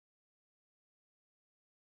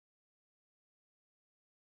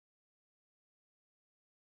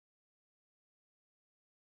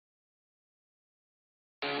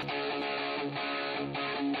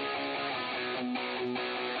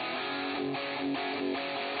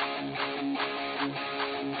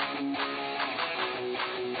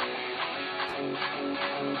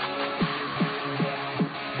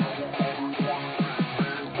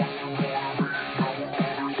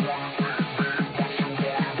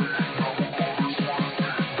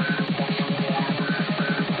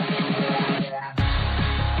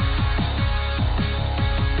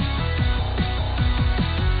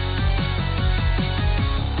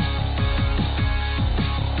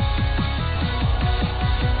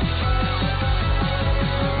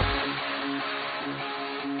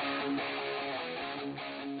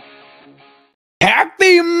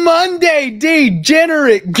Happy Monday,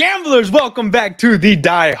 degenerate gamblers. Welcome back to the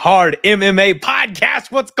DieHard MMA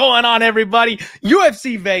podcast. What's going on, everybody?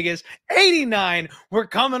 UFC Vegas 89. We're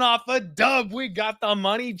coming off a dub. We got the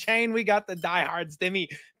money chain. We got the DieHard Stimmy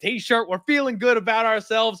t-shirt. We're feeling good about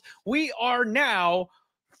ourselves. We are now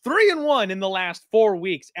 3-1 in the last 4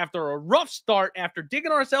 weeks after a rough start, after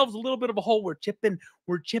digging ourselves a little bit of a hole. We're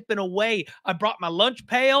chipping away. I brought my lunch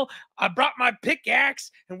pail. I brought my pickaxe,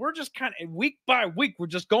 and we're just kind of week by week, we're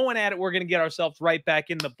just going at it. We're going to get ourselves right back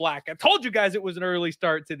in the black. I told you guys it was an early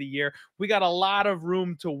start to the year. We got a lot of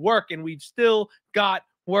room to work, and we've still got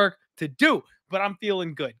work to do. But I'm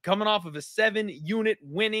feeling good. Coming off of a 7-unit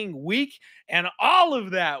winning week. And all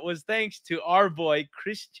of that was thanks to our boy,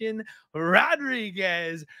 Christian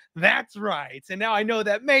Rodriguez. That's right. And now I know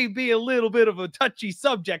that may be a little bit of a touchy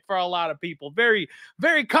subject for a lot of people. Very,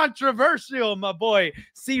 very controversial, my boy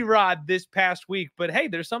C-Rod this past week. But hey,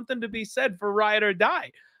 there's something to be said for ride or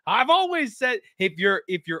die. I've always said, if you're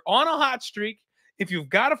on a hot streak, if you've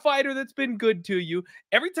got a fighter that's been good to you,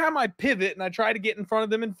 every time I pivot and I try to get in front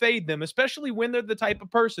of them and fade them, especially when they're the type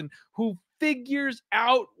of person who figures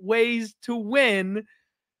out ways to win,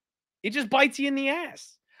 it just bites you in the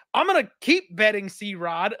ass. I'm going to keep betting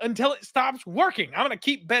C-Rod until it stops working. I'm going to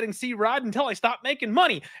keep betting C-Rod until I stop making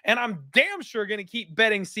money. And I'm damn sure going to keep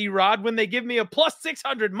betting C-Rod when they give me a plus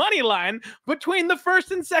 600 money line between the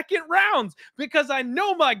first and second rounds, because I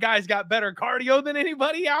know my guy's got better cardio than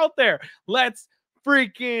anybody out there. Let's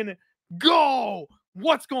freaking go.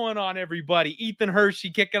 What's going on, everybody? Ethan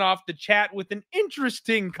Hershey kicking off the chat with an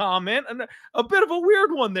interesting comment, and a bit of a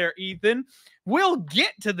weird one there, Ethan. We'll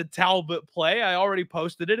get to the Talbott play. I already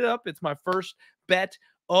posted it up. It's my first bet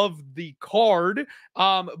of the card.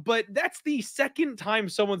 But that's the second time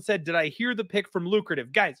someone said, did I hear the pick from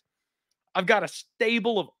Lucrative? Guys, I've got a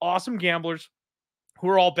stable of awesome gamblers who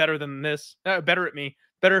are all better than this, better at me.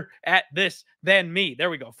 Better at this than me.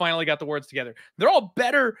 There we go. Finally got the words together. They're all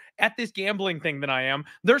better at this gambling thing than I am.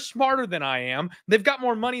 They're smarter than I am. They've got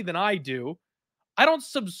more money than I do. I don't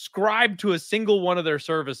subscribe to a single one of their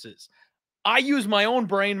services. I use my own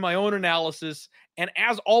brain, my own analysis, and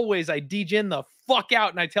as always, I degen the fuck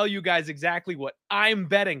out and I tell you guys exactly what I'm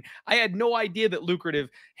betting. I had no idea that Lucrative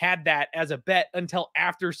had that as a bet until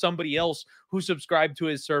after somebody else who subscribed to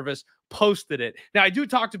his service posted it. Now, I do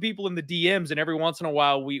talk to people in the DMs, and every once in a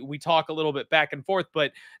while we talk a little bit back and forth,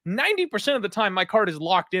 but 90% of the time my card is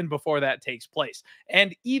locked in before that takes place.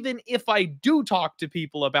 And even if I do talk to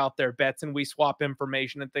people about their bets and we swap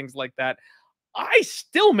information and things like that, I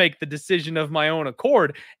still make the decision of my own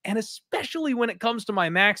accord. And especially when it comes to my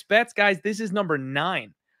max bets, guys, this is number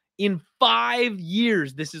 9. In 5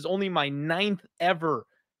 years, this is only my 9th ever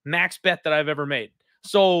max bet that I've ever made.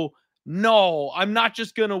 So no, I'm not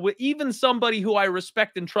just going to, even somebody who I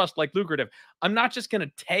respect and trust like Lucrative, I'm not just going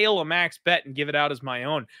to tail a max bet and give it out as my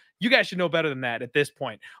own. You guys should know better than that at this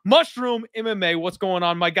point. Mushroom MMA, what's going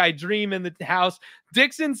on? My guy Dream in the house.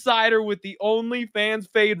 Dick's Insider with the OnlyFans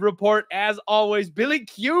fade report. As always, Billy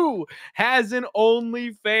Q has an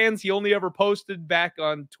OnlyFans. He only ever posted back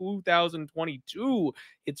on 2022.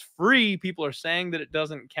 It's free. People are saying that it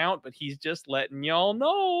doesn't count, but he's just letting y'all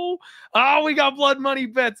know. Oh, we got Blood Money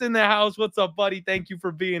Bets in the house. What's up, buddy? Thank you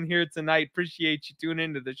for being here tonight. Appreciate you tuning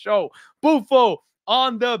into the show. Bufo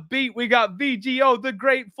on the beat. We got VGO, the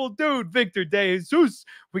Grateful Dude, Victor De Jesus.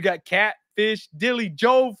 We got Catfish, Dilly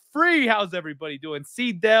Joe Free. How's everybody doing?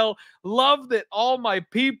 C Dell, love that all my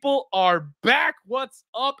people are back. What's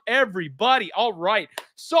up, everybody? All right.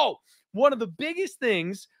 So one of the biggest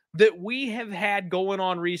things that we have had going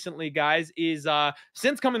on recently, guys, is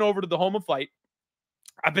since coming over to the Home of Fight,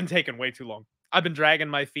 I've been taking way too long. I've been dragging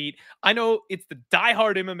my feet. I know it's the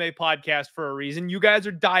DieHard MMA podcast for a reason. You guys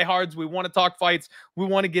are diehards. We want to talk fights. We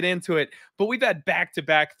want to get into it. But we've had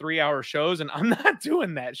back-to-back 3-hour shows, and I'm not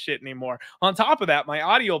doing that shit anymore. On top of that, my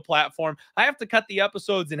audio platform, I have to cut the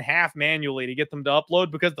episodes in half manually to get them to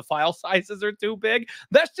upload because the file sizes are too big.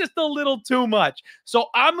 That's just a little too much. So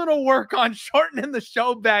I'm going to work on shortening the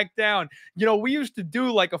show back down. You know, we used to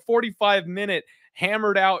do like a 45-minute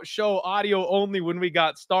hammered out show, audio only, when we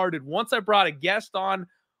got started. Once I brought a guest on,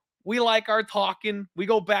 we like our talking. We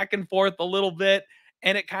go back and forth a little bit,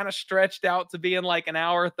 and it kind of stretched out to being like an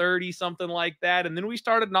hour 30, something like that. And then we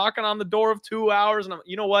started knocking on the door of 2 hours. And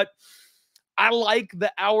you know what? I like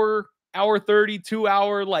the hour 30, 2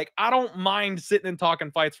 hour. Like, I don't mind sitting and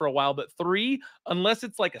talking fights for a while, but 3, unless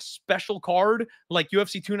it's like a special card like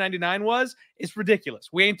UFC 299 was, it's ridiculous.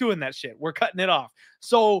 We ain't doing that shit. We're cutting it off.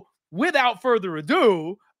 So without further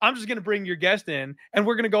ado, I'm just going to bring your guest in, and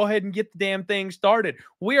we're going to go ahead and get the damn thing started.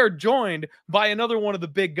 We are joined by another one of the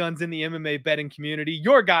big guns in the MMA betting community.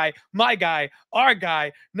 Your guy, my guy, our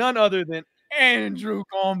guy, none other than Andrew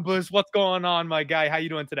Gombas. What's going on, my guy? How you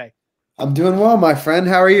doing today? I'm doing well, my friend.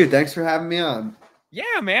 How are you? Thanks for having me on.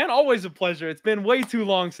 Yeah, man. Always a pleasure. It's been way too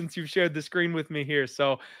long since you've shared the screen with me here.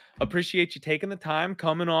 So appreciate you taking the time,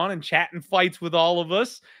 coming on and chatting fights with all of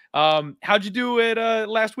us. How'd you do it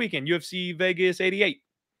last weekend, UFC Vegas 88?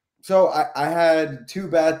 So I had 2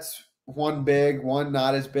 bets, one big, one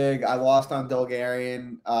not as big. I lost on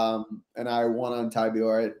Bulgarian, and I won on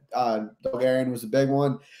Talbott. Bulgarian was a big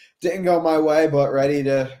one. Didn't go my way, but ready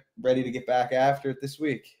to get back after it this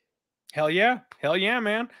week. Hell yeah,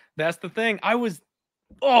 man. That's the thing. I was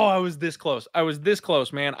this close. I was this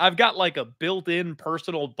close, man. I've got like a built-in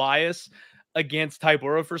personal bias against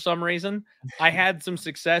Tybura for some reason. I had some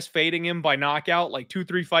success fading him by knockout like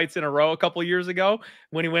 2-3 fights in a row a couple years ago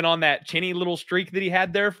when he went on that chinny little streak that he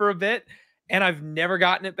had there for a bit, and I've never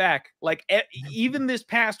gotten it back. Like even this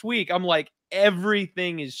past week, I'm like,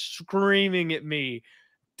 everything is screaming at me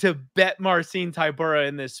to bet Marcin Tybura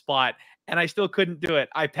in this spot, and I still couldn't do it.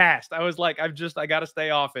 I passed. I was like, I got to stay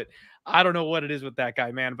off it. I don't know what it is with that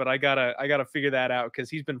guy, man, but I gotta figure that out because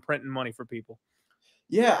he's been printing money for people.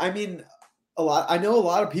 Yeah, I mean, I know a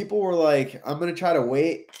lot of people were like, I'm going to try to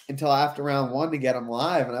wait until after round 1 to get him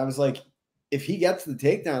live. And I was like, if he gets the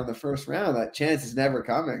takedown in the first round, that chance is never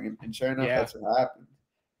coming. And sure enough, that's what happened.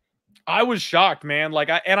 I was shocked, man. Like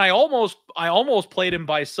I almost played him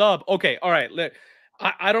by sub. Okay. All right.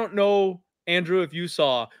 I don't know, Andrew, if you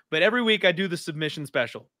saw, but every week I do the submission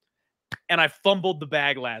special, and I fumbled the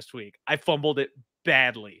bag last week. I fumbled it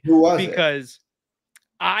badly. Who was because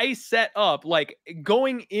I set up, like,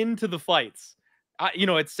 going into the fights.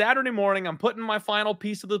 It's Saturday morning. I'm putting my final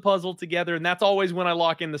piece of the puzzle together, and that's always when I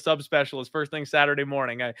lock in the sub specialist first thing Saturday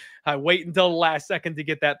morning. I wait until the last second to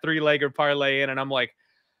get that 3-legger parlay in, and I'm like,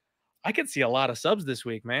 I could see a lot of subs this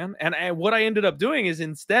week, man. And what I ended up doing is,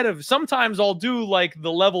 instead of, sometimes I'll do like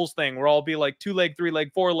the levels thing where I'll be like 2-leg,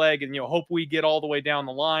 3-leg, 4-leg, and hope we get all the way down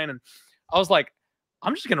the line. And I was like,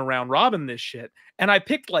 I'm just gonna round robin this shit. And I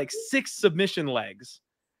picked like 6 submission legs,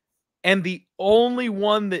 and the only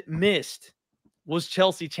one that missed was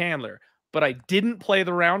Chelsea Chandler. But I didn't play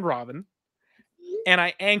the round robin, and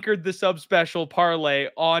I anchored the sub special parlay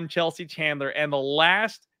on Chelsea Chandler. And the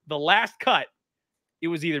last cut, it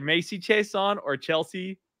was either Macy Chiasson or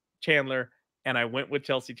Chelsea Chandler, and I went with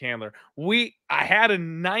Chelsea Chandler. I had a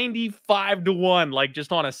 95-1, like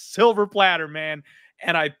just on a silver platter, man,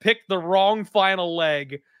 and I picked the wrong final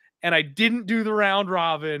leg, and I didn't do the round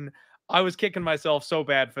robin. I was kicking myself so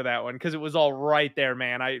bad for that one because it was all right there,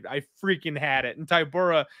 man. I freaking had it. And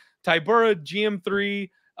Tybura, GM3,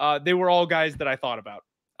 they were all guys that I thought about.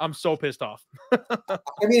 I'm so pissed off. I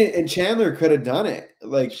mean, and Chandler could have done it.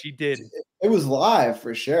 Like, she did. It was live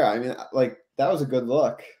for sure. I mean, like, that was a good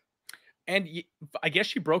look. And I guess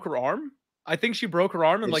she broke her arm. I think she broke her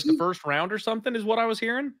arm in the first round or something is what I was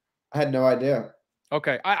hearing. I had no idea.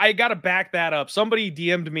 Okay. I got to back that up. Somebody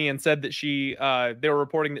DM'd me and said that they were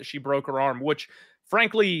reporting that she broke her arm, which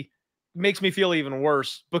frankly makes me feel even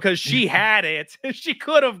worse because she had it. She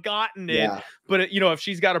could have gotten it. Yeah. But, if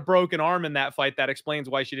she's got a broken arm in that fight, that explains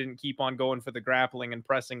why she didn't keep on going for the grappling and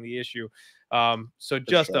pressing the issue. So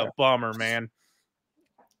just a bummer, man.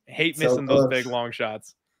 Hate missing those big long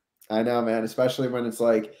shots. I know, man, especially when it's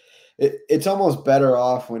like, it's almost better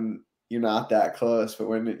off when you're not that close, but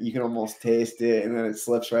when you can almost taste it and then it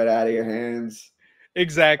slips right out of your hands.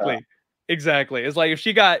 Exactly. Exactly. It's like if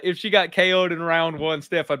she got KO'd in round 1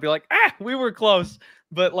 stiff, I'd be like, we were close.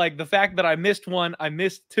 But like the fact that I missed 1, I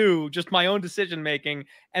missed 2, just my own decision making,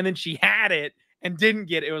 and then she had it, and didn't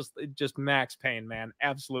get it. It was just max pain, man.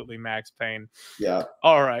 Absolutely max pain. Yeah.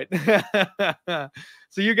 All right.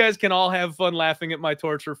 So you guys can all have fun laughing at my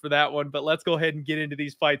torture for that one, but let's go ahead and get into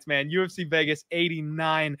these fights, man. UFC Vegas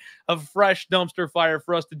 89, a fresh dumpster fire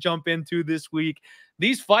for us to jump into this week.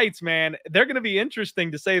 These fights, man, they're going to be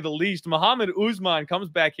interesting to say the least. Mohammed Usman comes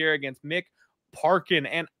back here against Mick Parkin,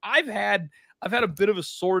 and I've had a bit of a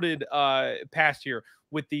sordid past here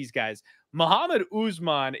with these guys. Mohammed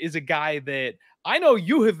Usman is a guy that I know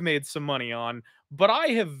you have made some money on, but I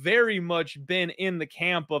have very much been in the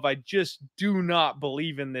camp of I just do not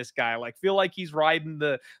believe in this guy. Like, feel like he's riding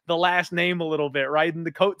the last name a little bit, riding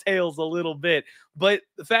the coattails a little bit. But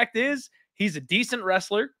the fact is, he's a decent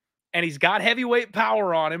wrestler, and he's got heavyweight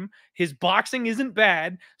power on him. His boxing isn't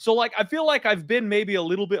bad. So, like, I feel like I've been maybe a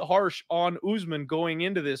little bit harsh on Usman going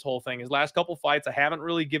into this whole thing. His last couple fights, I haven't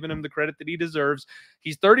really given him the credit that he deserves.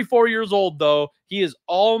 He's 34 years old, though. He is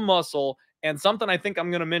all muscle. And something I think I'm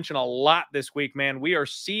going to mention a lot this week, man, we are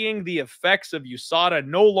seeing the effects of USADA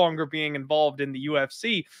no longer being involved in the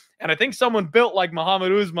UFC. And I think someone built like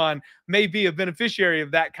Mohammed Usman may be a beneficiary of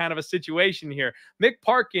that kind of a situation here. Mick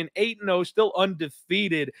Parkin, 8-0, still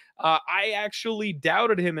undefeated. I actually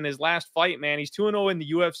doubted him in his last fight, man. He's 2-0 in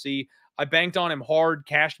the UFC. I banked on him hard,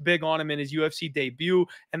 cashed big on him in his UFC debut,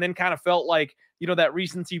 and then kind of felt like, you know, that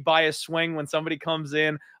recency bias swing when somebody comes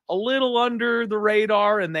in a little under the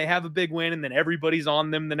radar and they have a big win and then everybody's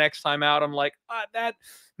on them the next time out. I'm like, that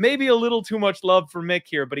may be a little too much love for Mick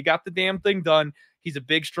here, but he got the damn thing done. He's a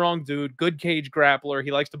big, strong dude, good cage grappler.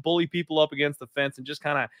 He likes to bully people up against the fence and just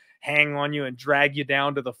kind of hang on you and drag you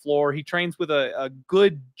down to the floor. He trains with a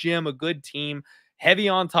good gym, a good team, heavy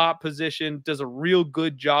on top position, does a real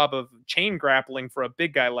good job of chain grappling for a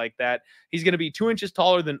big guy like that. He's going to be 2 inches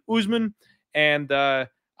taller than Usman, and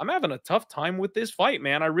I'm having a tough time with this fight,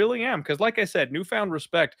 man. I really am, because like I said, newfound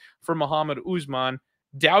respect for Mohammed Usman.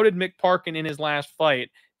 Doubted Mick Parkin in his last fight,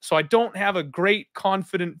 so I don't have a great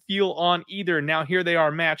confident feel on either. Now here they are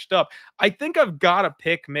matched up. I think I've got to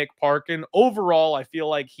pick Mick Parkin. Overall, I feel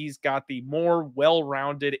like he's got the more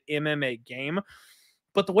well-rounded MMA game.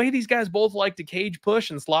 But the way these guys both like to cage push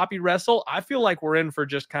and sloppy wrestle, I feel like we're in for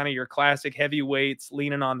just kind of your classic heavyweights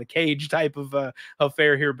leaning on the cage type of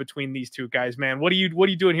affair here between these two guys, man. What are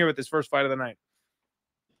you doing here with this first fight of the night?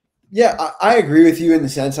 Yeah, I agree with you in the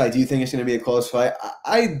sense I do think it's going to be a close fight.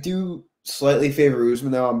 I do slightly favor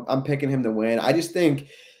Usman, though. I'm picking him to win. I just think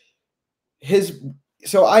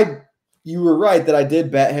you were right that I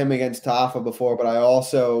did bet him against Tafa before, but I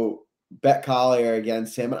also bet Collier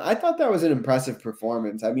against him. And I thought that was an impressive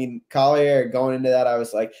performance. I mean, Collier, going into that, I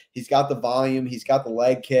was like, he's got the volume, he's got the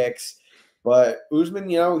leg kicks. But Usman,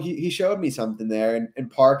 you know, he showed me something there.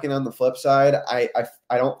 And Parkin on the flip side, I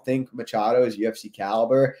don't think Machado is UFC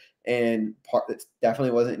caliber. And it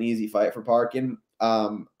definitely wasn't an easy fight for Parkin.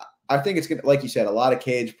 I think it's going to, like you said, a lot of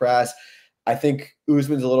cage press. I think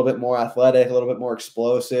Usman's a little bit more athletic, a little bit more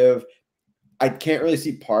explosive. I can't really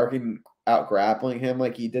see Parkin out grappling him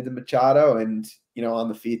like he did to Machado, and you know, on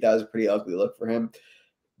the feet that was a pretty ugly look for him.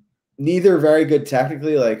 Neither very good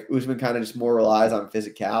technically. Like Usman kind of just more relies on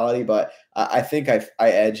physicality, but I think I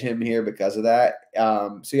edge him here because of that.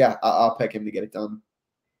 So yeah, I'll pick him to get it done.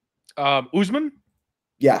 Usman?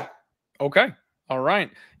 Yeah. Okay. All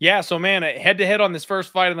right. Yeah. So man, head to head on this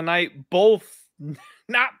first fight of the night, both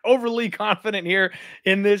not overly confident here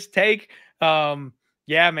in this take.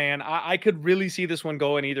 Yeah, man, I could really see this one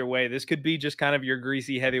going either way. This could be just kind of your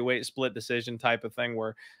greasy heavyweight split decision type of thing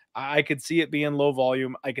where I could see it being low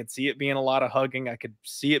volume. I could see it being a lot of hugging. I could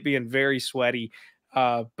see it being very sweaty.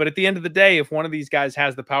 But at the end of the day, if one of these guys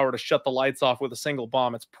has the power to shut the lights off with a single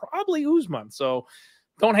bomb, it's probably Usman. So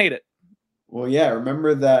don't hate it. Well, yeah,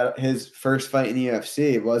 remember that his first fight in the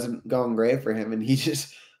UFC wasn't going great for him, and he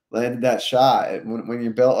just landed that shot. When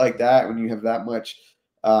you're built like that, when you have that much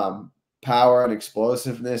power and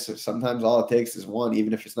explosiveness, sometimes all it takes is one,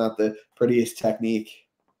 even if it's not the prettiest technique.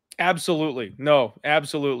 Absolutely. No,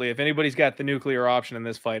 absolutely. If anybody's got the nuclear option in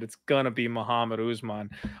this fight, it's going to be Mohammed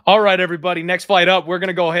Usman. All right, everybody. Next fight up, we're going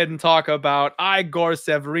to go ahead and talk about Igor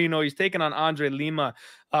Severino. He's taking on Andre Lima.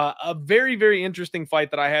 A very, very interesting fight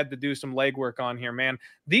that I had to do some legwork on here, man.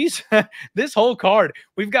 This whole card,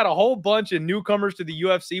 we've got a whole bunch of newcomers to the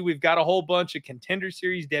UFC. We've got a whole bunch of Contender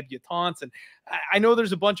Series debutantes. And I know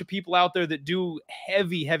there's a bunch of people out there that do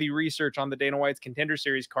heavy, heavy research on the Dana White's Contender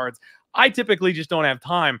Series cards. I typically just don't have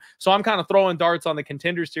time. So I'm kind of throwing darts on the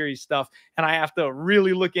Contender Series stuff, and I have to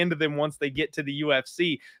really look into them once they get to the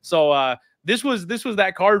UFC. So this was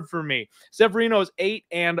that card for me. Severino's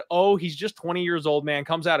 8-0. He's just 20 years old, man.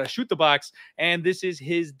 Comes out of Shoot the Box, and this is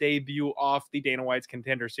his debut off the Dana White's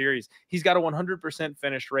Contender Series. He's got a 100%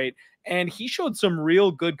 finish rate, and he showed some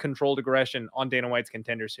real good controlled aggression on Dana White's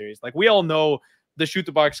Contender Series. Like, we all know the Shoot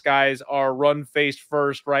the Box guys are run face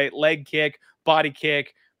first, right? Leg kick, body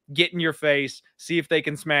kick, get in your face, see if they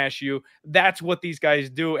can smash you. That's what these guys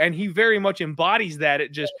do, and he very much embodies that.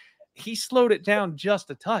 He slowed it down just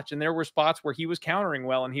a touch, and there were spots where he was countering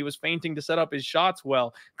well, and he was feinting to set up his shots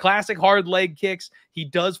well. Classic hard leg kicks. He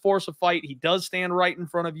does force a fight. He does stand right in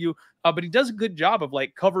front of you, but he does a good job of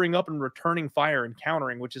like covering up and returning fire and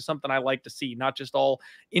countering, which is something I like to see, not just all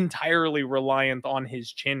entirely reliant on his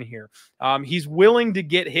chin here. He's willing to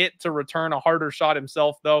get hit to return a harder shot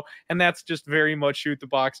himself, though, and that's just very much Shoot the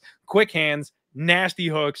Box. Quick hands, nasty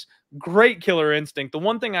hooks, great killer instinct. The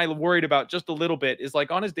one thing I worried about just a little bit is like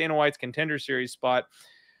on his Dana White's Contender Series spot,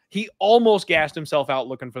 he almost gassed himself out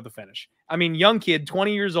looking for the finish. I mean, young kid,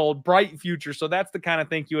 20 years old, bright future. So that's the kind of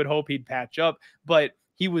thing you would hope he'd patch up. But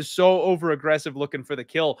he was so over aggressive looking for the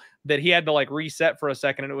kill that he had to like reset for a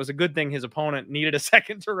second. And it was a good thing his opponent needed a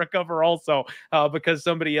second to recover also, because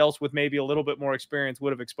somebody else with maybe a little bit more experience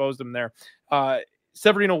would have exposed him there.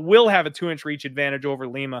 Severino will have a 2-inch reach advantage over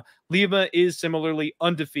Lima. Lima is similarly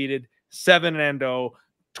undefeated, 7-0,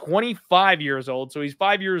 25 years old. So he's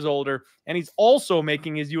 5 years older, and he's also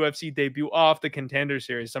making his UFC debut off the Contender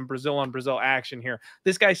Series. Some Brazil on Brazil action here.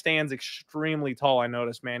 This guy stands extremely tall, I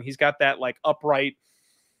noticed, man. He's got that like upright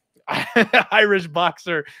Irish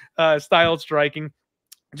boxer style striking.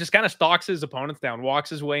 Just kind of stalks his opponents down, walks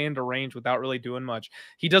his way into range without really doing much.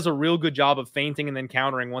 He does a real good job of feinting and then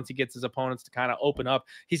countering once he gets his opponents to kind of open up.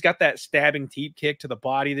 He's got that stabbing teep kick to the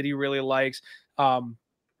body that he really likes.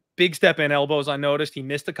 Big step in elbows, I noticed. He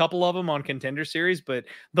missed a couple of them on Contender Series, but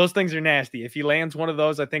those things are nasty. If he lands one of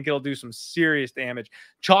those, I think it'll do some serious damage.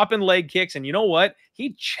 Chopping leg kicks, and you know what?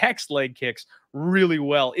 He checks leg kicks really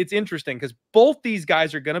well. It's interesting because both these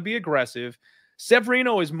guys are going to be aggressive.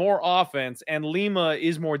 Severino is more offense and Lima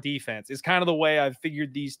is more defense. It's kind of the way I've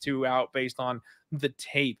figured these two out based on the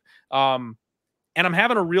tape. And I'm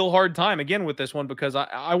having a real hard time again with this one because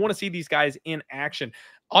I want to see these guys in action.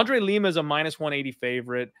 Andre Lima is a -180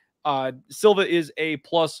 favorite. Severino is a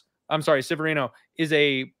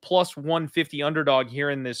 +150 underdog here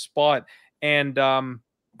in this spot. And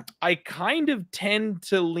I kind of tend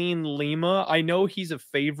to lean Lima. I know he's a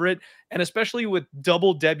favorite, and especially with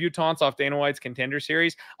double debutantes off Dana White's Contender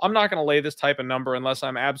Series, I'm not going to lay this type of number unless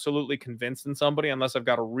I'm absolutely convinced in somebody, unless I've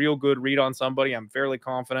got a real good read on somebody. I'm fairly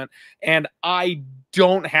confident, and I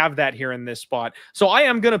don't have that here in this spot. So I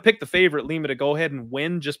am going to pick the favorite, Lima, to go ahead and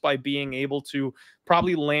win just by being able to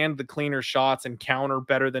probably land the cleaner shots and counter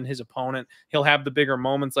better than his opponent. He'll have the bigger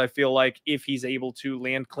moments, I feel like, if he's able to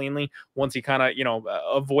land cleanly once he kind of,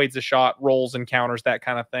 avoids a shot, rolls and counters, that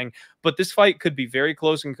kind of thing. But this fight could be very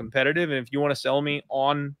close and competitive. And if you want to sell me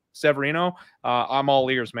on Severino, I'm all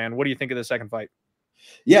ears, man. What do you think of the second fight?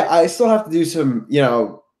 Yeah, I still have to do some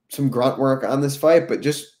grunt work on this fight, but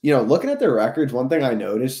just, looking at their records, one thing I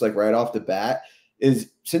noticed like right off the bat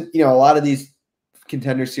is, a lot of these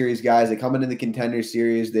Contender Series guys, they come into the Contender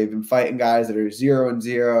Series, they've been fighting guys that are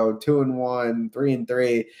 0-0, 2-1,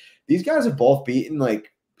 3-3. These guys have both beaten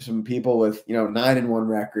like some people with, 9-1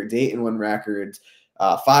 records, 8-1 records,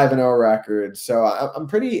 5-0 records. So I'm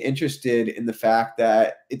pretty interested in the fact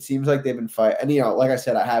that it seems like they've been fighting. And, like I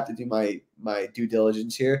said, I have to do my due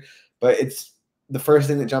diligence here, but it's the first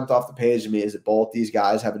thing that jumped off the page to me is that both these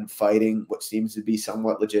guys have been fighting what seems to be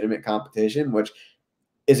somewhat legitimate competition, which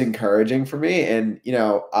is encouraging for me. And,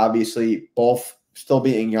 obviously both still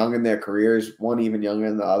being young in their careers, one even younger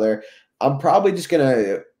than the other. I'm probably just going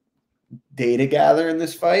to data gather in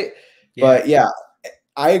this fight. Yeah. But yeah,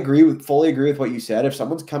 I fully agree with what you said. If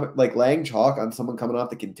someone's coming, like laying chalk on someone coming off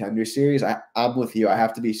the Contender Series, I'm with you. I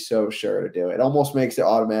have to be so sure to do it. It almost makes it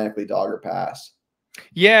automatically dog or pass.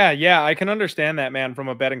 Yeah, I can understand that, man, from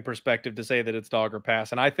a betting perspective to say that it's dog or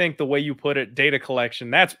pass. And I think the way you put it, data collection,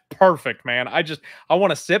 that's perfect, man. I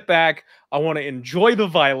want to sit back. I want to enjoy the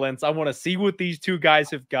violence. I want to see what these two guys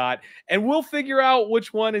have got. And we'll figure out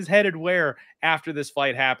which one is headed where after this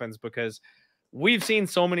fight happens, because we've seen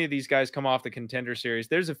so many of these guys come off the Contender Series.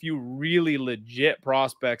 There's a few really legit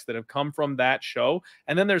prospects that have come from that show.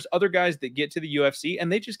 And then there's other guys that get to the UFC and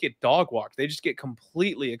they just get dog walked. They just get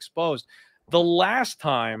completely exposed. The last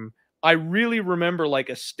time I really remember like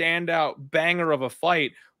a standout banger of a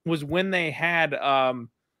fight was when they had Horegi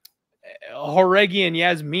and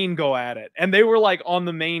Yasmin go at it. And they were like on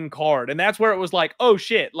the main card. And that's where it was like, oh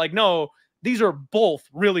shit, like no, these are both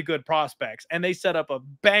really good prospects. And they set up a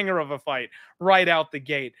banger of a fight right out the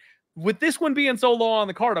gate. with this one being so low on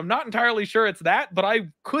the card, I'm not entirely sure it's that, but I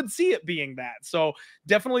could see it being that. So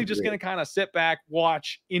definitely just going to kind of sit back,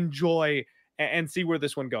 watch, enjoy, and see where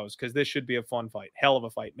this one goes, because this should be a fun fight. Hell of a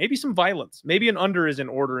fight. Maybe some violence. Maybe an under is in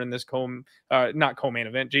order in this not co-main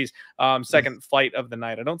event. Geez, second fight of the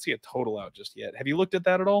night. I don't see a total out just yet. Have you looked at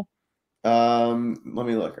that at all? Let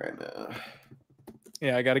me look right now.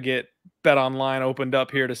 Yeah, I got to get Bet Online opened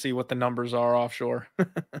up here to see what the numbers are offshore.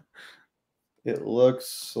 It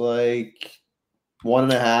looks like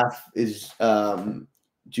 1.5 is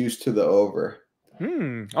juiced to the over.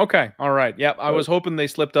 Okay. All right. Yep. I was hoping they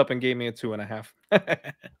slipped up and gave me a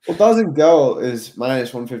 2.5. What doesn't go is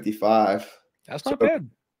 -155. That's not bad.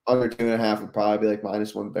 Under 2.5 would probably be like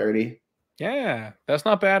 -130. Yeah, that's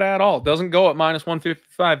not bad at all. Doesn't go at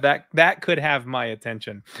 -155. That could have my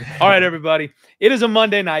attention. All right, everybody. It is a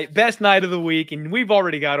Monday night, best night of the week, and we've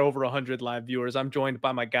already got over 100 live viewers. I'm joined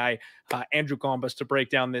by my guy, Andrew Gombas, to break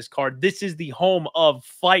down this card. This is the home of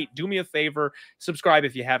fight. Do me a favor, subscribe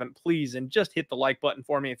if you haven't, please, and just hit the like button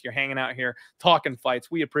for me if you're hanging out here talking fights.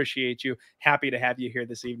 We appreciate you. Happy to have you here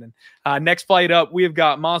this evening. Next fight up, we've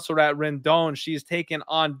got Montserrat Rendon. She's taking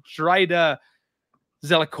on Darya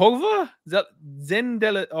Zheleznyakova?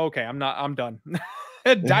 Okay, I'm done.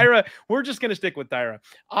 Darya, we're just going to stick with Darya.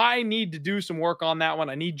 I need to do some work on that one.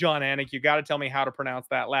 I need John Anik. You got to tell me how to pronounce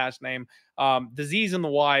that last name. The Z's and the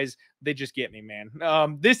Y's, they just get me,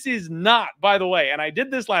 man. This is not, by the way, and I did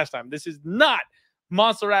this last time, this is not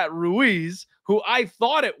Montserrat Ruiz, who I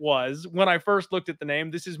thought it was when I first looked at the name.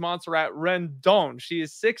 This is Montserrat Rendon. She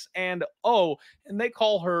is 6-0, and they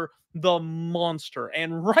call her the monster,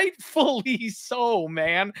 and rightfully so,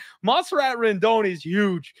 man. Montserrat Rendon is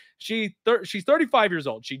huge. She's 35 years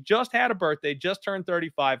old. She just had a birthday, just turned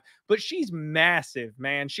 35, but she's massive,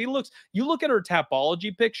 man. You look at her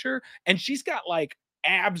Tapology picture, and she's got like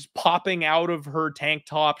abs popping out of her tank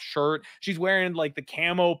top shirt. She's wearing like the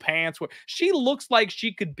camo pants. She looks like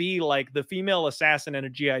she could be like the female assassin in a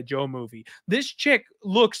G.I. Joe movie. This chick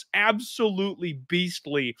looks absolutely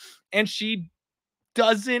beastly, and she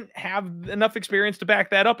doesn't have enough experience to back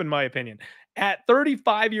that up, in my opinion. At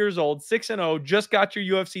 35 years old, 6-0, just got your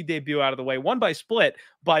UFC debut out of the way. Won by split,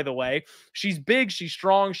 by the way. She's big, she's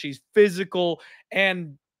strong, she's physical,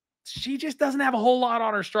 and she just doesn't have a whole lot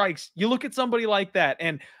on her strikes. You look at somebody like that,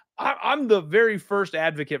 and I'm the very first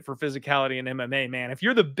advocate for physicality in MMA, man. If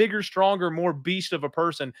you're the bigger, stronger, more beast of a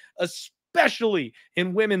person, especially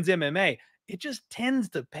in women's MMA, it just tends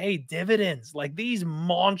to pay dividends. Like these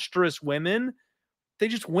monstrous women, they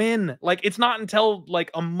just win. Like it's not until like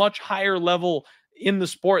a much higher level in the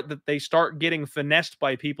sport that they start getting finessed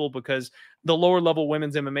by people, because the lower level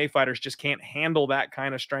women's MMA fighters just can't handle that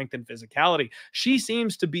kind of strength and physicality. She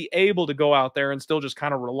seems to be able to go out there and still just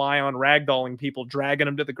kind of rely on ragdolling people, dragging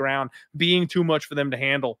them to the ground, being too much for them to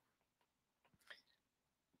handle.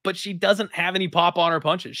 But she doesn't have any pop on her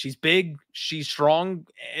punches. She's big, she's strong,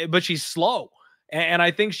 but she's slow. And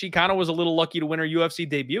I think she kind of was a little lucky to win her UFC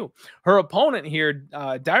debut. Her opponent here,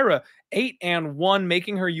 Darya, 8-1,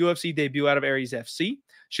 making her UFC debut out of Aries FC.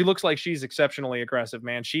 She looks like she's exceptionally aggressive,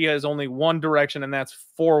 man. She has only one direction, and that's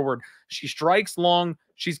forward. She strikes long.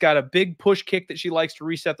 She's got a big push kick that she likes to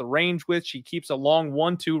reset the range with. She keeps a long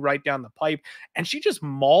 1-2 right down the pipe, and she just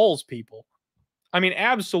mauls people. I mean,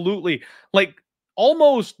 absolutely. Like,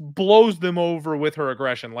 almost blows them over with her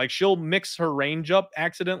aggression. Like she'll mix her range up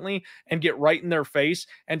accidentally and get right in their face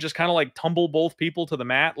and just kind of like tumble both people to the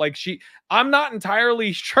mat. Like I'm not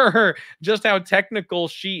entirely sure just how technical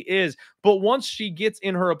she is, but once she gets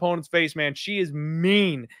in her opponent's face, man, she is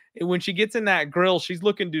mean. When she gets in that grill, she's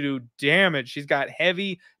looking to do damage. She's got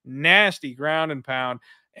heavy, nasty ground and pound.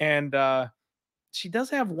 And, she does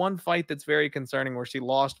have one fight that's very concerning where she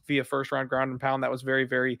lost via first round ground and pound. That was very,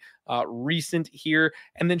 very recent here.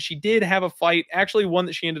 And then she did have a fight, actually one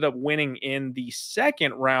that she ended up winning in the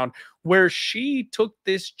second round, where she took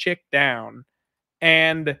this chick down.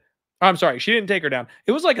 And I'm sorry, she didn't take her down.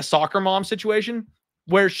 It was like a soccer mom situation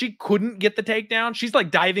where she couldn't get the takedown. She's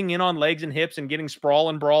like diving in on legs and hips and getting sprawl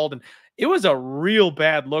and brawled. And it was a real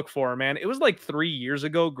bad look for her, man. It was like 3 years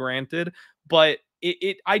ago, granted, but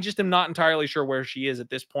I just am not entirely sure where she is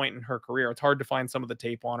at this point in her career. It's hard to find some of the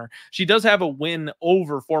tape on her. She does have a win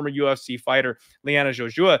over former UFC fighter Liana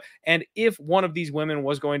Jojua. And if one of these women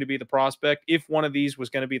was going to be the prospect, if one of these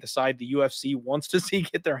was going to be the side the UFC wants to see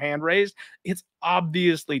get their hand raised, it's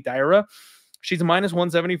obviously Darya. She's a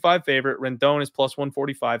 -175 favorite. Rendon is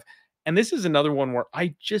 +145. And this is another one where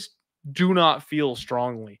I just do not feel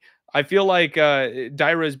strongly. I feel like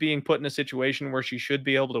Darya is being put in a situation where she should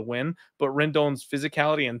be able to win, but Rendon's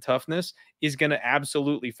physicality and toughness is going to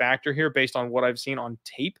absolutely factor here based on what I've seen on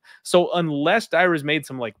tape. So unless Darya's made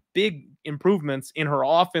some like big improvements in her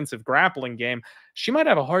offensive grappling game, she might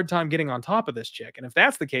have a hard time getting on top of this chick. And if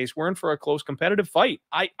that's the case, we're in for a close competitive fight.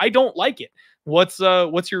 I don't like it. What's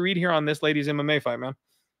your read here on this lady's MMA fight, man?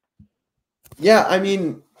 Yeah, I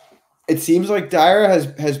mean, it seems like Darya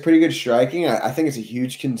has pretty good striking. I think it's a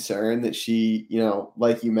huge concern that she,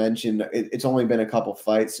 like you mentioned, it's only been a couple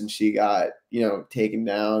fights since she got, taken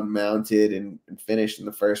down, mounted, and finished in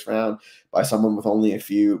the first round by someone with only a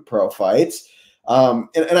few pro fights. And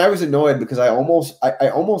I was annoyed because I almost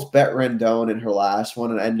bet Rendon in her last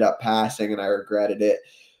one and I ended up passing and I regretted it.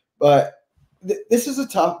 But this is a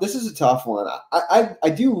tough one. I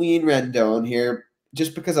do lean Rendon here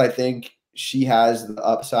just because I think she has the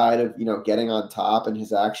upside of, getting on top and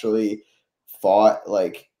has actually fought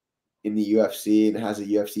like in the UFC and has a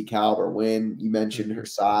UFC caliber win. You mentioned her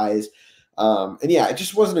size. And yeah, it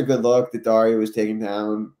just wasn't a good look that Darya was taken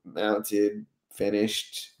down, mounted,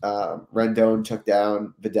 finished. Rendon took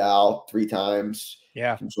down Vidal 3 times.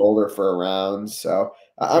 Yeah. Controlled her for a round. So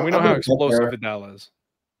we know how explosive Vidal is.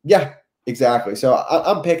 Yeah, exactly. So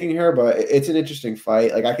I'm picking her, but it's an interesting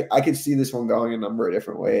fight. Like I could see this one going a number of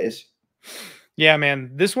different ways. Yeah,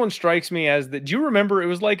 man, this one strikes me as that. Do you remember it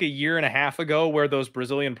was like a year and a half ago where those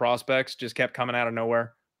Brazilian prospects just kept coming out of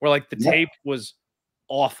nowhere, where like the tape was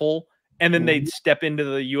awful, and then they'd step into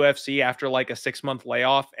the UFC after like a 6-month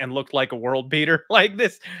layoff and looked like a world beater like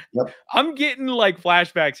this. Yep. I'm getting like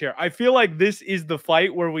flashbacks here. I feel like this is the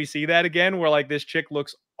fight where we see that again, where like this chick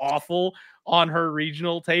looks awful on her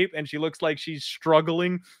regional tape and she looks like she's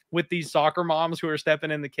struggling with these soccer moms who are stepping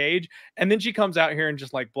in the cage, and then she comes out here and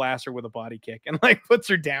just like blasts her with a body kick and like puts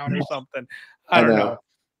her down or something. I don't know.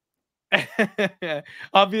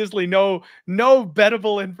 Obviously no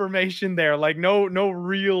bettable information there, like no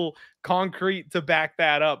real concrete to back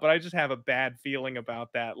that up, but I just have a bad feeling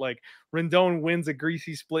about that. Like Rendon wins a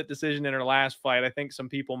greasy split decision in her last fight. I think some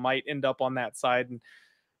people might end up on that side and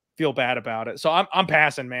feel bad about it. So I'm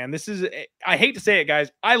passing, man. This is, I hate to say it,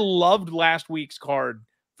 guys. I loved last week's card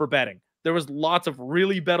for betting. There was lots of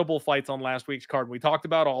really bettable fights on last week's card. We talked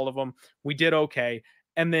about all of them. We did okay.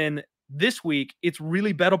 And then this week, it's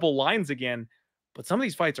really bettable lines again. But some of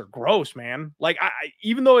these fights are gross, man. Like,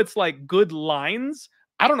 even though it's like good lines,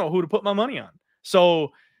 I don't know who to put my money on.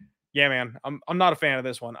 So, yeah, man, I'm not a fan of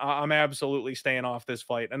this one. I'm absolutely staying off this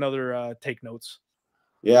fight. Another take notes.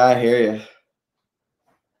 Yeah, I hear you.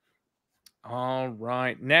 All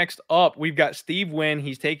right. Next up, we've got Steve Nguyen.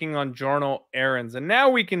 He's taking on Jarno Errens. And now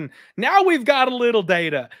we've got a little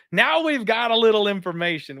data. Now we've got a little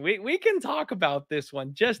information. We can talk about this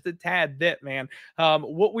one just a tad bit, man.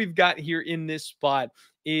 What we've got here in this spot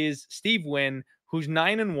is Steve Nguyen, who's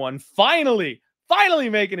 9-1, finally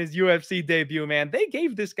making his UFC debut, man. They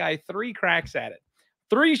gave this guy 3 cracks at it.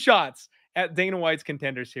 3 shots at Dana White's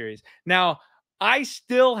Contender Series. Now, I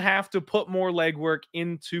still have to put more legwork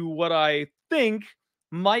into what I think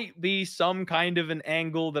might be some kind of an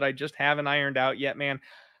angle that I just haven't ironed out yet, man.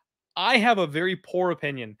 I have a very poor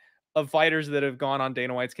opinion of fighters that have gone on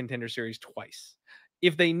Dana White's Contender Series twice.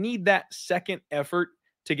 If they need that second effort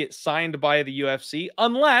to get signed by the UFC,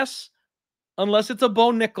 unless it's a Bo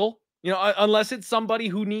Nickel, unless it's somebody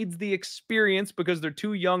who needs the experience because they're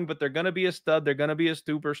too young, but they're going to be a stud, they're going to be a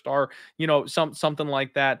superstar, something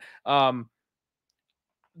like that.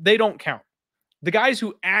 They don't count. The guys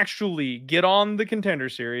who actually get on the Contender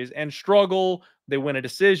Series and struggle, they win a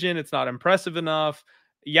decision, it's not impressive enough,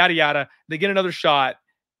 yada, yada, they get another shot,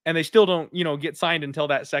 and they still don't, get signed until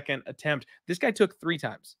that second attempt. This guy took 3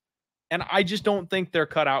 times, and I just don't think they're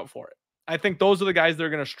cut out for it. I think those are the guys that are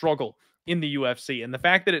going to struggle in the UFC, and the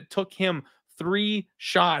fact that it took him 3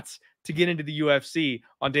 shots to get into the UFC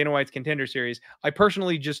on Dana White's Contender Series, I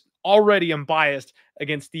personally just already am biased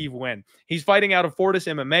against Steve Nguyen. He's fighting out of Fortis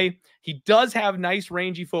MMA. He does have nice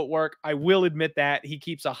rangy footwork. I will admit that. He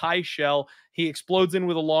keeps a high shell. He explodes in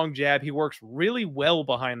with a long jab. He works really well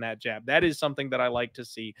behind that jab. That is something that I like to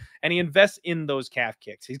see. And he invests in those calf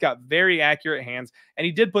kicks. He's got very accurate hands, and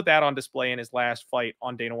he did put that on display in his last fight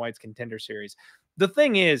on Dana White's Contender Series. The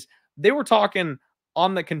thing is, they were talking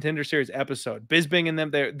on the Contender Series episode, Bisping and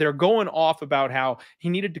them, they're going off about how he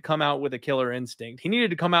needed to come out with a killer instinct. He needed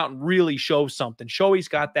to come out and really show something, show he's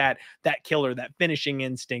got that killer, that finishing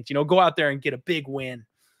instinct, go out there and get a big win.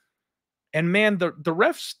 And man, the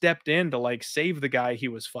ref stepped in to like save the guy he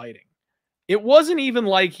was fighting. It wasn't even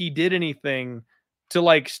like he did anything to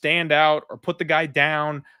like stand out or put the guy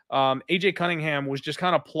down. AJ Cunningham was just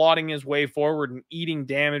kind of plodding his way forward and eating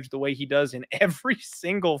damage the way he does in every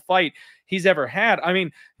single fight he's ever had. I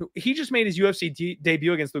mean, he just made his UFC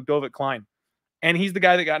debut against Ludovic Klein, and he's the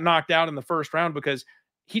guy that got knocked out in the first round because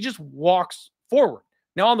he just walks forward.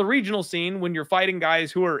 Now, on the regional scene, when you're fighting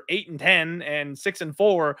guys who are 8-10 and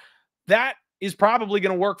 6-4, that is probably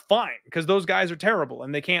going to work fine because those guys are terrible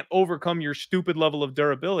and they can't overcome your stupid level of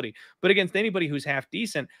durability. But against anybody who's half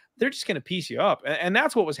decent, they're just going to piece you up. And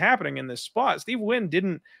that's what was happening in this spot. Steve Nguyen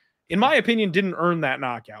didn't, in my opinion, didn't earn that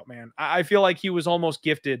knockout, man. I feel like he was almost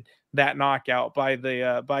gifted that knockout by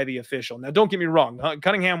the official. Now, don't get me wrong.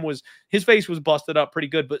 Cunningham his face was busted up pretty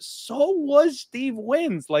good, but so was Steve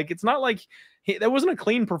Nguyen's. Like, it's not like that wasn't a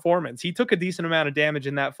clean performance. He took a decent amount of damage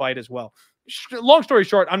in that fight as well. Long story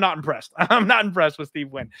short, I'm not impressed. I'm not impressed with Steve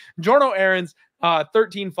Nguyen. Jarno Errens,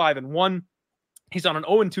 13-5-1. He's on an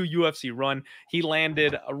 0-2 UFC run. He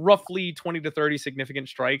landed roughly 20 to 30 significant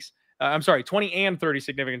strikes. 20 and 30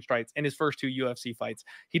 significant strikes in his first 2 UFC fights.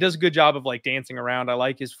 He does a good job of like dancing around. I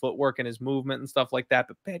like his footwork and his movement and stuff like that.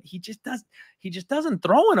 But man, he just doesn't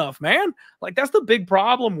throw enough, man. Like, that's the big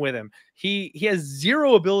problem with him. He has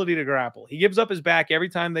zero ability to grapple. He gives up his back every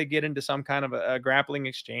time they get into some kind of a grappling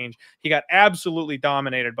exchange. He got absolutely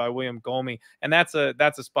dominated by William Gomi, and that's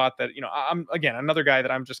a spot that, you know, I'm again another guy that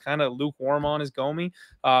I'm just kind of lukewarm on is Gomi.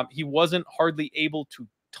 He wasn't hardly able to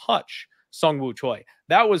touch Sungwoo Choi.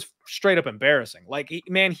 That was straight up embarrassing. Like,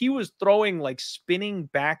 he was throwing like spinning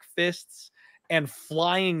back fists and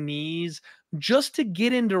flying knees just to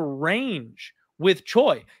get into range with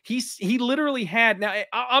Choi. He literally had, now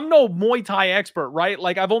I'm no Muay Thai expert, right?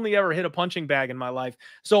 Like, I've only ever hit a punching bag in my life,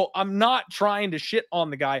 so I'm not trying to shit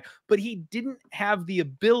on the guy, but he didn't have the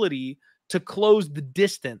ability to close the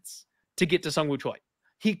distance to get to Sungwoo Choi.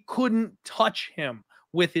 He couldn't touch him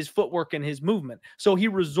with his footwork and his movement. So he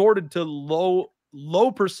resorted to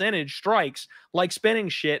low percentage strikes like spinning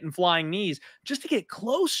shit and flying knees just to get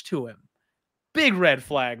close to him. Big red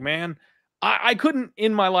flag, man. I couldn't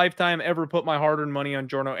in my lifetime ever put my hard-earned money on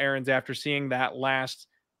Jarno Errens after seeing that last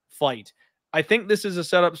fight. I think this is a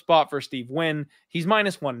setup spot for Steve Nguyen. He's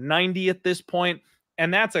minus 190 at this point,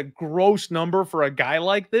 and that's a gross number for a guy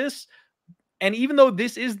like this. And even though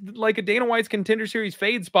this is like a Dana White's Contender Series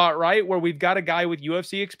fade spot, right, where we've got a guy with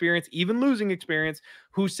UFC experience, even losing experience,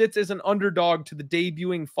 who sits as an underdog to the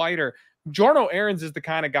debuting fighter, Jarno Errens is the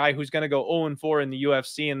kind of guy who's going to go 0-4 in the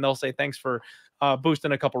UFC, and they'll say, thanks for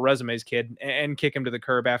boosting a couple resumes, kid, and kick him to the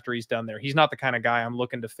curb after he's done there. He's not the kind of guy I'm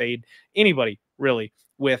looking to fade anybody, really,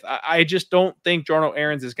 with. I just don't think Jarno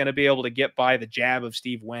Errens is going to be able to get by the jab of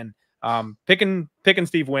Steve Nguyen. Picking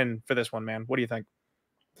Steve Nguyen for this one, man. What do you think?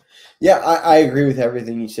 Yeah, I agree with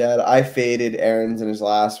everything you said. I faded Errens in his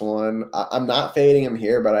last one. I'm not fading him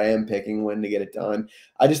here, but I am picking Nguyen to get it done.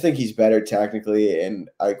 I just think he's better technically, and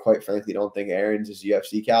I quite frankly don't think Errens is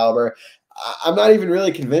UFC caliber. I'm not even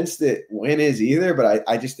really convinced that Nguyen is either, but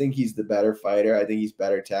I just think he's the better fighter. I think he's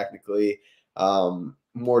better technically,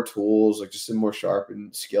 more tools, like just a more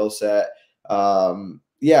sharpened skill set.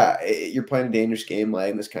 Yeah, you're playing a dangerous game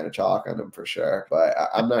laying this kind of chalk on him for sure, but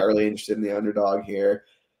I'm not really interested in the underdog here.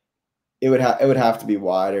 It would have to be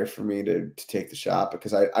wider for me to take the shot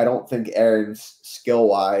because I don't think Errens skill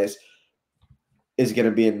wise is going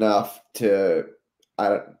to be enough to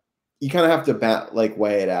you kind of have to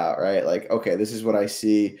weigh it out, right? Like, okay, this is what I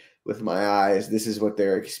see with my eyes. This is what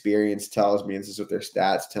their experience tells me. This is what their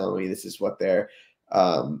stats tell me. This is what their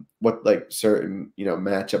certain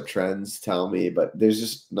matchup trends tell me. But there's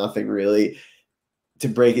just nothing really. To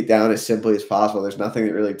break it down as simply as possible, there's nothing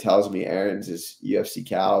that really tells me Errens is UFC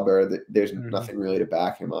caliber. There's nothing really to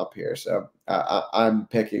back him up here. So I'm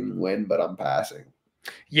picking Nguyen, but I'm passing.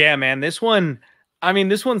 Yeah, man. This one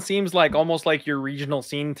seems like almost like your regional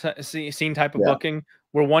scene type of booking,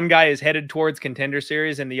 where one guy is headed towards Contender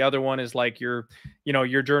Series and the other one is like your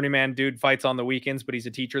journeyman dude fights on the weekends, but he's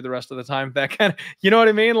a teacher the rest of the time. That kind of, you know what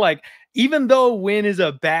I mean? Like, even though Nguyen is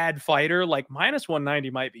a bad fighter, like minus 190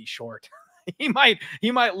 might be short. He might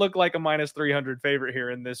look like a minus 300 favorite here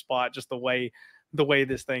in this spot, just the way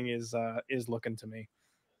this thing is looking to me.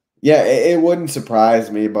 Yeah, it wouldn't surprise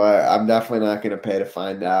me, but I'm definitely not going to pay to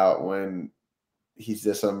find out when he's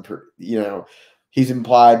this he's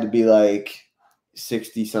implied to be like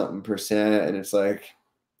 60 something percent, and it's like,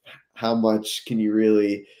 how much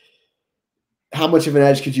of an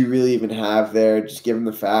edge could you really even have there, just given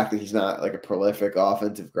the fact that he's not like a prolific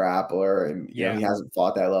offensive grappler and he hasn't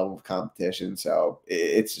fought that level of competition. So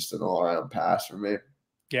it's just an all-around pass for me.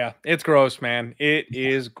 Yeah, it's gross, man. It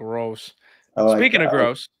is gross. Like Speaking of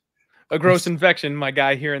gross, A gross infection, my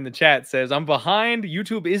guy here in the chat says, I'm behind.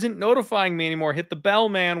 YouTube isn't notifying me anymore. Hit the bell,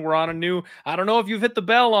 man. We're on a new, I don't know if you've hit the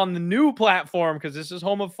bell on the new platform because this is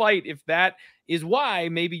Home of Fight. If that is why,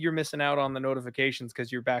 maybe you're missing out on the notifications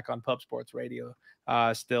because you're back on Pub Sports Radio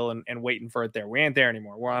still and waiting for it there. We ain't there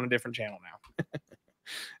anymore. We're on a different channel now.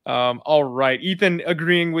 All right. Ethan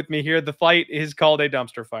agreeing with me here. The fight is called a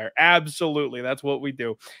dumpster fire. Absolutely. That's what we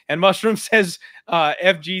do. And Mushroom says,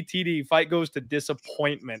 FGTD, fight goes to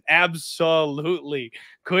disappointment. Absolutely.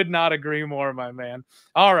 Could not agree more, my man.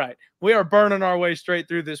 All right. We are burning our way straight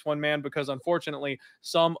through this one, man, because unfortunately,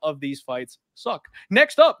 some of these fights suck.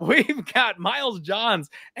 Next up, we've got Miles Johns,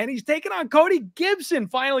 and he's taking on Cody Gibson.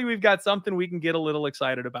 Finally, we've got something we can get a little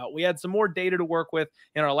excited about. We had some more data to work with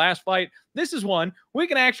in our last fight. This is one we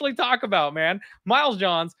can actually talk about, man. Miles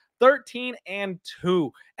Johns, 13-2.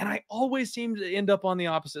 And I always seem to end up on the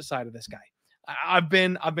opposite side of this guy. I've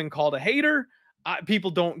been called a hater. People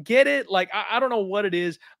don't get it. Like, I don't know what it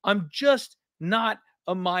is. I'm just not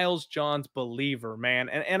a Miles Johns believer, man.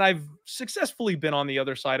 And I've successfully been on the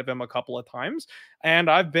other side of him a couple of times, and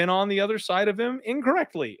I've been on the other side of him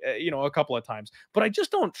incorrectly, a couple of times, but I just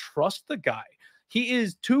don't trust the guy. He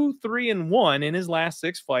is 2-3-1 in his last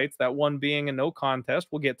 6 fights, that one being a no contest.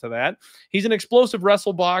 We'll get to that. He's an explosive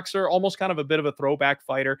wrestle boxer, almost kind of a bit of a throwback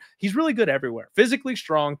fighter. He's really good everywhere. Physically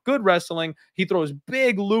strong, good wrestling. He throws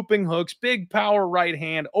big looping hooks, big power right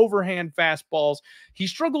hand, overhand fastballs. He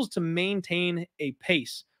struggles to maintain a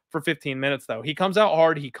pace for 15 minutes, though. He comes out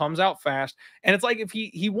hard. He comes out fast. And it's like if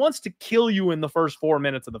he wants to kill you in the first 4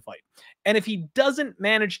 minutes of the fight. And if he doesn't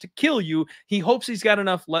manage to kill you, he hopes he's got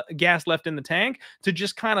enough gas left in the tank to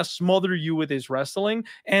just kind of smother you with his wrestling.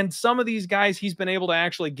 And some of these guys, he's been able to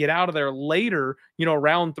actually get out of there later,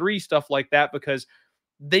 round 3, stuff like that, because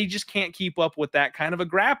they just can't keep up with that kind of a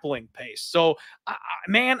grappling pace. So,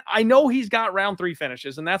 man, I know he's got round 3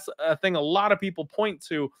 finishes, and that's a thing a lot of people point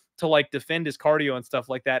to like defend his cardio and stuff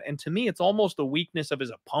like that. And to me, it's almost a weakness of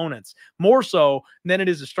his opponents, more so than it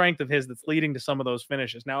is a strength of his that's leading to some of those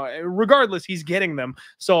finishes. Now, regardless, he's getting them.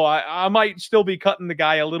 So I might still be cutting the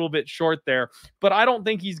guy a little bit short there, but I don't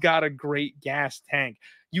think he's got a great gas tank.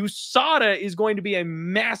 USADA is going to be a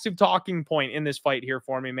massive talking point in this fight here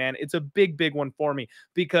for me, man. It's a big, big one for me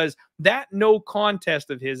because that no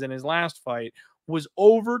contest of his in his last fight was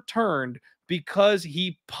overturned because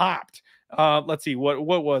he popped. Let's see, what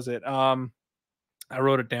was it? I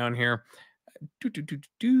wrote it down here.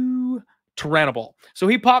 Tyrannoball. So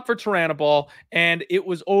he popped for Tyrannoball, and it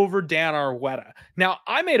was over Dan Argueta. Now,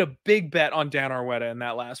 I made a big bet on Dan Argueta in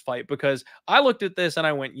that last fight because I looked at this and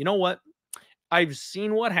I went, you know what? I've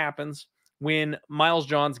seen what happens when Miles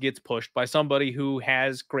Johns gets pushed by somebody who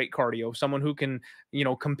has great cardio, someone who can,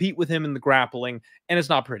 compete with him in the grappling, and it's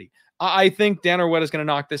not pretty. I think Dan Argueta is going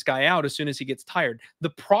to knock this guy out as soon as he gets tired. The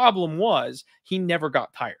problem was he never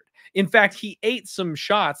got tired. In fact, he ate some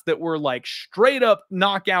shots that were like straight up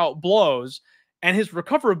knockout blows, and his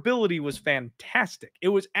recoverability was fantastic. It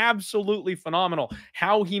was absolutely phenomenal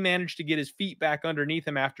how he managed to get his feet back underneath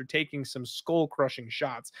him after taking some skull-crushing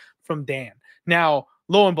shots from Dan. Now,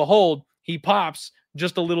 lo and behold, he pops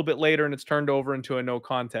just a little bit later, and it's turned over into a no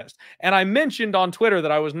contest. And I mentioned on Twitter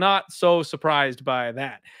that I was not so surprised by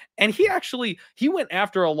that. And he went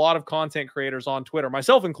after a lot of content creators on Twitter,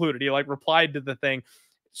 myself included. He replied to the thing,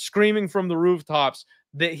 screaming from the rooftops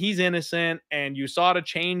that he's innocent, and USADA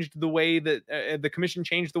changed the way that the commission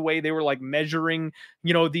changed the way they were measuring,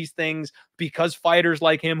 these things, because fighters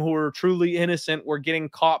like him who are truly innocent were getting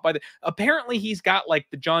caught by apparently he's got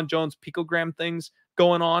the John Jones picogram things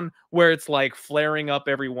going on where it's flaring up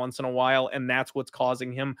every once in a while, and that's what's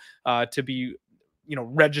causing him to be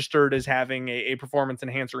registered as having a performance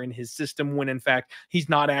enhancer in his system when in fact he's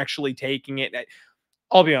not actually taking it.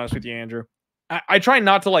 I'll be honest with you, Andrew. I try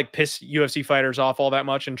not to piss UFC fighters off all that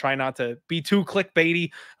much and try not to be too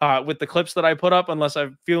clickbaity with the clips that I put up unless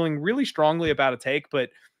I'm feeling really strongly about a take.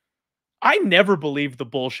 But I never believed the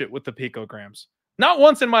bullshit with the picograms. Not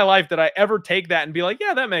once in my life did I ever take that and be like,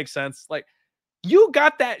 yeah, that makes sense. You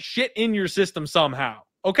got that shit in your system somehow.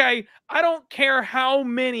 Okay. I don't care how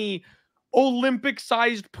many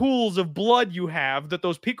Olympic-sized pools of blood you have that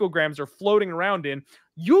those picograms are floating around in.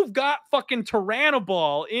 You've got fucking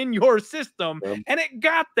Tyrannoball in your system, and it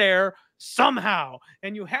got there somehow.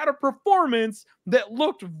 And you had a performance that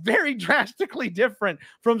looked very drastically different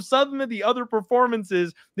from some of the other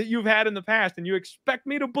performances that you've had in the past. And you expect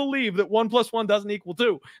me to believe that 1 + 1 doesn't equal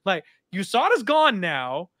 2. USADA's gone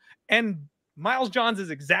now, and Miles Johns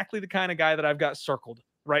is exactly the kind of guy that I've got circled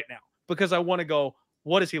right now because I want to go,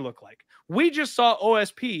 what does he look like? We just saw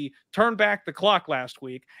OSP turn back the clock last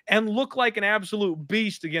week and look like an absolute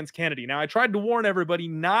beast against Kennedy. Now, I tried to warn everybody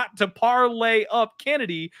not to parlay up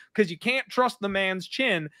Kennedy because you can't trust the man's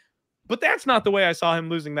chin, but that's not the way I saw him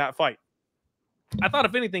losing that fight. I thought,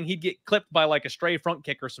 if anything, he'd get clipped by like a stray front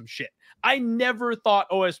kick or some shit. I never thought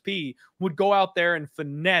OSP would go out there and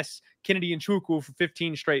finesse Kennedy Nzechukwu for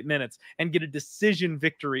 15 straight minutes and get a decision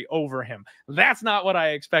victory over him. That's not what I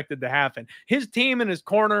expected to happen. His team in his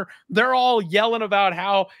corner, they're all yelling about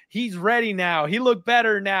how he's ready now. He looked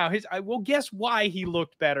better now. Well, guess why he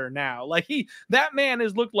looked better now? Like that man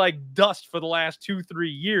has looked like dust for the last 2-3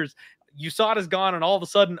 years. USADA is gone, and all of a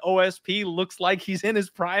sudden OSP looks like he's in his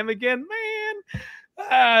prime again. Man,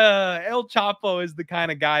 El Chapo is the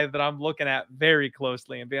kind of guy that I'm looking at very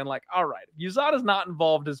closely and being like, all right, if USADA's not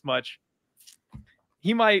involved as much,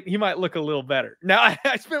 he might look a little better. Now,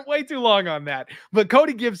 I spent way too long on that, but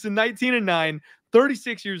Cody Gibson, 19-9,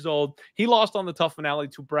 36 years old. He lost on the tough finale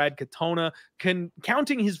to Brad Katona.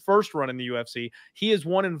 Counting his first run in the UFC, he is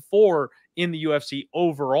 1-4 in the UFC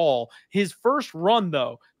overall. His first run,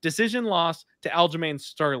 though, decision loss to Aljamain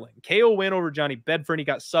Sterling. KO win over Johnny Bedford. He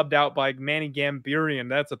got subbed out by Manny Gambirian.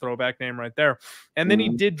 That's a throwback name right there. And then he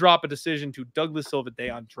did drop a decision to Douglas Silva de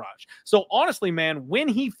Andrade. So honestly, man, when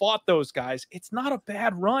he fought those guys, it's not a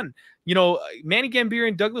bad run. You know, Manny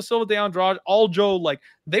Gambirian, Douglas Silva de Andrade, Aljo, like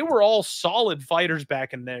they were all solid fighters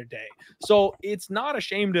back in their day. So it's not a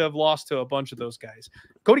shame to have lost to a bunch of those guys.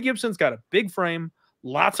 Cody Gibson's got a big frame,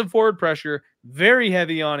 lots of forward pressure, very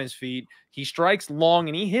heavy on his feet. He strikes long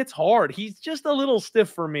and he hits hard. He's just a little stiff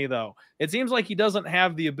for me, though. It seems like he doesn't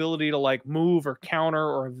have the ability to like move or counter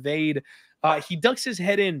or evade. He ducks his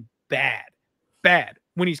head in bad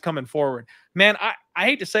when he's coming forward. Man, I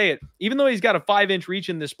hate to say it. Even though he's got a 5-inch reach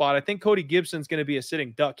in this spot, I think Cody Gibson's going to be a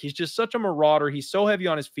sitting duck. He's just such a marauder. He's so heavy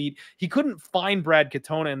on his feet. He couldn't find Brad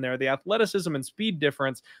Katona in there. The athleticism and speed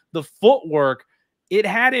difference, the footwork, it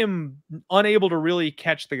had him unable to really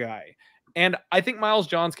catch the guy. And I think Miles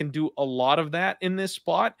Johns can do a lot of that in this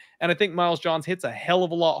spot. And I think Miles Johns hits a hell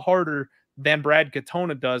of a lot harder than Brad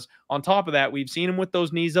Katona does. On top of that, we've seen him with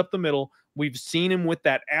those knees up the middle. We've seen him with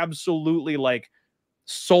that absolutely like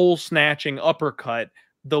soul-snatching uppercut.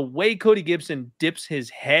 The way Cody Gibson dips his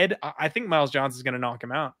head, I think Miles Johns is going to knock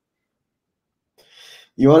him out.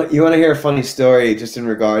 You want to hear a funny story just in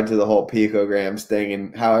regard to the whole picograms thing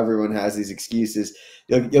and how everyone has these excuses?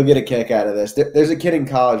 You'll get a kick out of this. There's a kid in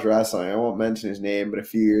college wrestling. I won't mention his name, but a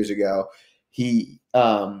few years ago, he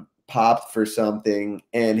popped for something,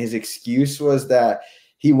 and his excuse was that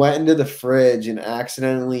he went into the fridge and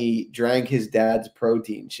accidentally drank his dad's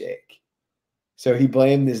protein shake. So he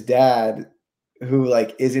blamed his dad, who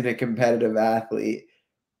like isn't a competitive athlete,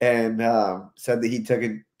 and said that he took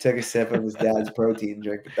a sip of his dad's protein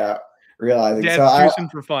drink without realizing. Dad's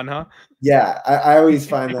juicing for fun, huh? Yeah, I always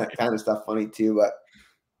find that kind of stuff funny too. But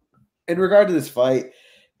in regard to this fight,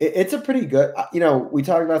 it's a pretty good. You know, we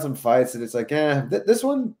talked about some fights, and it's like, this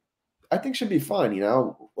one I think should be fun. You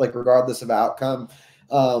know, like regardless of outcome.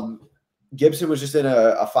 Gibson was just in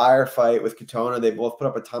a firefight with Katona. They both put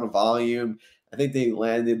up a ton of volume. I think they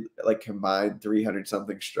landed like combined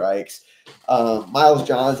 300-something strikes. Miles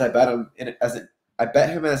Johns, I bet him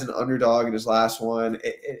as an underdog in his last one.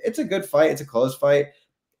 It's a good fight. It's a close fight.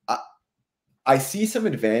 I see some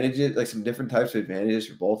advantages, like some different types of advantages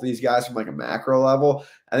for both of these guys from like a macro level.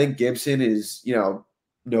 I think Gibson is, you know,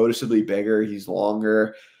 noticeably bigger. He's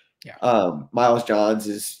longer. Yeah. Miles Johns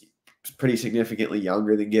is pretty significantly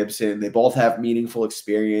younger than Gibson. They both have meaningful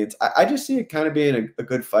experience. I just see it kind of being a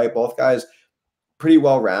good fight. Both guys pretty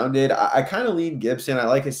well-rounded. I kind of lean Gibson. I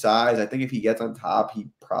like his size. I think if he gets on top, he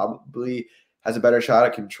probably has a better shot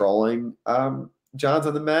at controlling Johns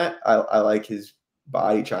on the mat. I like his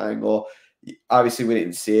body triangle. Obviously, we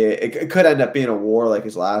didn't see it. It could end up being a war like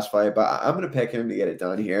his last fight, but I'm going to pick him to get it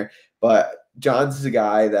done here. But Johns is a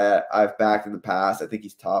guy that I've backed in the past. I think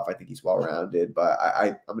he's tough. I think he's well-rounded, but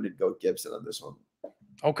I'm going to go Gibson on this one.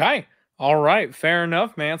 Okay. All right, fair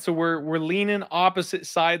enough, man. So we're leaning opposite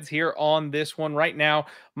sides here on this one right now.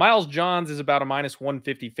 Miles Johns is about a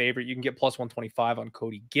 -150 favorite. You can get +125 on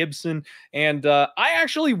Cody Gibson. And I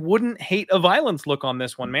actually wouldn't hate a violence look on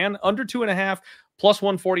this one, man. Under 2.5,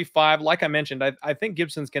 +145. Like I mentioned, I think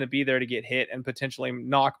Gibson's going to be there to get hit and potentially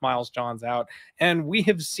knock Miles Johns out. And we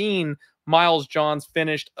have seen Miles Johns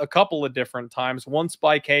finished a couple of different times, once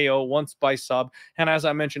by KO, once by sub. And as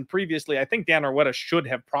I mentioned previously, I think Dan Argueta should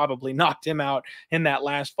have probably knocked him out in that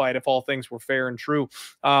last fight if all things were fair and true.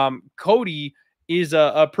 Cody is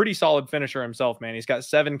a pretty solid finisher himself, man. He's got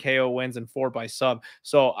 7 KO wins and 4 by sub.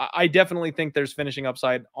 So I definitely think there's finishing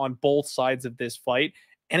upside on both sides of this fight.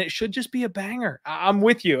 and it should just be a banger. I'm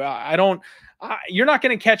with you. I don't. You're not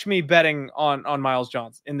going to catch me betting on Miles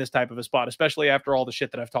Johnson in this type of a spot, especially after all the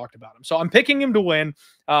shit that I've talked about him. So I'm picking him to win.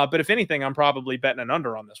 But if anything, I'm probably betting an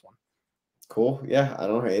under on this one. Cool. Yeah, I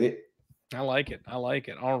don't hate it. I like it. I like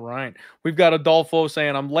it. All right. We've got Adolfo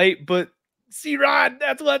saying I'm late, but C-Rod,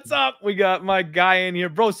 that's what's up. We got my guy in here.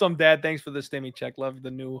 Bro, some dad, thanks for the stimmy check. Love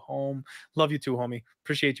the new home. Love you too, homie.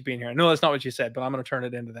 Appreciate you being here. I know that's not what you said, but I'm going to turn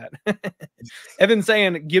it into that. Evan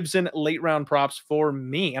saying Gibson late round props for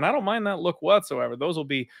me. And I don't mind that look whatsoever. Those will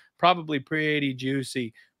be probably pretty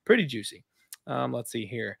juicy. Pretty juicy. Let's see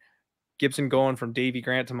here. Gibson going from Davy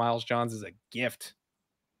Grant to Miles Johns is a gift.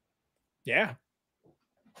 Yeah.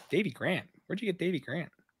 Davy Grant. Where'd you get Davy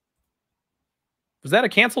Grant? Was that a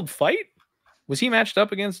canceled fight? Was he matched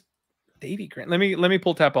up against Davy Grant? Let me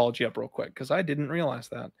pull Tapology up real quick because I didn't realize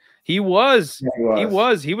that. He was.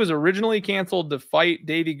 He was originally canceled to fight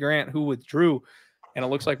Davy Grant, who withdrew. And it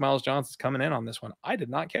looks like Miles Johnson's coming in on this one. I did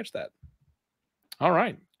not catch that. All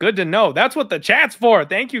right. Good to know. That's what the chat's for.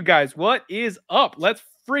 Thank you, guys. What is up? Let's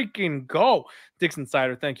freaking go. Dixon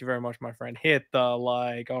Sider, thank you very much, my friend. Hit the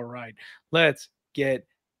like. All right. Let's get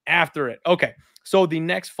after it. Okay. So the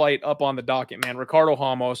next fight up on the docket, man, Ricardo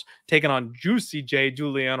Ramos taking on Juicy J,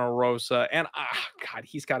 Juliana Rosa. And, God,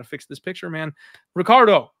 he's got to fix this picture, man.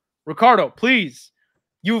 Ricardo, please.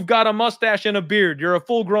 You've got a mustache and a beard. You're a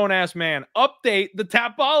full-grown ass man. Update the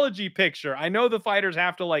Tapology picture. I know the fighters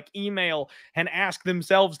have to like email and ask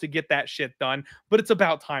themselves to get that shit done, but it's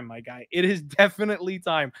about time, my guy. It is definitely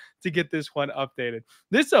time to get this one updated.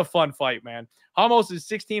 This is a fun fight, man. Ramos is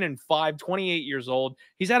 16-5, 28 years old.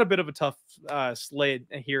 He's had a bit of a tough sled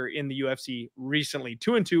here in the UFC recently.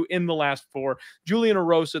 2-2 in the last 4. Juliana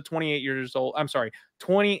Rosa, 28 years old. I'm sorry,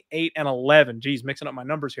 28-11. Geez, mixing up my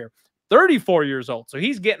numbers here. 34 years old. So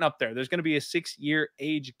he's getting up there. There's going to be a 6-year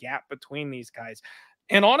age gap between these guys.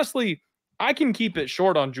 And honestly, I can keep it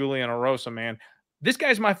short on Juliana Rosa, man. This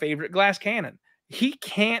guy's my favorite glass cannon. He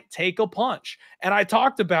can't take a punch. And I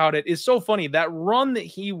talked about it. It's so funny. That run that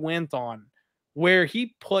he went on where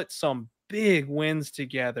he put some big wins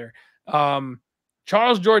together. Charles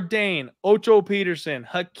Jourdain, Ocho Peterson,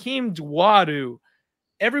 Hakeem Dawodu.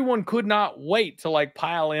 Everyone could not wait to like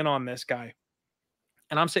pile in on this guy.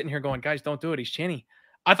 And I'm sitting here going, guys, don't do it. He's chinny.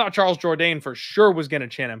 I thought Charles Jourdain for sure was going to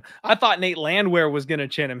chin him. I thought Nate Landwehr was going to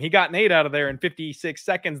chin him. He got Nate out of there in 56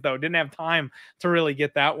 seconds, though. Didn't have time to really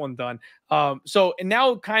get that one done. And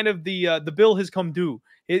now kind of the bill has come due.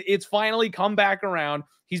 It's finally come back around.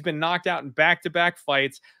 He's been knocked out in back-to-back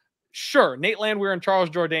fights. Sure, Nate Landwehr and Charles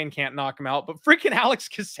Jourdain can't knock him out, but freaking Alex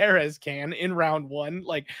Caceres can in round 1.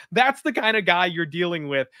 Like, that's the kind of guy you're dealing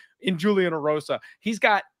with in Juliana Rosa. He's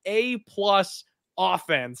got A+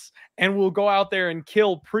 offense and will go out there and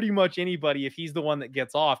kill pretty much anybody if he's the one that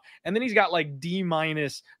gets off. And then he's got like D-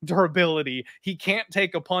 durability. He can't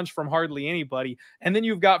take a punch from hardly anybody. And then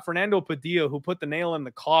you've got Fernando Padilla, who put the nail in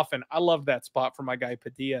the coffin. I love that spot for my guy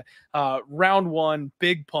Padilla. Round 1,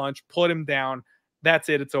 big punch, put him down. That's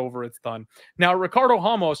it. It's over. It's done. Now, Ricardo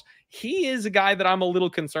Ramos, he is a guy that I'm a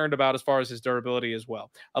little concerned about as far as his durability as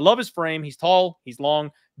well. I love his frame. He's tall. He's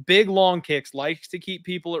long. Big, long kicks. Likes to keep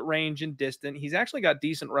people at range and distant. He's actually got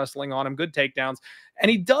decent wrestling on him. Good takedowns. And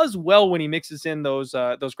he does well when he mixes in those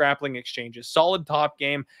grappling exchanges. Solid top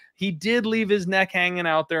game. He did leave his neck hanging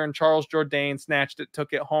out there, and Charles Jourdain snatched it,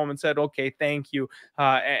 took it home, and said, okay, thank you,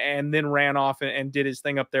 and then ran off and did his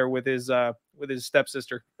thing up there with his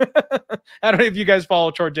stepsister. I don't know if you guys follow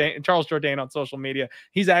Charles Jourdain on social media.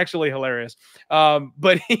 He's actually hilarious.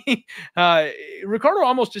 But Ricardo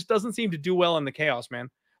almost just doesn't seem to do well in the chaos, man.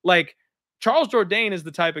 Like, Charles Jourdain is the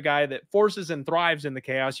type of guy that forces and thrives in the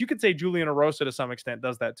chaos. You could say Juliana Rosa to some extent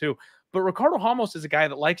does that too. But Ricardo Ramos is a guy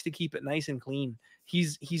that likes to keep it nice and clean.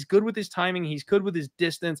 He's good with his timing. He's good with his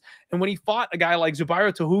distance. And when he fought a guy like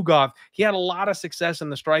Zubaira Tukhugov, he had a lot of success in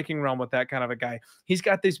the striking realm with that kind of a guy. He's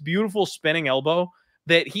got this beautiful spinning elbow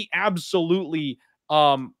that he absolutely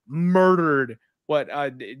murdered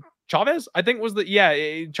Chavez, I think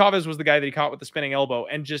Chavez was the guy that he caught with the spinning elbow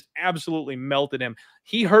and just absolutely melted him.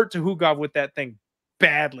 He hurt Tukhugov with that thing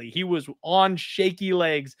badly. He was on shaky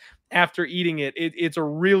legs after eating it. It's a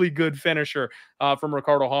really good finisher from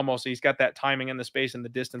Ricardo Ramos. He's got that timing and the space and the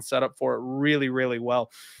distance set up for it really, really well.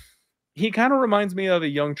 He kind of reminds me of a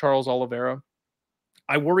young Charles Oliveira.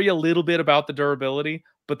 I worry a little bit about the durability,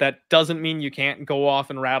 but that doesn't mean you can't go off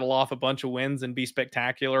and rattle off a bunch of wins and be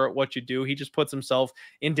spectacular at what you do. He just puts himself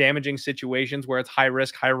in damaging situations where it's high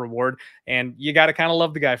risk, high reward, and you got to kind of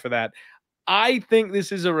love the guy for that. I think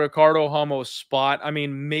this is a Ricardo Ramos spot. I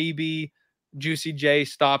mean, maybe Juicy J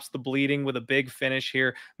stops the bleeding with a big finish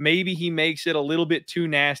here. Maybe he makes it a little bit too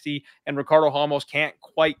nasty and Ricardo Ramos can't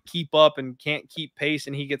quite keep up and can't keep pace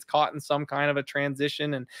and he gets caught in some kind of a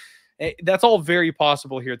transition. And that's all very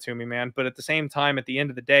possible here to me, man. But at the same time, at the end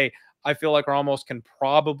of the day, I feel like Ramos can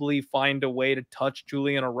probably find a way to touch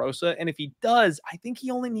Julian Erosa. And if he does, I think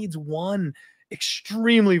he only needs one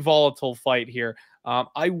extremely volatile fight here.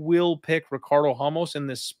 I will pick Ricardo Ramos in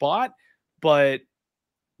this spot, but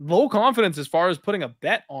low confidence as far as putting a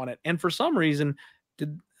bet on it. And for some reason,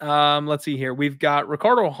 let's see here. We've got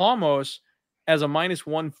Ricardo Ramos as a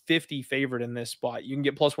 -150 favorite in this spot. You can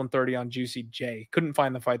get +130 on Juicy J. Couldn't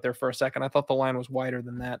find the fight there for a second. I thought the line was wider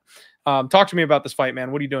than that. Talk to me about this fight,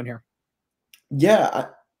 man. What are you doing here? Yeah,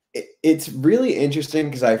 it's really interesting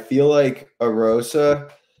because I feel like Erosa,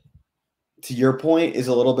 to your point, is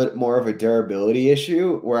a little bit more of a durability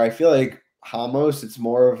issue, where I feel like Ramos, it's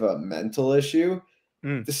more of a mental issue.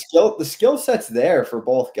 The skill set's there for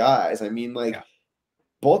both guys. I mean, like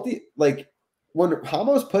when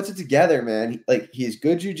Ramos puts it together, man, he's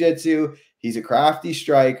good jiu-jitsu, he's a crafty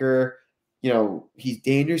striker, you know, he's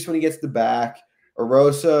dangerous when he gets the back.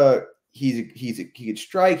 Erosa, he could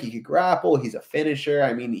strike, he could grapple, he's a finisher.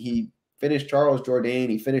 I mean, he finished Charles Jourdain,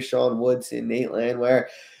 he finished Sean Woodson, Nate Landwehr.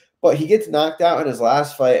 But he gets knocked out in his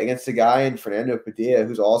last fight against a guy in Fernando Padilla,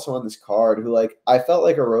 who's also on this card, who, like, I felt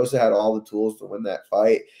like Erosa had all the tools to win that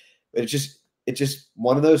fight. But it's just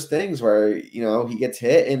one of those things where, you know, he gets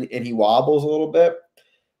hit and he wobbles a little bit.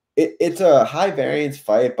 It's a high variance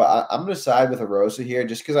fight, but I'm going to side with Erosa here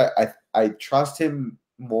just because I trust him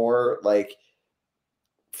more, like,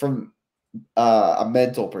 from a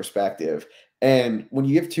mental perspective. And when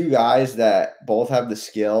you have two guys that both have the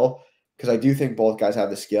skill, because I do think both guys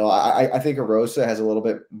have the skill. I think Erosa has a little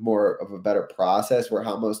bit more of a better process where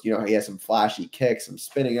Ramos, you know, he has some flashy kicks, some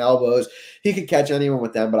spinning elbows. He could catch anyone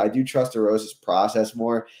with them, but I do trust Erosa's process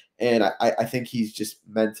more. And I think he's just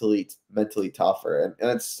mentally tougher.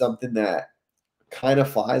 And it's something that kind of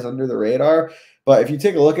flies under the radar. But if you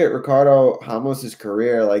take a look at Ricardo Ramos's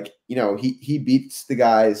career, like, you know, he beats the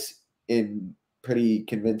guys in pretty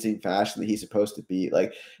convincing fashion that he's supposed to beat.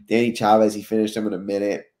 Like Danny Chavez, he finished him in a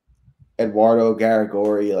minute. Eduardo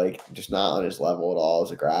Garagori, like, just not on his level at all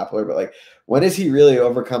as a grappler. But, like, when has he really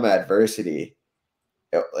overcome adversity?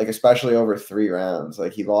 Like, especially over 3 rounds.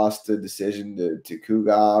 Like, he lost the decision to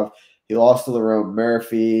Kugov. He lost to Lerone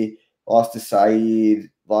Murphy. Lost to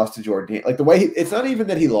Saeed. Lost to Jourdain. Like, the way it's not even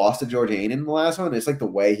that he lost to Jourdain in the last one. It's, like, the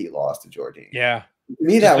way he lost to Jourdain. Yeah. To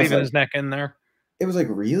me, that was leaving like, his neck in there. It was like,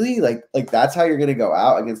 really? Like that's how you're going to go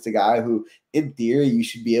out against a guy who, in theory, you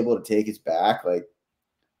should be able to take his back. Like,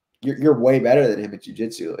 you're way better than him at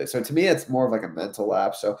jiu-jitsu. So to me, it's more of like a mental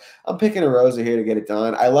lapse. So I'm picking Erosa here to get it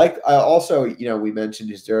done. I also, you know, we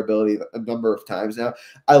mentioned his durability a number of times now.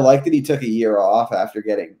 I like that he took a year off after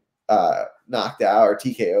getting knocked out, or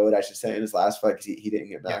TKO'd, I should say, in his last fight, because he didn't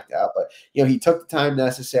get knocked out. But, you know, he took the time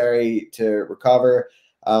necessary to recover.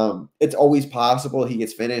 It's always possible he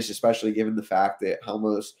gets finished, especially given the fact that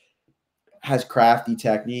Ramos has crafty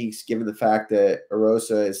techniques, given the fact that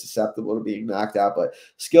Erosa is susceptible to being knocked out. But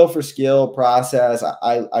skill for skill, process,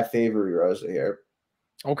 I favor Erosa here.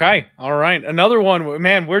 Okay. All right. Another one.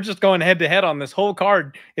 Man, we're just going head to head on this whole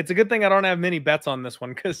card. It's a good thing I don't have many bets on this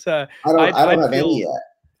one, because I don't have any yet.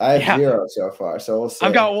 I have 0 so far, so we'll see.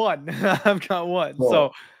 I've got one. I've got one. Cool.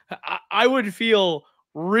 So I would feel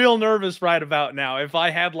real nervous right about now if I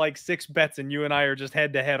had like 6 bets and you and I are just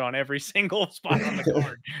head to head on every single spot on the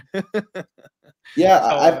card. Yeah,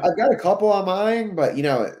 so, I've got a couple on mine, but, you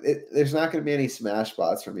know, there's not going to be any smash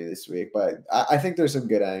spots for me this week. But I think there's some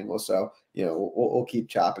good angles, so, you know, we'll keep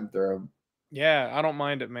chopping through them. Yeah, I don't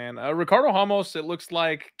mind it, man. Ricardo Ramos, it looks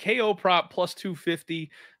like KO prop +250.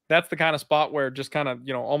 That's the kind of spot where, just kind of,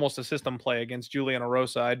 you know, almost a system play against Julian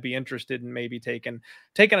Erosa, I'd be interested in maybe taking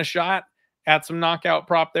a shot at some knockout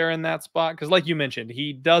prop there in that spot. Because like you mentioned,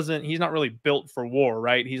 he's not really built for war,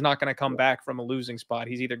 right? He's not going to come back from a losing spot.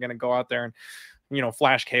 He's either going to go out there and, you know,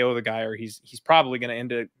 flash KO the guy, or he's probably going to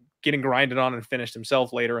end up getting grinded on and finished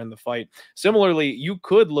himself later in the fight. Similarly, you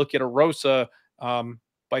could look at Erosa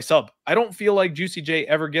by sub. I don't feel like Juicy J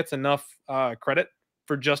ever gets enough credit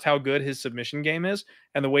for just how good his submission game is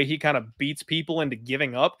and the way he kind of beats people into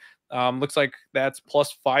giving up. Looks like that's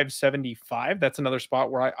 +575. That's another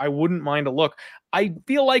spot where I wouldn't mind a look. I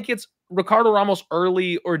feel like it's Ricardo Ramos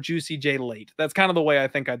early or Juicy J late. That's kind of the way I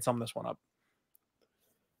think I'd sum this one up.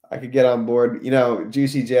 I could get on board. You know,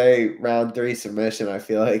 Juicy J round 3 submission, I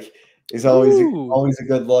feel like, is always a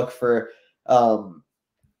good look for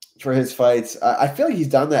his fights. I feel like he's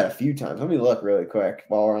done that a few times. Let me look really quick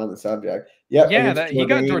while we're on the subject. Yep, yeah, he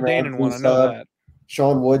got Jourdain in one. I know that.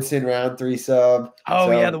 Sean Woodson round 3 sub. Oh,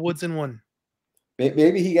 So yeah, the Woodson one.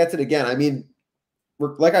 maybe he gets it again. I mean,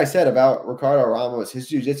 like I said about Ricardo Ramos, his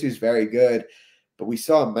jiu-jitsu is very good, but we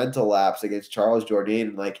saw a mental lapse against Charles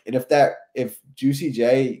Jourdain. And if Juicy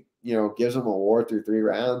J, gives him a war through 3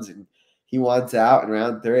 rounds and he wants out in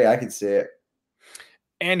round 3, I can see it.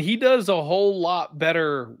 And he does a whole lot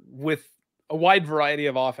better with a wide variety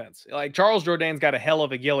of offense. Like Charles Jourdain's got a hell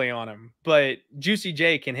of a ghillie on him, but Juicy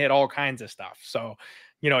J can hit all kinds of stuff. So,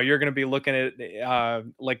 you're going to be looking at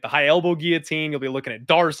like the high elbow guillotine. You'll be looking at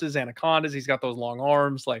Darces, anacondas. He's got those long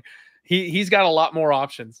arms. Like he's got a lot more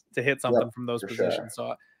options to hit something from those positions. Sure.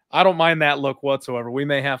 So I don't mind that look whatsoever. We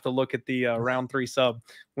may have to look at the round 3 sub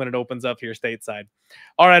when it opens up here stateside.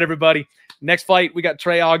 All right, everybody. Next fight, we got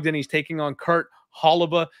Trey Ogden. He's taking on Kurt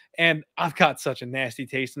Holobaugh, and I've got such a nasty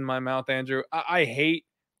taste in my mouth, Andrew. I hate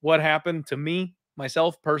what happened to me,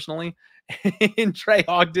 myself personally, in Trey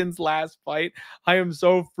Ogden's last fight. I am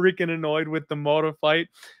so freaking annoyed with the Mota fight.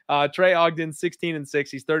 Trey Ogden, 16-6.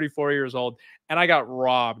 He's 34 years old, and I got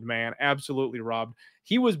robbed, man. Absolutely robbed.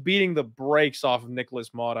 He was beating the brakes off of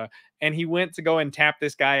Nicholas Mota, and he went to go and tap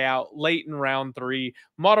this guy out late in round 3.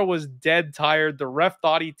 Mota was dead tired. The ref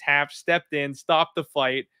thought he tapped, stepped in, stopped the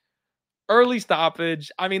fight. Early stoppage.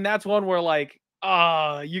 I mean, that's one where like,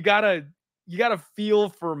 you gotta feel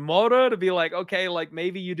for Mota to be like, okay, like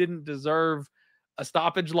maybe you didn't deserve a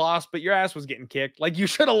stoppage loss, but your ass was getting kicked. Like you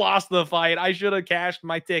should have lost the fight. I should have cashed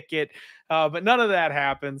my ticket, but none of that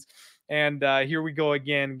happens. And here we go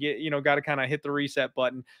again. Got to kind of hit the reset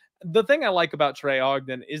button. The thing I like about Trey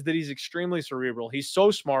Ogden is that he's extremely cerebral. He's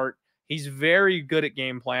so smart. He's very good at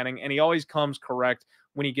game planning, and he always comes correct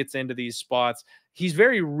when he gets into these spots. He's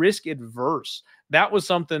very risk adverse. That was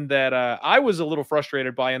something that I was a little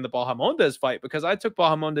frustrated by in the Bahamondes fight, because I took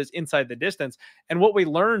Bahamondes inside the distance. And what we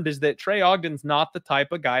learned is that Trey Ogden's not the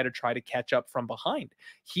type of guy to try to catch up from behind.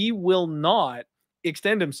 He will not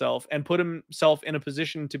extend himself and put himself in a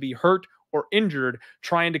position to be hurt or injured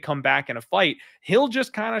trying to come back in a fight. He'll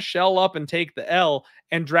just kind of shell up and take the L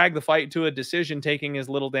and drag the fight to a decision, taking as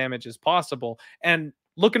little damage as possible. And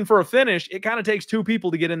looking for a finish, it kind of takes 2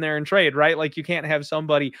 people to get in there and trade, right? Like you can't have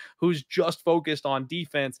somebody who's just focused on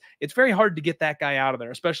defense. It's very hard to get that guy out of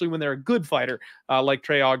there, especially when they're a good fighter like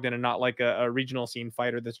Trey Ogden and not like a regional scene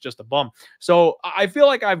fighter that's just a bum. So I feel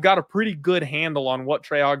like I've got a pretty good handle on what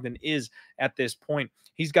Trey Ogden is at this point.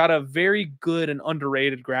 He's got a very good and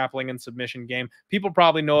underrated grappling and submission game. People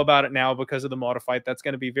probably know about it now because of the Mota fight. That's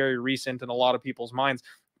going to be very recent in a lot of people's minds.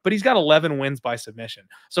 But he's got 11 wins by submission.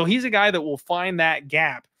 So he's a guy that will find that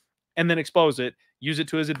gap and then expose it, use it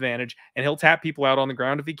to his advantage, and he'll tap people out on the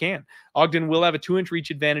ground if he can. Ogden will have a 2-inch reach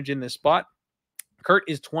advantage in this spot. Kurt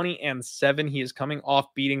is 20-7. He is coming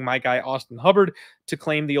off beating my guy Austin Hubbard to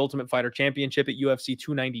claim the Ultimate Fighter Championship at UFC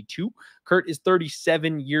 292. Kurt is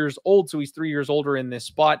 37 years old, so he's 3 years older in this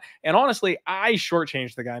spot. And honestly, I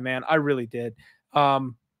shortchanged the guy, man. I really did.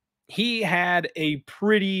 He had a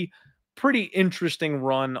pretty interesting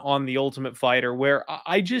run on the Ultimate Fighter where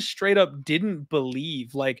I just straight up didn't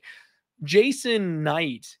believe. Like, Jason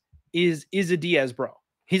Knight is a Diaz bro.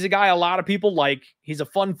 He's a guy a lot of people like. He's a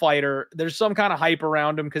fun fighter. There's some kind of hype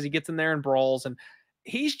around him because he gets in there and brawls, and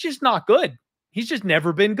he's just not good. He's just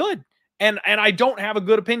never been good. And I don't have a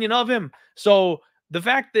good opinion of him. So the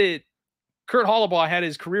fact that Kurt Holobaugh had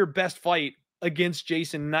his career best fight against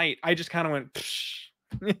Jason Knight, I just kind of went, psh.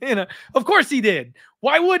 Of course he did.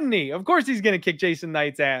 Why wouldn't he? Of course he's going to kick Jason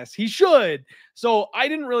Knight's ass. He should. So I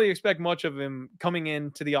didn't really expect much of him coming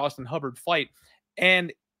into the Austin Hubbard fight.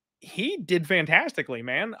 And he did fantastically,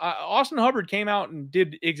 man. Austin Hubbard came out and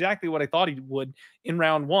did exactly what I thought he would in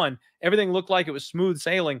round 1. Everything looked like it was smooth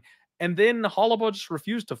sailing. And then Holobaugh just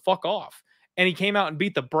refused to fuck off. And he came out and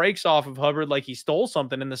beat the brakes off of Hubbard like he stole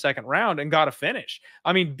something in the second round and got a finish.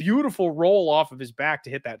 I mean, beautiful roll off of his back to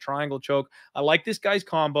hit that triangle choke. I like this guy's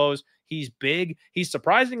combos. He's big. He's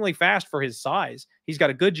surprisingly fast for his size. He's got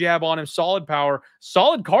a good jab on him, solid power,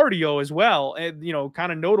 solid cardio as well. And,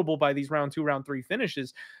 kind of notable by these round 2, round 3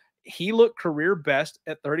 finishes. He looked career best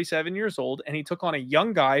at 37 years old, and he took on a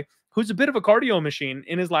young guy who's a bit of a cardio machine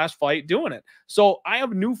in his last fight doing it. So I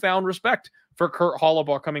have newfound respect for Kurt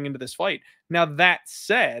Holobaugh coming into this fight. Now, that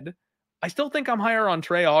said, I still think I'm higher on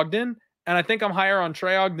Trey Ogden, and I think I'm higher on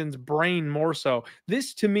Trey Ogden's brain more so.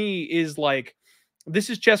 This, to me, is like,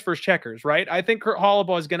 this is chess versus checkers, right? I think Kurt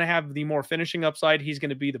Holobaugh is going to have the more finishing upside. He's going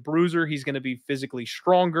to be the bruiser. He's going to be physically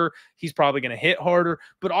stronger. He's probably going to hit harder,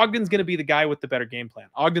 but Ogden's going to be the guy with the better game plan.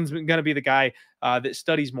 Ogden's going to be the guy that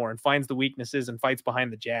studies more and finds the weaknesses and fights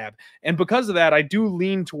behind the jab. And because of that, I do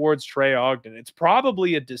lean towards Trey Ogden. It's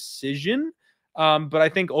probably a decision. But I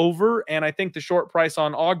think over, and I think the short price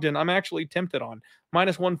on Ogden, I'm actually tempted on.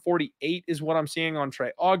 Minus 148 is what I'm seeing on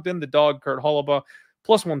Trey Ogden, the dog, Kurt Hollaba,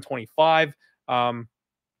 plus 125.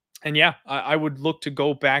 And yeah, I would look to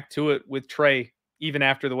go back to it with Trey, even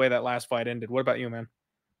after the way that last fight ended. What about you, man?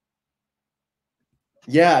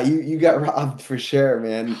 Yeah, you got robbed for sure,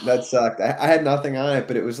 man. That sucked. I had nothing on it,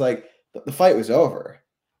 but it was like the fight was over.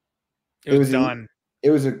 It was done. It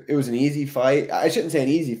was an easy fight. I shouldn't say an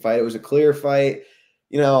easy fight. It was a clear fight.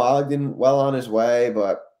 Ogden well on his way,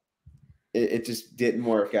 but it just didn't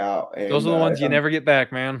work out. And those are the ones you never get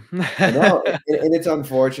back, man. I know, and it's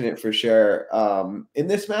unfortunate for sure. In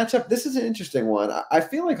this matchup, this is an interesting one. I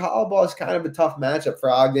feel like Hollowball is kind of a tough matchup for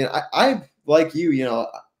Ogden. I like you,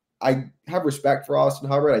 I have respect for Austin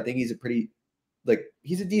Hubbard. I think he's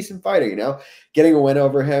he's a decent fighter, Getting a win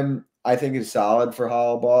over him, I think, is solid for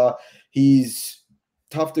Hollowball. He's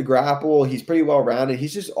tough to grapple. He's pretty well rounded.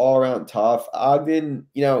 He's just all around tough. Ogden,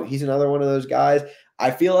 he's another one of those guys.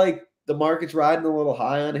 I feel like the market's riding a little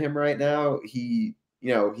high on him right now. He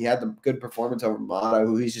had the good performance over Mata,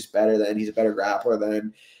 who he's just better than. He's a better grappler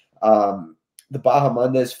than. The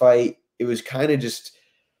Bahamondes fight, it was kind of just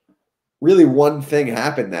really one thing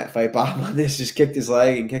happened that fight. Bahamondes just kicked his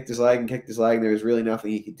leg and kicked his leg and kicked his leg, and there was really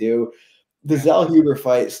nothing he could do. The Zellhuber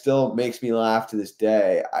fight still makes me laugh to this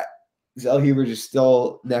day. Zellhuber just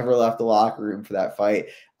still never left the locker room for that fight.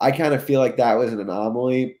 I kind of feel like that was an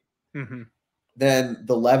anomaly. Mm-hmm. Then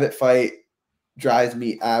the Levitt fight drives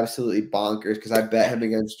me absolutely bonkers because I bet him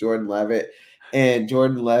against Jordan Levitt. And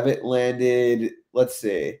Jordan Levitt landed, let's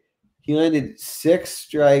see, he landed 6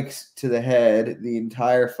 strikes to the head the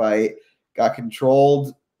entire fight, got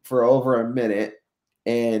controlled for over a minute,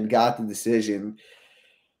 and got the decision.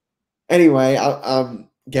 Anyway, I'm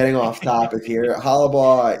getting off topic here.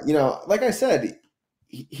 Hollowball, like I said,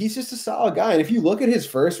 he's just a solid guy. And if you look at his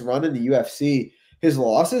first run in the UFC, his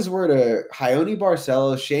losses were to Raoni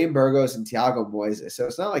Barcelos, Shane Burgos, and Thiago Moises. So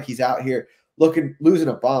it's not like he's out here losing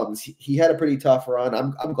to bums. He had a pretty tough run.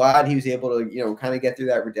 I'm glad he was able to, kind of get through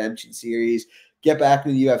that redemption series, get back to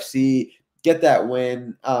the UFC, get that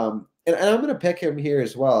win. And I'm going to pick him here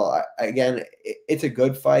as well. Again, it's a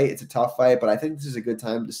good fight. It's a tough fight, but I think this is a good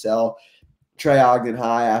time to sell Trey Ogden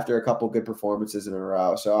high after a couple good performances in a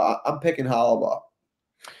row. So I'm picking Hollowball.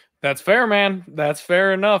 That's fair, man. That's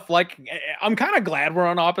fair enough. I'm kind of glad we're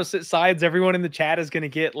on opposite sides. Everyone in the chat is going to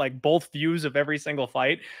get both views of every single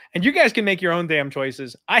fight, and you guys can make your own damn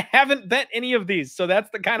choices. I haven't bet any of these, so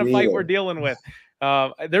that's the kind of fight we're dealing with.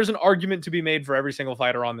 There's an argument to be made for every single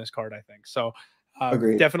fighter on this card, I think. So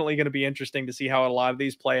definitely going to be interesting to see how a lot of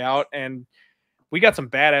these play out. And we got some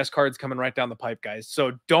badass cards coming right down the pipe, guys.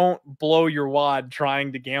 So don't blow your wad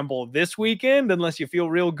trying to gamble this weekend unless you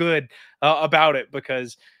feel real good about it,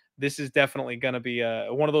 because this is definitely going to be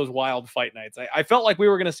one of those wild fight nights. I felt like we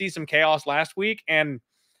were going to see some chaos last week, and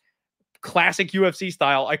classic UFC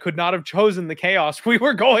style, I could not have chosen the chaos we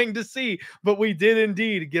were going to see, but we did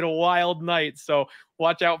indeed get a wild night. So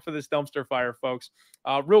watch out for this dumpster fire, folks.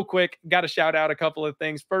 Real quick, got to shout out a couple of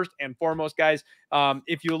things. First and foremost, guys,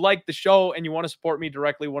 if you like the show and you want to support me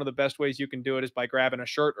directly, one of the best ways you can do it is by grabbing a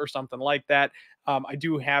shirt or something like that. I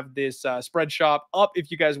do have this spread shop up if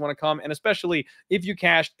you guys want to come, and especially if you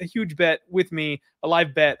cashed a huge bet with me, a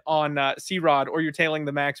live bet on C-Rod, or you're tailing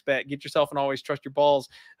the max bet, get yourself an Always Trust Your Balls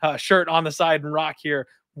shirt on the side and rock here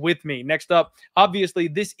with me. Next up, obviously,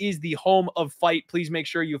 this is the home of fight. Please make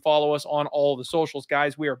sure you follow us on all the socials,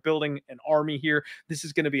 guys. We are building an army here. This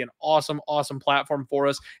is going to be an awesome, awesome platform for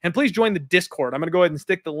us. And please join the Discord. I'm going to go ahead and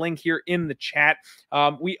stick the link here in the chat.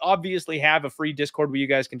 We obviously have a free Discord where you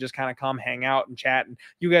guys can just kind of come hang out and chat, and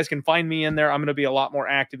you guys can find me in there. I'm going to be a lot more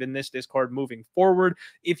active in this Discord moving forward.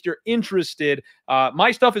 If you're interested,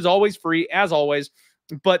 my stuff is always free, as always.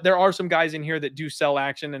 But there are some guys in here that do sell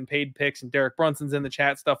action and paid picks, and Derek Brunson's in the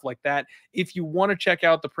chat, stuff like that. If you want to check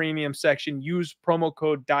out the premium section, use promo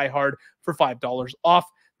code DieHard for $5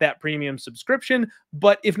 off that premium subscription.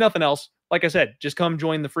 But if nothing else, like I said, just come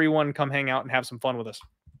join the free one, come hang out and have some fun with us.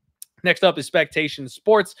 Next up is Spectation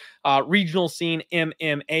Sports, regional scene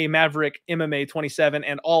MMA, Maverick MMA 27,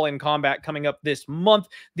 and All In Combat coming up this month.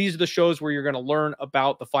 These are the shows where you're going to learn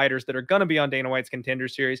about the fighters that are going to be on Dana White's Contender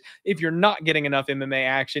Series. If you're not getting enough MMA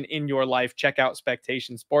action in your life, check out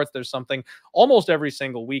Spectation Sports. There's something almost every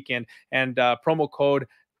single weekend, and promo code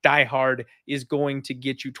DieHard is going to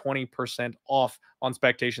get you 20% off on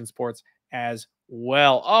Spectation Sports as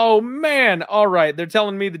well. Oh man. All right. They're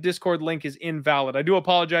telling me the Discord link is invalid. I do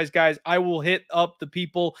apologize, guys. I will hit up the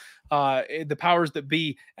people, the powers that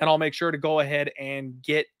be, and I'll make sure to go ahead and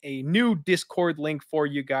get a new Discord link for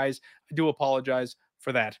you guys. I do apologize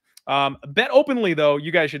for that. Bet openly, though,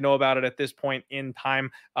 you guys should know about it at this point in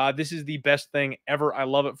time. This is the best thing ever. I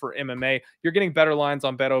love it for MMA. You're getting better lines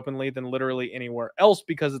on Bet openly than literally anywhere else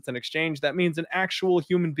because it's an exchange. That means an actual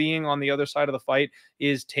human being on the other side of the fight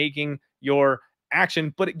is taking your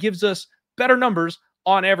action, but it gives us better numbers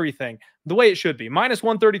on everything the way it should be. Minus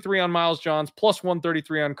 133 on Miles Johns, plus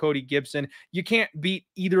 133 on Cody Gibson. You can't beat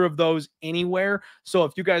either of those anywhere. So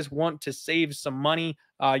if you guys want to save some money,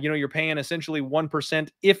 you're paying essentially 1%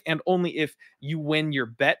 if and only if you win your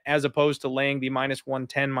bet, as opposed to laying the minus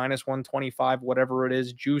 110, minus 125, whatever it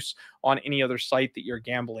is, juice on any other site that you're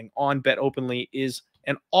gambling on. Bet openly is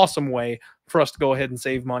an awesome way for us to go ahead and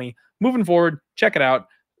save money. Moving forward, check it out.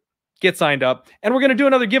 Get signed up. And we're going to do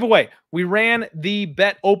another giveaway. We ran the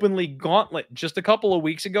Bet Openly Gauntlet just a couple of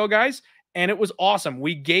weeks ago, guys, and it was awesome.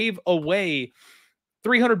 We gave away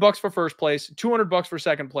 $300 for first place, $200 for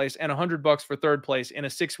second place, and $100 for third place in a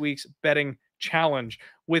 6 weeks betting challenge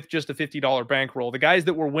with just a $50 bankroll. The guys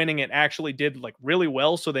that were winning it actually did like really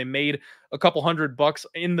well, so they made a couple $100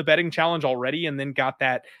 in the betting challenge already, and then got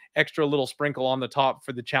that extra little sprinkle on the top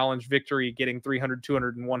for the challenge victory, getting $300,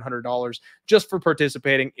 $200, and $100 just for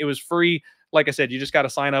participating. It was free. Like I said, you just got to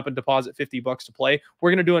sign up and deposit $50 to play. We're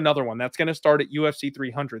going to do another one. That's going to start at UFC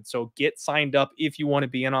 300. So get signed up if you want to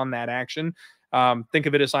be in on that action. Think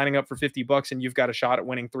of it as signing up for $50 and you've got a shot at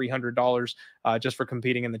winning $300 just for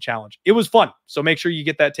competing in the challenge. It was fun. So make sure you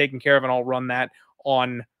get that taken care of, and I'll run that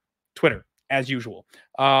on Twitter as usual.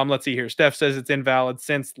 Let's see here. Steph says it's invalid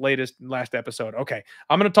since last episode. Okay.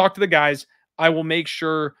 I'm going to talk to the guys. I will make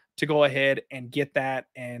sure to go ahead and get that,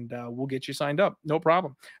 and we'll get you signed up. No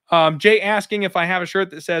problem. Jay asking if I have a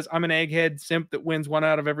shirt that says I'm an egghead simp that wins 1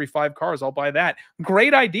 out of every 5 cars. I'll buy that.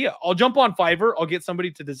 Great idea. I'll jump on Fiverr. I'll get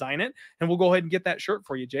somebody to design it, and we'll go ahead and get that shirt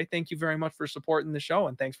for you, Jay. Thank you very much for supporting the show,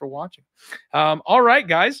 and thanks for watching. All right,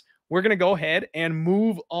 guys, we're going to go ahead and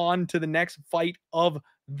move on to the next fight of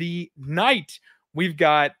the night. We've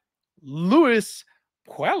got Luis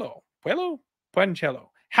Puencello.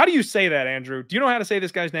 How do you say that, Andrew? Do you know how to say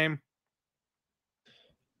this guy's name?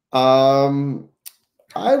 I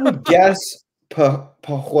would guess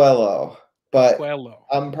Pajuelo, but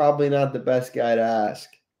I'm probably not the best guy to ask.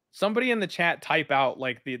 Somebody in the chat type out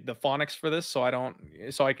like the phonics for this so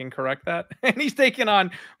I can correct that. And he's taking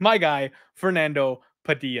on my guy, Fernando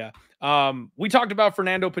Padilla. We talked about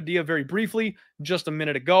Fernando Padilla very briefly just a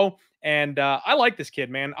minute ago, and I like this kid,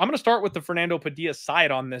 man. I'm going to start with the Fernando Padilla side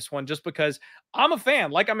on this one just because I'm a fan.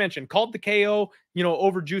 Like I mentioned, called the KO,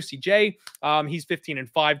 over Juicy J. He's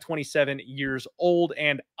 15-5, 27 years old,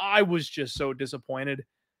 and I was just so disappointed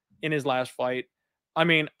in his last fight. I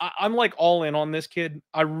mean, I'm like all in on this kid.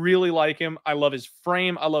 I really like him. I love his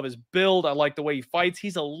frame. I love his build. I like the way he fights.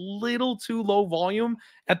 He's a little too low volume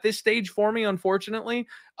at this stage for me, unfortunately.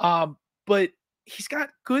 But he's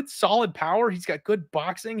got good, solid power. He's got good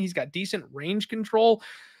boxing. He's got decent range control.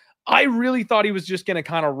 I really thought he was just going to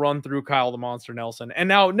kind of run through Kyle the Monster Nelson. And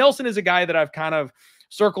now Nelson is a guy that I've kind of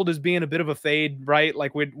circled as being a bit of a fade, right?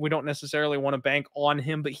 Like we don't necessarily want to bank on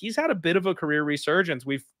him, but he's had a bit of a career resurgence.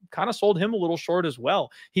 We've kind of sold him a little short as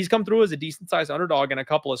well. He's come through as a decent sized underdog in a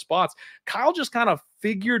couple of spots. Kyle just kind of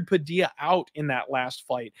figured Padilla out in that last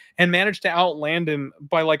fight and managed to outland him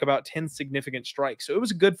by like about 10 significant strikes. So it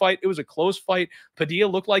was a good fight. It was a close fight. Padilla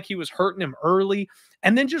looked like he was hurting him early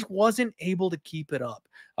and then just wasn't able to keep it up.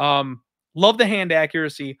 Love the hand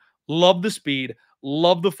accuracy, love the speed,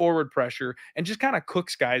 love the forward pressure, and just kind of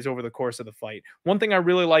cooks guys over the course of the fight. One thing I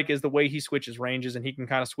really like is the way he switches ranges, and he can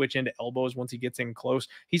kind of switch into elbows once he gets in close.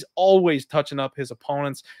 He's always touching up his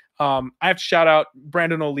opponents. I have to shout out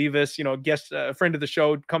Brandon Olivas, guest friend of the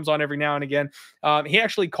show, comes on every now and again. He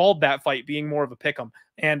actually called that fight being more of a pick'em,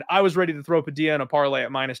 and I was ready to throw Padilla in a parlay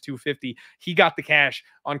at minus 250. He got the cash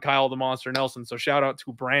on Kyle the Monster Nelson, so shout out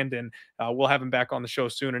to Brandon. We'll have him back on the show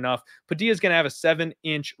soon enough. Padilla's going to have a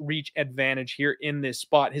 7-inch reach advantage here in this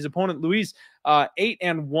spot. His opponent, Luis,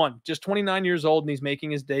 8-1, just 29 years old, and he's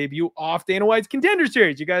making his debut off Dana White's Contender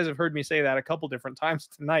Series. You guys have heard me say that a couple different times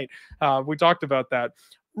tonight. We talked about that.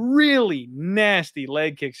 Really nasty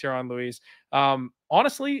leg kicks here on Luis.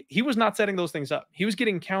 Honestly, he was not setting those things up. He was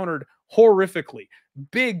getting countered horrifically.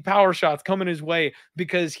 Big power shots coming his way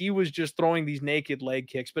because he was just throwing these naked leg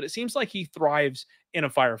kicks. But it seems like he thrives in a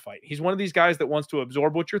firefight. He's one of these guys that wants to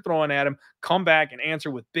absorb what you're throwing at him, come back and answer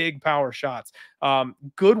with big power shots.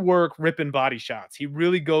 Good work ripping body shots. He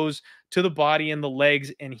really goes to the body and the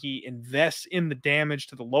legs, and he invests in the damage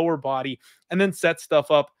to the lower body and then sets stuff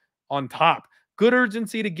up on top. Good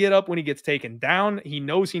urgency to get up when he gets taken down. He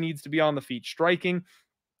knows he needs to be on the feet striking.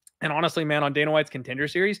 And honestly, man, on Dana White's Contender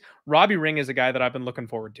Series, Robbie Ring is a guy that I've been looking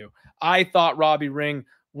forward to. I thought Robbie Ring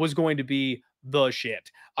was going to be the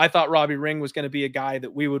shit. I thought Robbie Ring was going to be a guy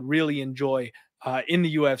that we would really enjoy in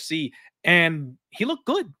the UFC. And he looked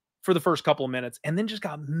good for the first couple of minutes and then just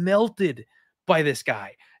got melted by this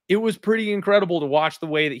guy. It was pretty incredible to watch the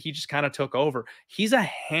way that he just kind of took over. He's a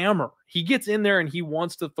hammer. He gets in there and he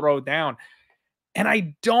wants to throw down. And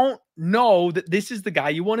I don't know that this is the guy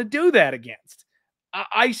you want to do that against.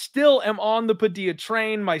 I still am on the Padilla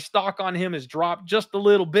train. My stock on him has dropped just a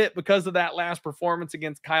little bit because of that last performance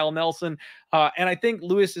against Kyle Nelson. And I think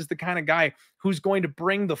Lewis is the kind of guy who's going to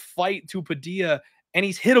bring the fight to Padilla, and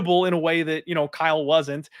he's hittable in a way that, you know, Kyle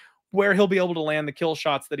wasn't, where he'll be able to land the kill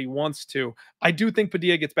shots that he wants to. I do think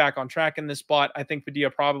Padilla gets back on track in this spot. I think Padilla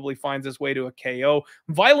probably finds his way to a KO.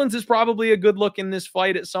 Violence is probably a good look in this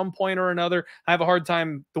fight at some point or another. I have a hard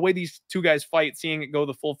time, the way these two guys fight, seeing it go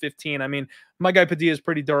the full 15. I mean, my guy Padilla is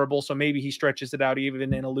pretty durable, so maybe he stretches it out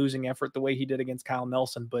even in a losing effort the way he did against Kyle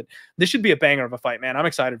Nelson. But this should be a banger of a fight, man. I'm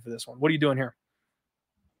excited for this one. What are you doing here?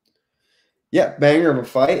 Yeah, banger of a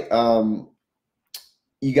fight.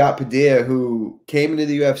 You got Padilla, who came into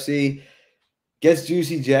the UFC, gets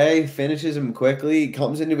Juicy J, finishes him quickly,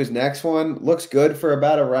 comes into his next one, looks good for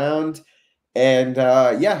about a round. And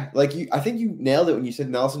yeah, like I think you nailed it when you said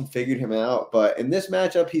Nelson figured him out. But in this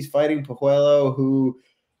matchup, he's fighting Pajuelo, who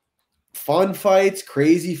fun fights,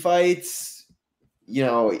 crazy fights. You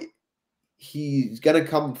know, he's going to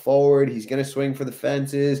come forward. He's going to swing for the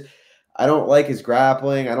fences. I don't like his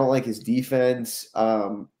grappling. I don't like his defense.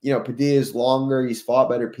 You know, Padilla is longer. He's fought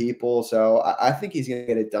better people. So I think he's going to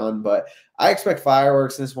get it done. But I expect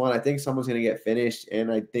fireworks in this one. I think someone's going to get finished.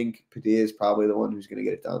 And I think Padilla is probably the one who's going to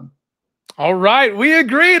get it done. All right. We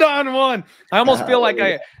agreed on one. I almost feel like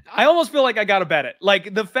I got to bet it.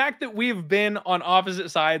 Like the fact that we've been on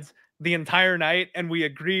opposite sides the entire night and we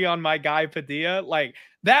agree on my guy Padilla, like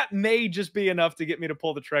that may just be enough to get me to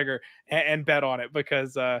pull the trigger and bet on it,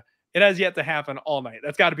 because it has yet to happen all night.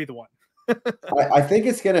 That's got to be the one. I think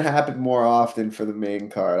it's going to happen more often for the main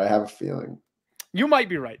card. I have a feeling. You might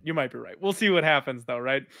be right. You might be right. We'll see what happens, though,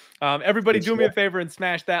 right? Everybody do me a favor and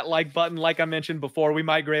smash that like button. Like I mentioned before, we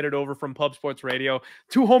migrated over from Pub Sports Radio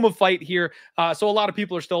to Home of Fight here. So a lot of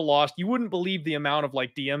people are still lost. You wouldn't believe the amount of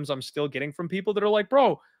like DMs I'm still getting from people that are like,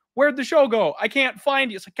 bro, where'd the show go? I can't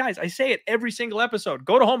find you. It's like, guys, I say it every single episode.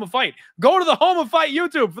 Go to Home of Fight. Go to the Home of Fight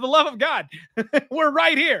YouTube, for the love of God. We're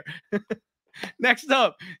right here. Next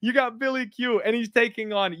up, you got Billy Q, and he's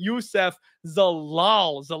taking on Youssef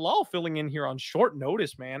Zalal. Zalal filling in here on short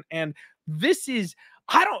notice, man. And this is,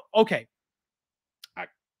 I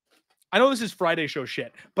know this is Friday show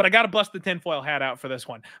shit, but I got to bust the tinfoil hat out for this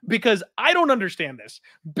one because I don't understand this.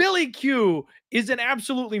 Billy Q is an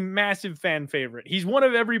absolutely massive fan favorite. He's one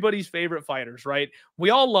of everybody's favorite fighters, right? We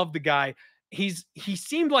all love the guy. He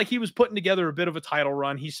seemed like he was putting together a bit of a title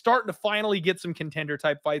run. He's starting to finally get some contender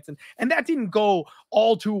type fights, and that didn't go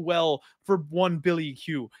all too well for one Billy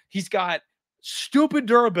Q. He's got stupid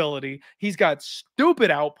durability. He's got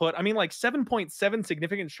stupid output. I mean, like 7.7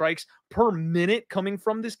 significant strikes per minute coming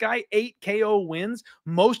from this guy, 8 KO wins,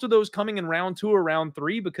 most of those coming in round 2 or round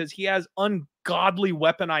 3 because he has ungodly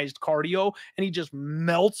weaponized cardio and he just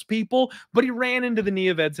melts people. But he ran into the knee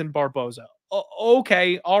of Edson Barboza.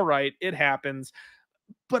 Okay, all right, it happens.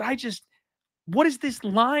 But what is this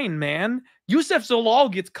line, man? Youssef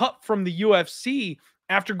Zalal gets cut from the UFC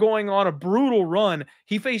after going on a brutal run.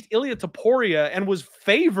 He faced Ilia Topuria and was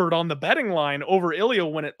favored on the betting line over Ilia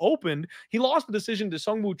when it opened. He lost the decision to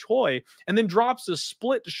Sungwoo Choi and then drops a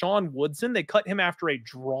split to Sean Woodson. They cut him after a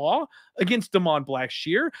draw against Damon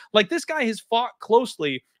Blackshear. Like, this guy has fought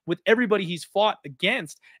closely with everybody he's fought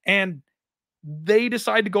against, and they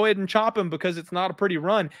decide to go ahead and chop him because it's not a pretty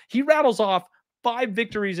run. He rattles off 5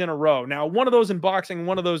 victories in a row. Now, one of those in boxing,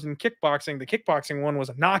 one of those in kickboxing. The kickboxing one was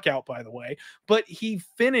a knockout, by the way, but he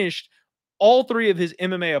finished all 3 of his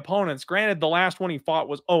MMA opponents. Granted, the last one he fought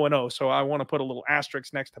was 0-0, so I want to put a little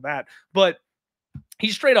asterisk next to that, but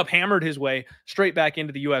he straight up hammered his way straight back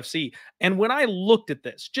into the UFC. And when I looked at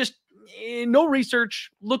this, just no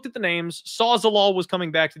research, looked at the names, saw Zalal was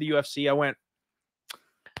coming back to the UFC, I went,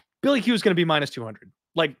 Billy Q is going to be minus 200.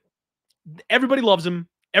 Like, everybody loves him.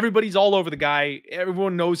 Everybody's all over the guy.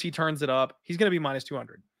 Everyone knows he turns it up. He's going to be minus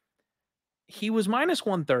 200. He was minus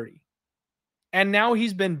 130. And now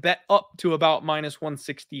he's been bet up to about minus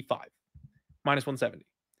 165, minus 170.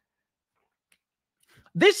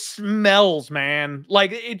 This smells, man.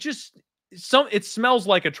 Like, it smells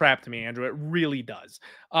like a trap to me, Andrew. It really does.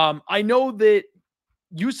 I know that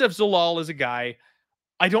Youssef Zalal is a guy.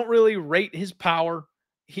 I don't really rate his power.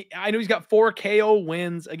 I know he's got 4 KO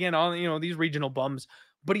wins again on, these regional bums,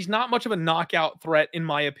 but he's not much of a knockout threat, in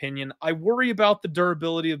my opinion. I worry about the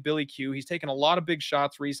durability of Billy Q. He's taken a lot of big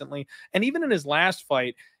shots recently, and even in his last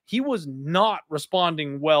fight, he was not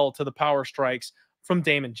responding well to the power strikes from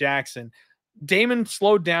Damon Jackson. Damon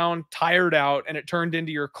slowed down, tired out, and it turned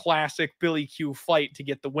into your classic Billy Q fight to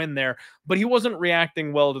get the win there, but he wasn't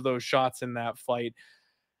reacting well to those shots in that fight.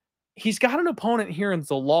 He's got an opponent here in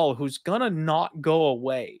Zalal who's gonna not go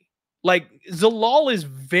away. Like, Zalal is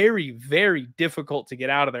very, very difficult to get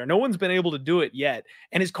out of there. No one's been able to do it yet.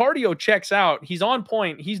 And his cardio checks out. He's on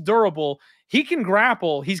point. He's durable. He can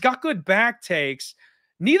grapple. He's got good back takes.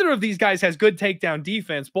 Neither of these guys has good takedown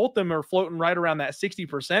defense. Both of them are floating right around that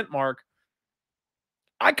 60% mark.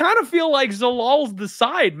 I kind of feel like Zalal's the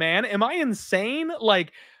side, man. Am I insane?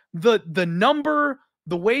 Like, the number,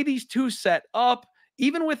 the way these two set up,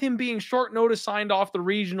 even with him being short notice signed off the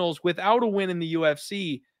regionals without a win in the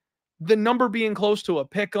UFC, the number being close to a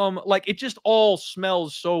pick'em, like, it just all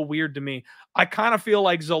smells so weird to me. I kind of feel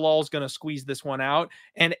like Zalal's going to squeeze this one out,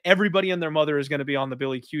 and everybody and their mother is going to be on the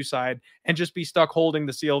Billy Q side and just be stuck holding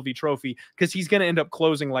the CLV trophy, because he's going to end up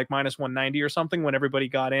closing like minus 190 or something when everybody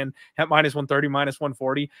got in at minus 130, minus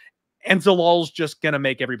 140, and Zalal's just going to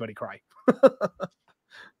make everybody cry.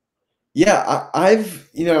 Yeah, I've,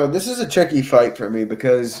 this is a tricky fight for me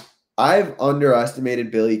because I've underestimated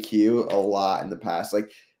Billy Q a lot in the past.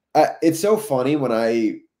 Like, it's so funny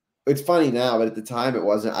it's funny now, but at the time it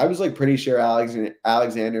wasn't. I was like pretty sure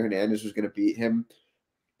Alexander Hernandez was going to beat him.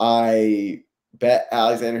 I bet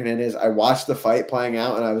Alexander Hernandez. I watched the fight playing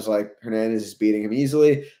out and I was like, Hernandez is beating him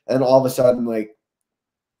easily. And all of a sudden, like,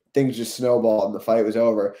 things just snowballed and the fight was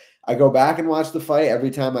over. I go back and watch the fight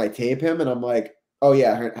every time I tape him and I'm like, oh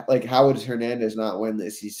yeah, like, how would Hernandez not win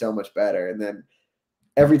this? He's so much better. And then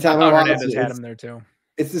every time I watch Hernandez had him there too.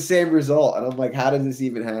 It's the same result. And I'm like, how did this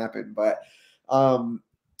even happen? But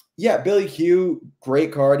yeah, Billy Q,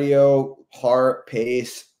 great cardio, heart,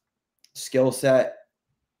 pace, skill set.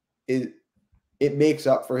 It makes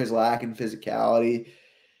up for his lack in physicality.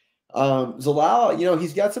 Zalal,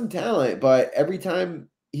 he's got some talent, but every time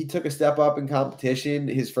he took a step up in competition,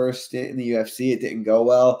 his first stint in the UFC, it didn't go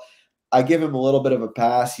well. I give him a little bit of a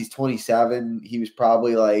pass. He's 27. He was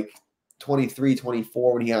probably like 23,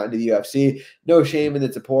 24 when he got into the UFC. No shame in the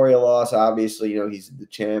Taporia loss. Obviously, he's the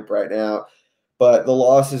champ right now. But the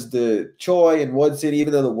losses to Choi and Woodson,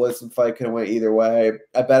 even though the Woodson fight could have went either way,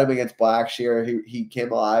 I bet him against Blackshear. He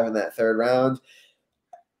came alive in that third round.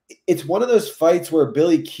 It's one of those fights where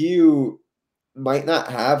Billy Q might not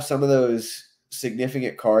have some of those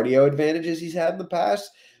significant cardio advantages he's had in the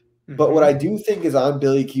past. But what I do think is on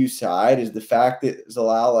Billy Q's side is the fact that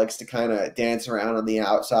Zalal likes to kind of dance around on the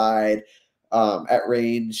outside at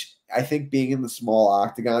range. I think being in the small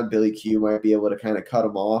octagon, Billy Q might be able to kind of cut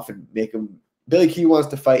him off and make him – Billy Q wants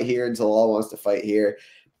to fight here and Zalal wants to fight here.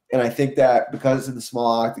 And I think that because it's in the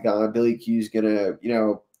small octagon, Billy Q's going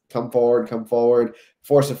to, come forward,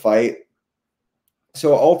 force a fight.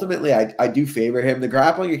 So ultimately, I do favor him. The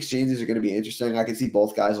grappling exchanges are going to be interesting. I can see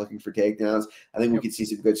both guys looking for takedowns. I think we could see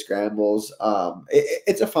some good scrambles.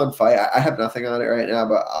 It's a fun fight. I have nothing on it right now,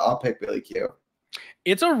 but I'll pick Billy Q.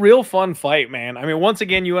 It's a real fun fight, man. I mean, once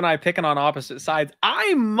again, you and I picking on opposite sides.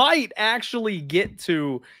 I might actually get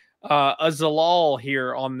to a Zalal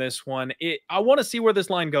here on this one. I want to see where this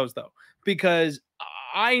line goes, though, because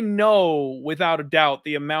I know without a doubt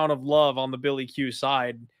the amount of love on the Billy Q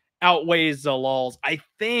side outweighs Zalal's. I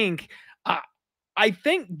think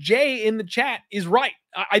Jay in the chat is right.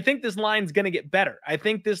 I think this line's going to get better. I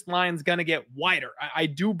think this line's going to get wider. I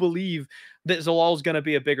do believe that Zalal's going to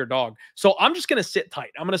be a bigger dog. So I'm just going to sit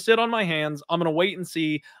tight. I'm going to sit on my hands. I'm going to wait and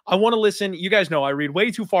see. I want to listen. You guys know I read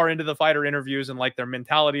way too far into the fighter interviews and like their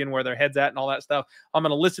mentality and where their head's at and all that stuff. I'm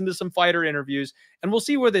going to listen to some fighter interviews and we'll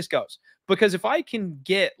see where this goes. Because if I can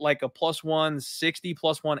get like a plus 160,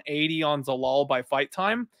 plus 180 on Zalal by fight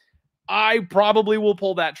time, I probably will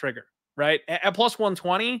pull that trigger, right? At plus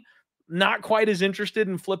 120, not quite as interested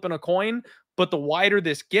in flipping a coin, but the wider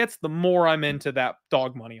this gets, the more I'm into that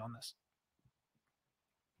dog money on this.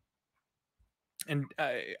 And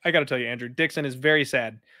I got to tell you, Andrew, Dixon is very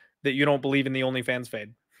sad that you don't believe in the OnlyFans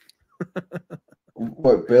fade.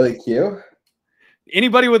 What, Billy Q?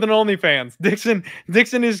 Anybody with an OnlyFans.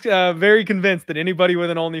 Dixon is very convinced that anybody with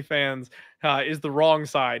an OnlyFans is the wrong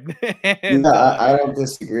side. And, I don't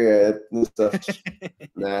disagree. This stuff's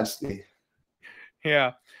nasty.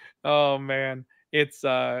 Yeah. Oh man, it's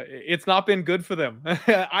not been good for them.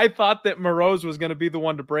 I thought that Moroz was going to be the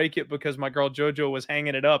one to break it because my girl JoJo was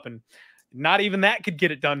hanging it up, and not even that could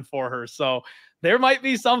get it done for her. So there might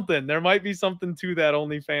be something. There might be something to that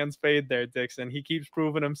OnlyFans fade there, Dixon. He keeps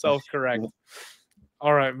proving himself correct.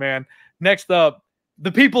 All right, man. Next up,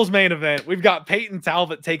 the people's main event. We've got Payton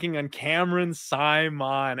Talbott taking on Cameron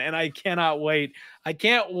Saaiman, and I cannot wait. I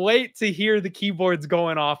can't wait to hear the keyboards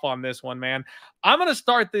going off on this one, man. I'm going to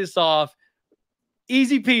start this off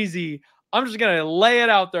easy peasy. I'm just going to lay it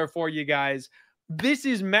out there for you guys. This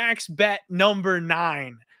is max bet number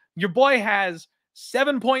 9. Your boy has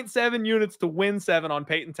 7.7 units to win 7 on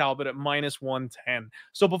Payton Talbott at -110.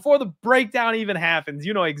 So before the breakdown even happens,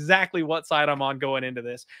 you know exactly what side I'm on going into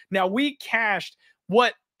this. Now, we cashed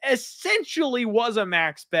what essentially was a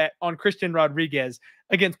max bet on Christian Rodriguez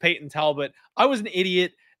against Payton Talbott. I was an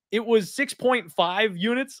idiot. It was 6.5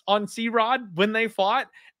 units on C-Rod when they fought,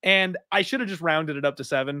 and I should have just rounded it up to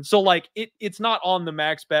 7. So, like, it's not on the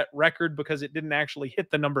max bet record because it didn't actually hit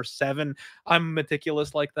the number 7. I'm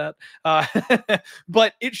meticulous like that.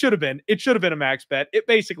 But it should have been. It should have been a max bet. It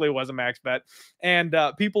basically was a max bet. And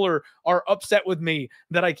people are upset with me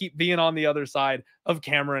that I keep being on the other side of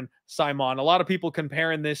Cameron Saaiman. A lot of people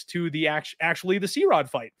comparing this to the actually the C-Rod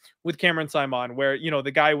fight with Cameron Saaiman, where, you know,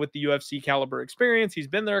 the guy with the UFC caliber experience, he's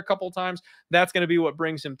been there a couple times. That's going to be what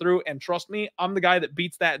brings him through. And trust me, I'm the guy that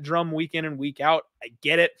beats that drum week in and week out. I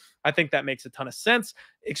get it. I think that makes a ton of sense.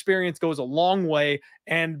 Experience goes a long way,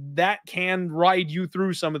 and that can ride you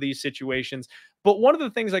through some of these situations. But one of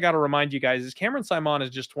the things I got to remind you guys is Cameron Saaiman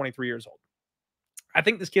is just 23 years old. I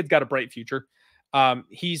think this kid's got a bright future.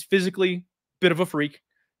 He's physically a bit of a freak.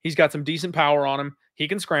 He's got some decent power on him. He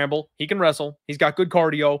can scramble. He can wrestle. He's got good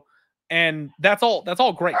cardio. And that's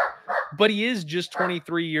all great. But he is just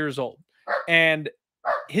 23 years old. And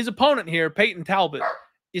his opponent here, Payton Talbott,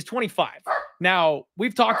 is 25. Now,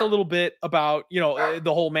 we've talked a little bit about, you know,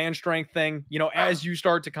 the whole man strength thing. You know, as you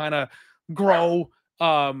start to kind of grow,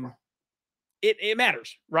 it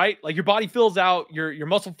matters, right? Like, your body fills out, your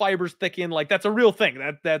muscle fibers thicken. Like, that's a real thing.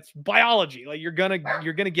 That's biology. Like, you're gonna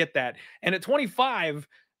get that. And at 25,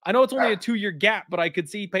 I know it's only a 2-year gap, but I could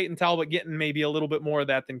see Payton Talbott getting maybe a little bit more of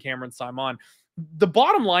that than Cameron Saaiman. The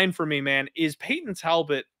bottom line for me, man, is Payton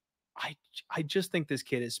Talbott. I just think this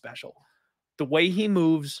kid is special. The way he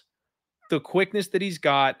moves, the quickness that he's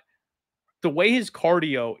got, the way his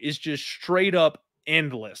cardio is just straight up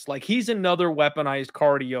endless. Like, he's another weaponized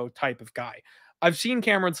cardio type of guy. I've seen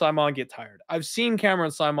Cameron Saaiman get tired. I've seen Cameron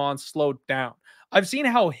Saaiman slow down. I've seen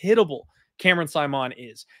how hittable Cameron Saaiman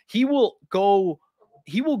is. He will go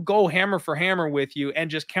hammer for hammer with you and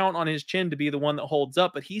just count on his chin to be the one that holds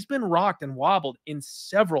up. But he's been rocked and wobbled in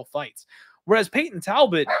several fights. Whereas Payton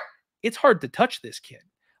Talbott, it's hard to touch this kid.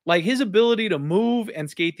 Like, his ability to move and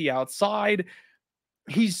skate the outside,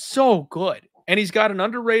 he's so good. And he's got an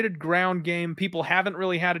underrated ground game. People haven't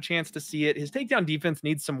really had a chance to see it. His takedown defense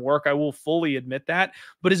needs some work. I will fully admit that.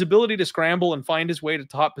 But his ability to scramble and find his way to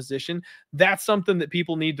top position, that's something that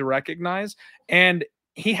people need to recognize. And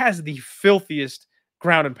he has the filthiest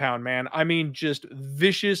ground and pound, man. I mean, just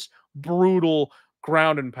vicious, brutal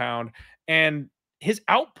ground and pound. And his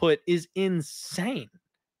output is insane.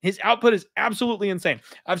 His output is absolutely insane.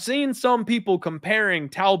 I've seen some people comparing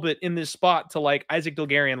Talbott in this spot to, like, Isaac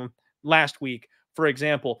Dulgarian last week, for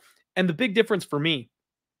example. And the big difference for me,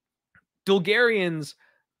 Dulgarian's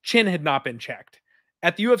chin had not been checked.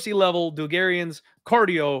 At the UFC level, Dulgarian's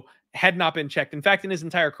cardio had not been checked. In fact, in his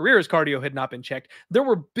entire career, his cardio had not been checked. There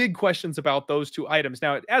were big questions about those two items.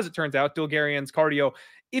 Now, as it turns out, Dulgarian's cardio,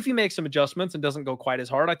 if he makes some adjustments and doesn't go quite as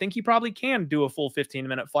hard, I think he probably can do a full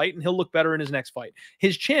 15-minute fight, and he'll look better in his next fight.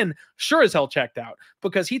 His chin sure as hell checked out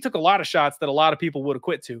because he took a lot of shots that a lot of people would have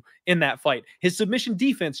quit to in that fight. His submission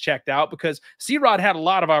defense checked out because C-Rod had a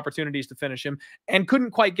lot of opportunities to finish him and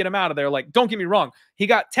couldn't quite get him out of there. Like, don't get me wrong, he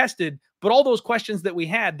got tested, but all those questions that we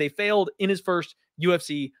had, they failed in his first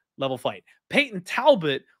UFC level fight. Payton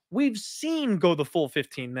Talbott, we've seen go the full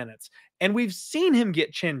 15 minutes, and we've seen him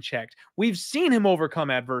get chin checked. We've seen him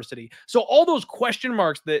overcome adversity. So all those question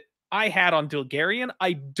marks that I had on Dulgarian,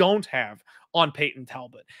 I don't have on Payton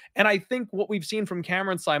Talbott. And I think what we've seen from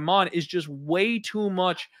Cameron Saaiman is just way too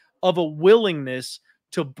much of a willingness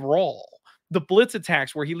to brawl. The blitz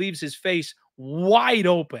attacks where he leaves his face wide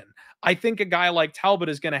open. I think a guy like Talbott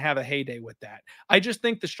is going to have a heyday with that. I just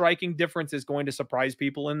think the striking difference is going to surprise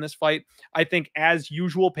people in this fight. I think, as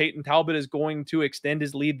usual, Payton Talbott is going to extend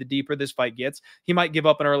his lead the deeper this fight gets. He might give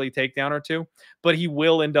up an early takedown or two, but he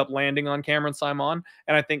will end up landing on Cameron Saaiman,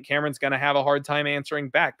 and I think Cameron's going to have a hard time answering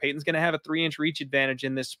back. Payton's going to have a 3-inch reach advantage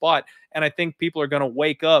in this spot, and I think people are going to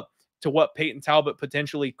wake up to what Payton Talbott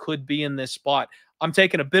potentially could be in this spot. I'm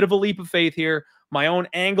taking a bit of a leap of faith here. My own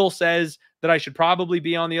angle says that I should probably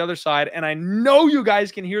be on the other side, and I know you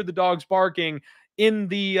guys can hear the dogs barking in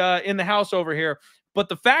the house over here. But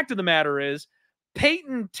the fact of the matter is,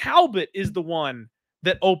 Payton Talbott is the one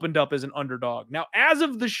that opened up as an underdog. Now, as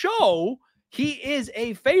of the show, he is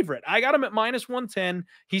a favorite. I got him at -110.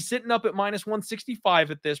 He's sitting up at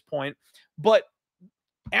 -165 at this point. But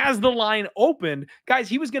as the line opened, guys,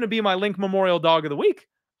 he was going to be my Link Memorial Dog of the Week.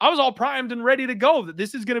 I was all primed and ready to go that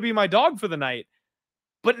this is going to be my dog for the night.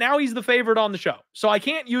 But now he's the favorite on the show. So I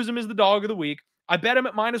can't use him as the dog of the week. I bet him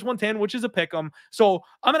at -110, which is a pick 'em. So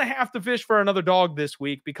I'm going to have to fish for another dog this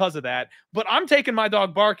week because of that. But I'm taking my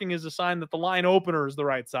dog barking as a sign that the line opener is the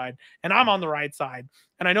right side, and I'm on the right side.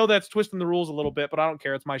 And I know that's twisting the rules a little bit, but I don't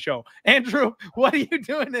care. It's my show. Andrew, what are you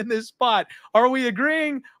doing in this spot? Are we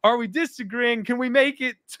agreeing? Are we disagreeing? Can we make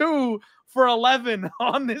it 2 for 11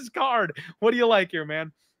 on this card? What do you like here,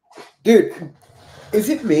 man? Dude, is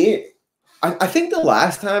it me? I think the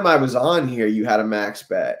last time I was on here, you had a max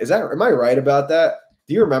bet. Am I right about that?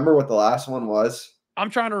 Do you remember what the last one was? I'm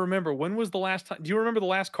trying to remember. When was the last time? Do you remember the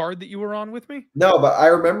last card that you were on with me? No, but I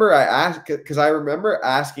remember I asked because I remember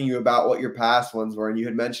asking you about what your past ones were, and you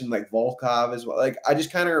had mentioned like Volkov as well. Like I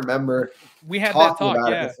just kind of remember we had talking that talk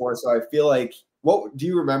about it before. So I feel like, what do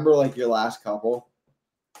you remember? Like your last couple?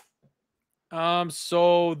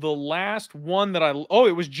 So the last one that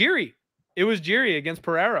it was Jiri. It was Jiri against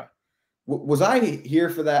Pereira. Was I here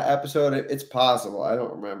for that episode? It's possible. I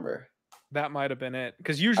don't remember. That might have been it.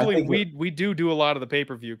 Because usually we do a lot of the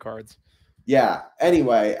pay-per-view cards. Yeah.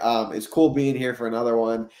 Anyway, it's cool being here for another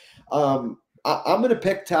one. I'm gonna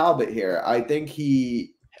pick Talbott here. I think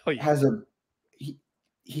he has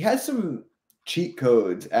he has some cheat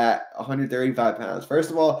codes at 135 pounds.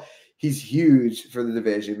 First of all, he's huge for the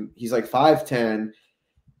division. He's like 5'10".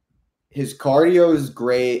 His cardio is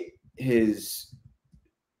great. His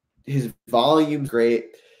volume's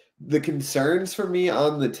great. The concerns for me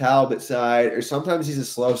on the Talbott side are sometimes he's a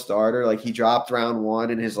slow starter. Like he dropped round 1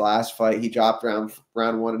 in his last fight. He dropped round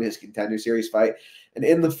 1 in his Contender Series fight. And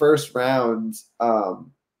in the first round,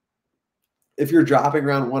 if you're dropping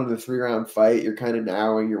round 1 in a 3-round fight, you're kind of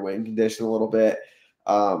narrowing your win condition a little bit.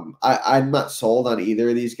 I'm not sold on either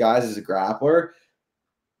of these guys as a grappler.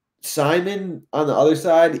 Saaiman on the other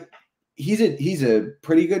side, he's a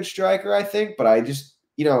pretty good striker, I think, but I just,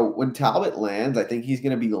 when Talbot lands, I think he's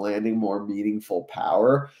going to be landing more meaningful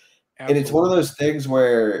power. Absolutely. And it's one of those things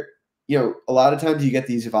where, a lot of times you get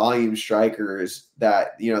these volume strikers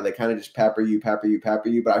that, they kind of just pepper you.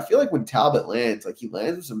 But I feel like when Talbot lands, like he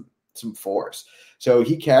lands with some force. So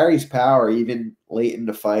he carries power even late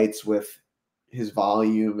into fights with his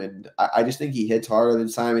volume. And I just think he hits harder than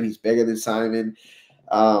Saaiman. He's bigger than Saaiman.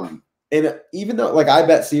 And even though, like, I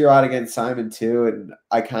bet C-Rod against Saaiman too, and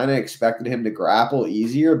I kind of expected him to grapple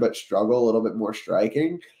easier but struggle a little bit more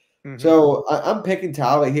striking. Mm-hmm. So I'm picking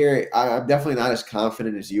Talbot here. I'm definitely not as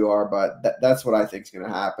confident as you are, but that's what I think is going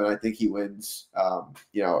to happen. I think he wins,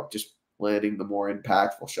 just landing the more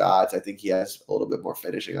impactful shots. I think he has a little bit more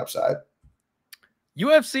finishing upside.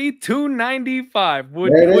 UFC 295.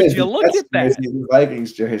 Would you look at that? The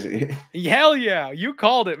Vikings jersey. Hell yeah. You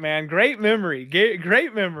called it, man. Great memory.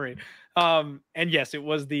 Great memory. And yes, it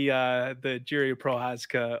was the Jiri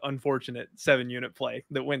Prochazka unfortunate 7-unit play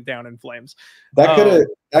that went down in flames. That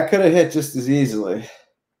could have hit just as easily.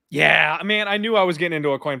 Yeah, man, I knew I was getting into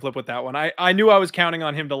a coin flip with that one. I knew I was counting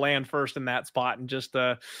on him to land first in that spot and just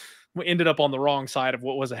ended up on the wrong side of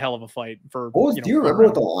what was a hell of a fight. Do you remember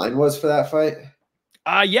what the line was for that fight?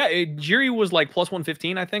 Yeah, Jiri was like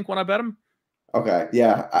 +115, I think, when I bet him. Okay,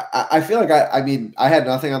 yeah. I feel like I had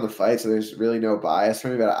nothing on the fight, so there's really no bias for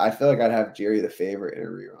me, but I feel like I'd have Jiri the favorite in a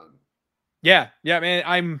rerun. Yeah, man.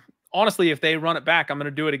 I'm honestly, if they run it back, I'm going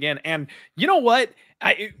to do it again. And you know what?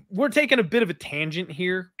 We're taking a bit of a tangent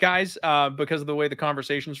here, guys, because of the way the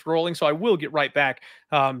conversation's rolling. So I will get right back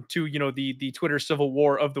to the Twitter civil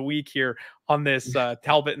war of the week here on this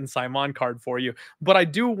Talbott and Saaiman card for you. But I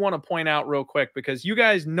do want to point out real quick, because you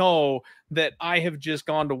guys know that I have just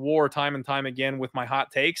gone to war time and time again with my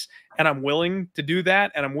hot takes, and I'm willing to do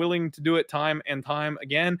that, and I'm willing to do it time and time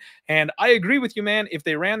again. And I agree with you, man. If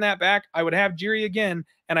they ran that back, I would have Jiri again,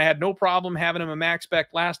 and I had no problem having him a max bet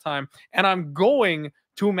last time. And I'm going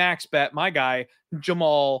to max bet my guy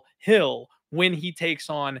Jamal Hill when he takes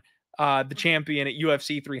on the champion at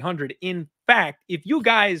UFC 300. In fact, if you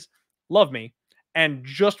guys love me and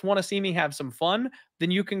just want to see me have some fun,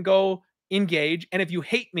 then you can go engage. And if you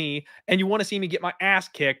hate me and you want to see me get my ass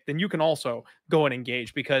kicked, then you can also go and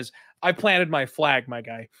engage, because I planted my flag, my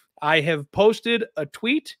guy. I have posted a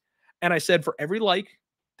tweet, and I said for every like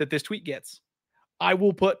that this tweet gets, I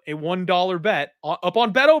will put a $1 bet up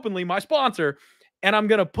on Bet Openly, my sponsor, and I'm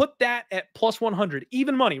going to put that at +100,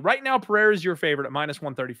 even money. Right now, Pereira is your favorite at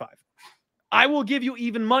 -135. I will give you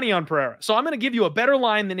even money on Pereira. So I'm going to give you a better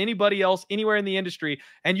line than anybody else anywhere in the industry.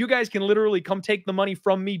 And you guys can literally come take the money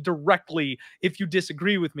from me directly if you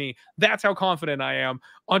disagree with me. That's how confident I am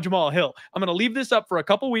on Jamal Hill. I'm going to leave this up for a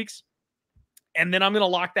couple weeks. And then I'm going to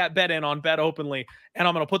lock that bet in on Bet Openly. And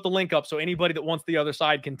I'm going to put the link up so anybody that wants the other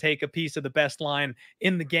side can take a piece of the best line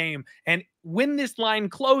in the game. And when this line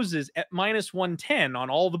closes at -110 on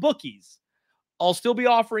all the bookies, I'll still be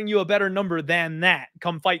offering you a better number than that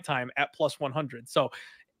come fight time at +100. So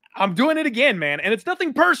I'm doing it again, man. And it's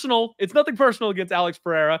nothing personal. It's nothing personal against Alex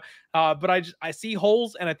Pereira. But I see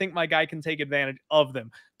holes, and I think my guy can take advantage of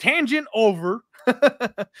them. Tangent over.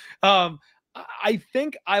 I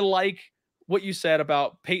think I like what you said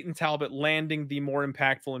about Payton Talbott landing the more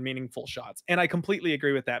impactful and meaningful shots. And I completely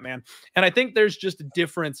agree with that, man. And I think there's just a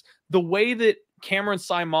difference. The way that Cameron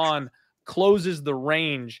Saaiman closes the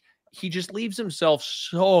range, he just leaves himself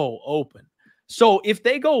so open. So if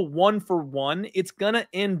they go 1 for 1, it's going to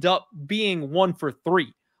end up being 1 for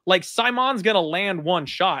 3. Like Saaiman's going to land one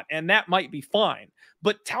shot, and that might be fine.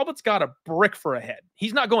 But Talbott's got a brick for a head.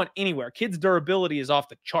 He's not going anywhere. Kid's durability is off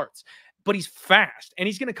the charts, but he's fast, and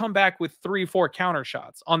he's going to come back with 3 or 4 counter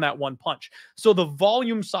shots on that one punch. So the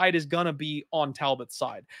volume side is going to be on Talbott's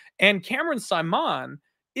side. And Cameron Saaiman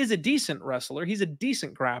is a decent wrestler. He's a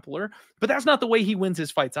decent grappler, but that's not the way he wins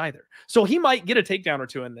his fights either. So he might get a takedown or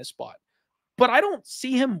two in this spot, but I don't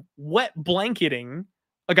see him wet blanketing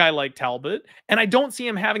a guy like Talbott, and I don't see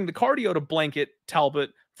him having the cardio to blanket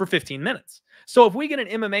Talbott for 15 minutes. So if we get an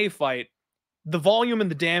MMA fight, the volume and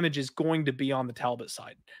the damage is going to be on the Talbott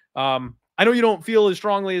side. I know you don't feel as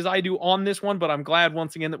strongly as I do on this one, but I'm glad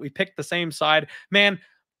once again that we picked the same side. Man,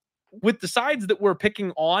 with the sides that we're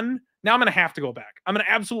picking on, now I'm going to have to go back. I'm going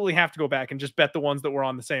to absolutely have to go back and just bet the ones that were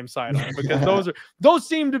on the same side on, because those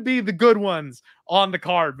seem to be the good ones on the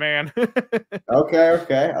card, man.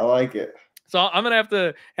 Okay. I like it. So I'm going to have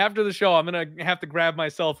to, after the show, I'm going to have to grab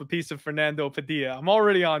myself a piece of Fernando Padilla. I'm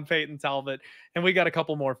already on Payton Talbott, and we got a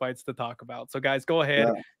couple more fights to talk about. So guys, go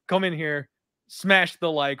ahead, come in here, smash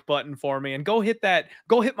the like button for me, and go hit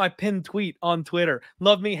my pinned tweet on Twitter.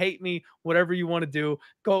 Love me, hate me, whatever you want to do.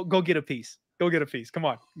 Go get a piece. Go get a piece. Come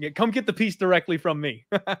on. Come get the piece directly from me.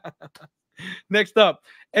 Next up,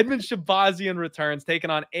 Edmen Shahbazyan returns, taking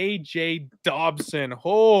on AJ Dobson.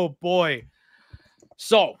 Oh, boy.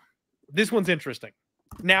 So, this one's interesting.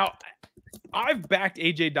 Now, I've backed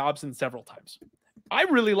AJ Dobson several times. I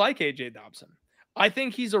really like AJ Dobson. I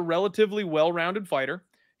think he's a relatively well-rounded fighter.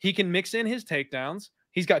 He can mix in his takedowns.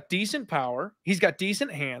 He's got decent power. He's got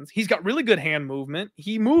decent hands. He's got really good hand movement.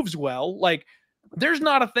 He moves well. Like, there's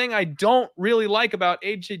not a thing I don't really like about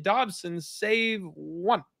AJ Dobson, save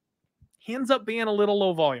one. He ends up being a little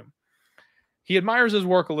low volume. He admires his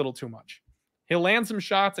work a little too much. He'll land some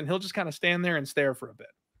shots, and he'll just kind of stand there and stare for a bit.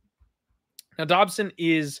 Now, Dobson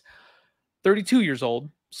is 32 years old,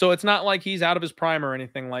 so it's not like he's out of his prime or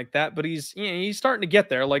anything like that, but he's starting to get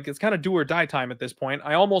there. Like, it's kind of do or die time at this point.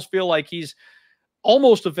 I almost feel like he's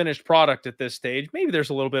almost a finished product at this stage. Maybe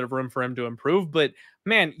there's a little bit of room for him to improve, but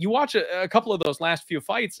man, you watch a couple of those last few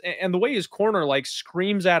fights, and the way his corner like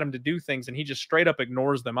screams at him to do things, and he just straight up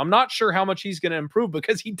ignores them. I'm not sure how much he's going to improve,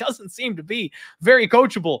 because he doesn't seem to be very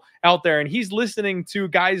coachable out there, and he's listening to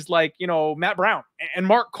guys like, Matt Brown and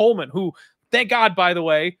Mark Coleman, who, thank God, by the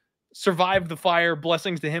way, survived the fire.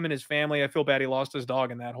 Blessings to him and his family. I feel bad he lost his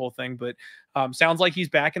dog and that whole thing, but sounds like he's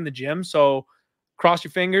back in the gym, so cross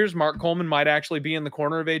your fingers. Mark Coleman might actually be in the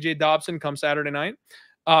corner of AJ Dobson come Saturday night.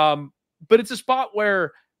 But it's a spot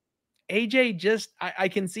where AJ just, I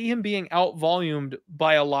can see him being out-volumed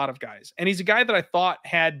by a lot of guys. And he's a guy that I thought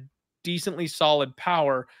had decently solid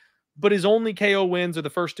power, but his only KO wins are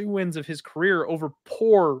the first 2 wins of his career over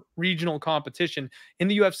poor regional competition. In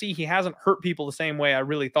the UFC, he hasn't hurt people the same way I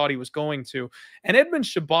really thought he was going to. And Edmen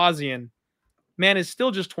Shahbazyan, man, is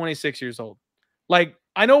still just 26 years old. Like,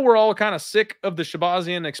 I know we're all kind of sick of the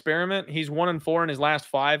Shahbazyan experiment. He's 1-4 in his last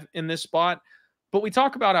 5 in this spot, but we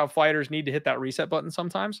talk about how fighters need to hit that reset button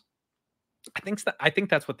sometimes. I think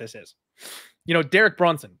that's what this is. Derek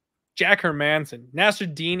Brunson, Jack Hermanson,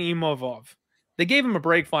 Nasruddin Imavov. They gave him a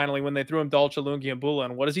break finally when they threw him Dolce Lungi and Bula,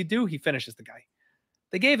 and what does he do? He finishes the guy.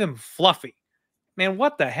 They gave him Fluffy. Man,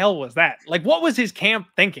 what the hell was that? Like, what was his camp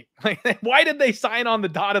thinking? Like, why did they sign on the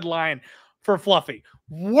dotted line for Fluffy?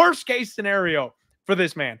 Worst case scenario for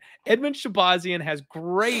this man. Edmen Shahbazyan has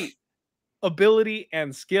great ability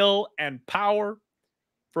and skill and power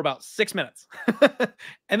for about 6 minutes.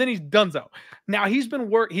 And then he's donezo. Now he's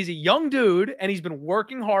a young dude, and he's been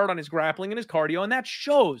working hard on his grappling and his cardio, and that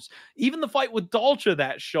shows. Even the fight with Dolce,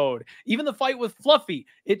 that showed. Even the fight with Fluffy,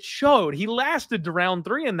 it showed. He lasted to round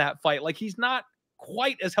 3 in that fight. Like, he's not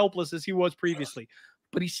quite as helpless as he was previously,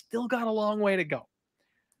 but he's still got a long way to go.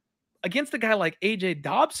 Against a guy like AJ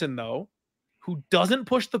Dobson, though, who doesn't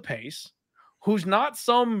push the pace, who's not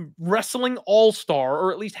some wrestling all-star,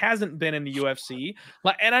 or at least hasn't been in the UFC.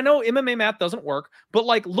 And I know MMA math doesn't work, but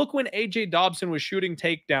like, look when AJ Dobson was shooting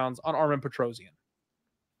takedowns on Armen Petrosyan.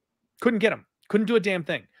 Couldn't get him. Couldn't do a damn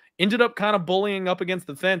thing. Ended up kind of bullying up against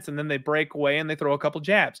the fence, and then they break away and they throw a couple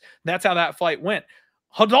jabs. That's how that fight went.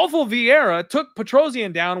 Rodolfo Vieira took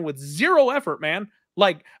Petrosyan down with zero effort, man.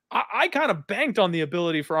 Like, I kind of banked on the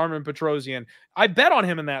ability for Armen Petrosyan. I bet on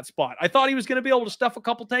him in that spot. I thought he was going to be able to stuff a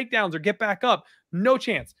couple takedowns or get back up. No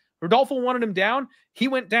chance. Rodolfo wanted him down. He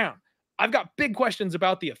went down. I've got big questions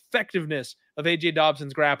about the effectiveness of AJ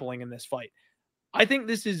Dobson's grappling in this fight. I think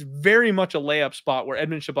this is very much a layup spot where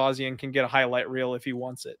Edmen Shahbazyan can get a highlight reel if he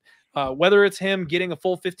wants it. Whether it's him getting a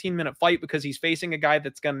full 15-minute fight because he's facing a guy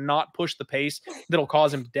that's going to not push the pace that'll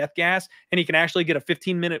cause him death gas, and he can actually get a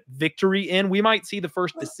 15-minute victory in, we might see the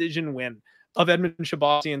first decision win of Edmen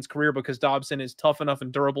Shahbazyan's career because Dobson is tough enough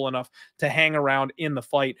and durable enough to hang around in the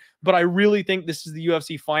fight. But I really think this is the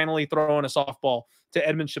UFC finally throwing a softball to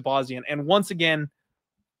Edmen Shahbazyan. And once again,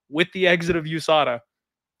 with the exit of USADA,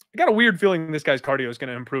 I got a weird feeling this guy's cardio is going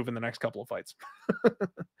to improve in the next couple of fights.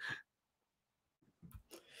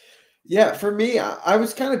 Yeah, for me, I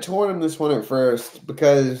was kind of torn on this one at first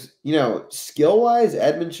because, you know, skill-wise,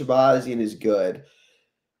 Edmen Shahbazyan is good.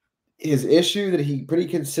 His issue that he pretty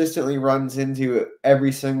consistently runs into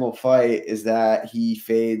every single fight is that he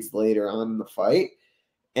fades later on in the fight.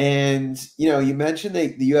 And, you know, you mentioned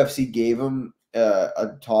that the UFC gave him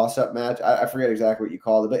a toss-up match. I forget exactly what you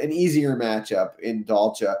called it, but an easier matchup in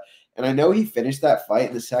Dalcha. And I know he finished that fight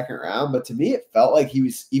in the second round, but to me, it felt like he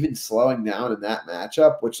was even slowing down in that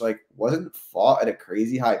matchup, which like wasn't fought at a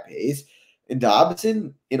crazy high pace. And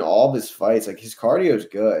Dobson, in all of his fights, like his cardio is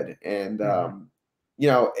good. And, you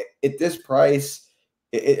know, at this price,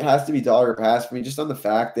 it has to be dollar pass for me, just on the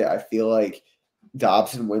fact that I feel like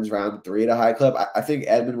Dobson wins round 3 at a high clip. I think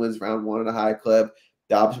Edmen wins round 1 at a high clip.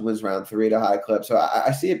 Dobson wins round 3 at a high clip. So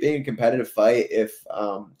I see it being a competitive fight if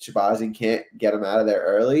Shahbazyan can't get him out of there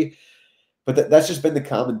early. But that's just been the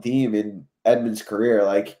common theme in Edmen's career.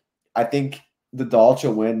 Like, I think the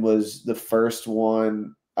Dalcha win was the first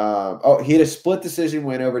one. He had a split decision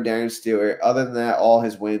win over Darren Stewart. Other than that, all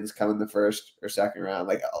his wins come in the first or second round.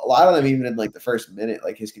 Like, a lot of them even in like the first minute,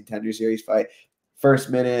 like his Contender Series fight. First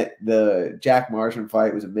minute, the Jack Marshman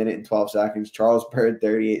fight was 1 minute and 12 seconds. Charles Byrd,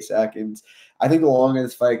 38 seconds. I think the longer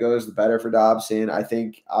this fight goes, the better for Dobson. I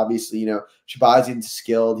think, obviously, you know, Shahbazyan's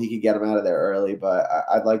skilled. He could get him out of there early, but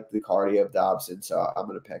I'd like the cardio of Dobson, so I'm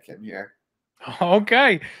going to pick him here.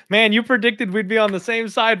 Okay. Man, you predicted we'd be on the same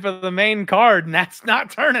side for the main card, and that's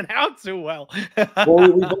not turning out too well.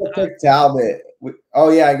 Well, we both picked Talbot.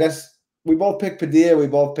 Yeah, I guess we both picked Padilla. We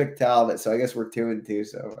both picked Talbot, so I guess we're 2-2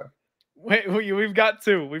 so far. Wait, we've got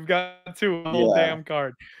two. We've got two. The whole damn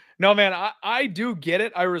card. No, man, I do get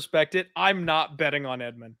it. I respect it. I'm not betting on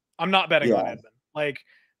Edmen. I'm not betting on Edmen. Like,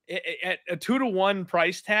 at a 2-to-1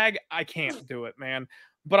 price tag, I can't do it, man.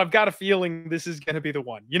 But I've got a feeling this is going to be the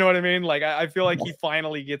one. You know what I mean? Like, I feel like he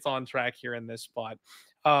finally gets on track here in this spot.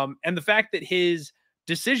 And the fact that his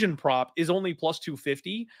decision prop is only plus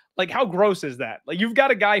 250, like, how gross is that? Like, you've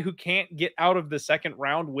got a guy who can't get out of the second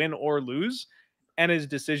round, win or lose, and his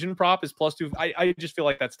decision prop is plus 2. I just feel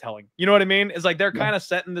like that's telling. You know what I mean? It's like they're kind of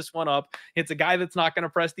setting this one up. It's a guy that's not going to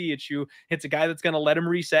press the issue. It's a guy that's going to let him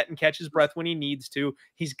reset and catch his breath when he needs to.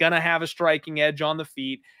 He's going to have a striking edge on the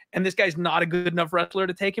feet. And this guy's not a good enough wrestler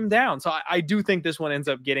to take him down. So I do think this one ends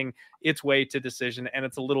up getting its way to decision, and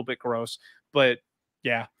it's a little bit gross. But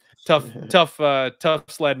yeah, tough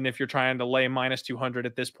sledding if you're trying to lay minus 200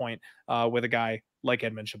 at this point with a guy like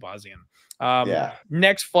Edmen Shahbazyan.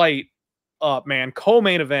 Next fight up, man.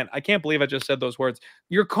 Co-main event. I can't believe I just said those words.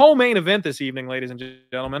 Your co-main event this evening, ladies and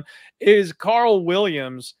gentlemen, is Karl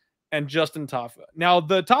Williams and Justin Tafa. Now,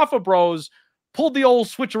 the Tafa bros pulled the old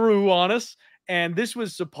switcheroo on us, and this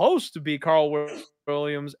was supposed to be Karl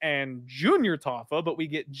Williams and Junior Tafa, but we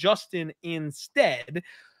get Justin instead.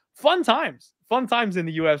 Fun times in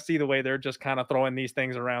the UFC, the way they're just kind of throwing these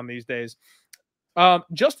things around these days.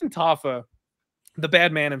 Justin Tafa, the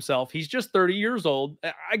bad man himself, he's just 30 years old.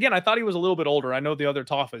 Again, I thought he was a little bit older. I know the other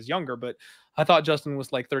Tafa is younger, but I thought Justin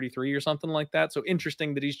was like 33 or something like that. So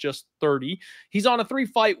interesting that he's just 30. He's on a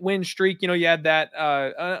 3-fight win streak. You know, you had that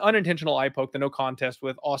unintentional eye poke, the no contest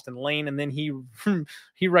with Austin Lane, and then he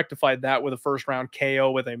rectified that with a first round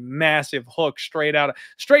KO with a massive hook straight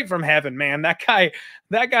from heaven, man. That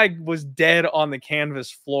guy was dead on the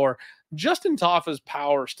canvas floor. Justin Tafa's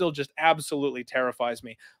power still just absolutely terrifies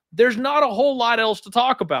me. There's not a whole lot else to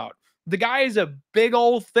talk about. The guy is a big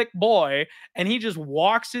old thick boy, and he just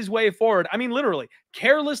walks his way forward. I mean, literally,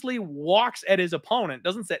 carelessly walks at his opponent,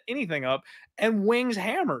 doesn't set anything up, and wings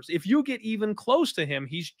hammers. If you get even close to him,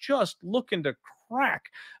 he's just looking to crack.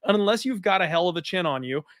 And unless you've got a hell of a chin on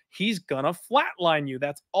you, he's gonna flatline you.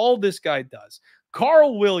 That's all this guy does.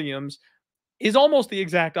 Karl Williams is almost the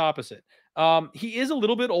exact opposite. He is a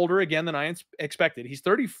little bit older again than I expected. He's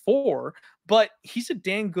 34, but he's a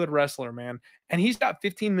dang good wrestler, man. And he's got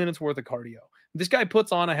 15 minutes worth of cardio. This guy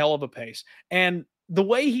puts on a hell of a pace. And the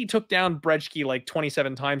way he took down Brejki like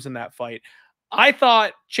 27 times in that fight, I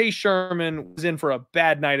thought Chase Sherman was in for a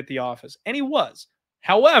bad night at the office. And he was.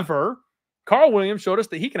 However, Karl Williams showed us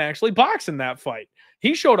that he can actually box in that fight.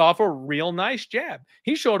 He showed off a real nice jab.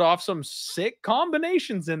 He showed off some sick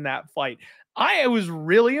combinations in that fight. I was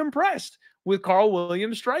really impressed with Karl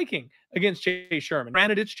Williams striking against Chase Sherman.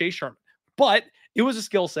 Granted, it's Chase Sherman, but it was a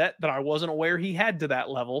skill set that I wasn't aware he had to that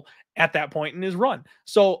level at that point in his run.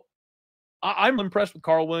 So I'm impressed with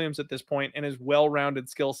Karl Williams at this point and his well-rounded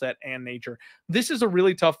skill set and nature. This is a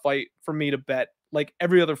really tough fight for me to bet, like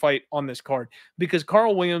every other fight on this card, because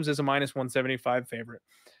Karl Williams is a minus 175 favorite.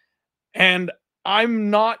 And I'm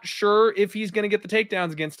not sure if he's going to get the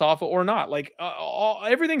takedowns against Tafa or not. Like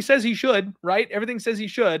everything says he should, right? Everything says he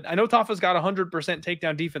should. I know Tafa's got 100%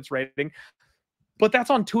 takedown defense rating, but that's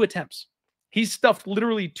on 2 attempts. He's stuffed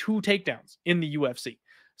literally 2 takedowns in the UFC.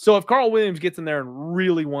 So if Karl Williams gets in there and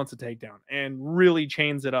really wants a takedown and really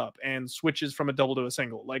chains it up and switches from a double to a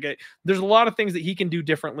single, there's a lot of things that he can do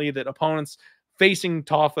differently that opponents facing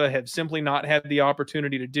Tafa have simply not had the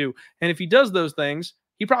opportunity to do. And if he does those things,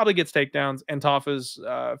 he probably gets takedowns, and Tafa's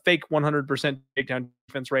fake 100% takedown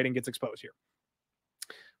defense rating gets exposed here.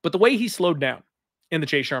 But the way he slowed down in the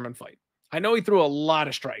Chase Sherman fight, I know he threw a lot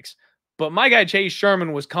of strikes, but my guy Chase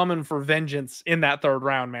Sherman was coming for vengeance in that 3rd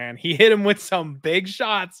round, man. He hit him with some big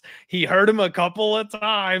shots. He hurt him a couple of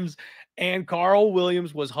times, and Karl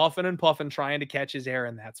Williams was huffing and puffing trying to catch his air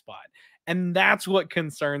in that spot. And that's what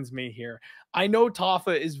concerns me here. I know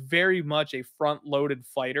Tafa is very much a front-loaded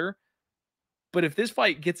fighter, but if this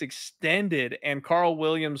fight gets extended and Karl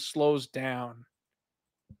Williams slows down,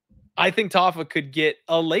 I think Tafa could get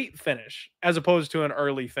a late finish as opposed to an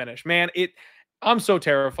early finish. Man, I'm so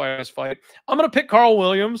terrified of this fight. I'm going to pick Karl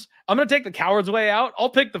Williams. I'm going to take the coward's way out. I'll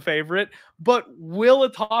pick the favorite. But will a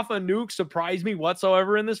Tafa nuke surprise me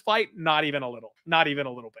whatsoever in this fight? Not even a little. Not even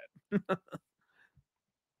a little bit.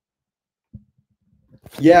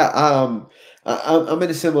 Yeah, I'm in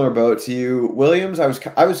a similar boat to you. Williams, I was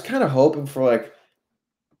kind of hoping for, like,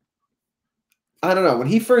 I don't know, when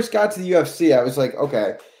he first got to the UFC, I was like,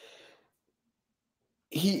 okay,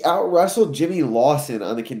 he out-wrestled Jimmy Lawson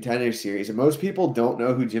on the Contender Series, and most people don't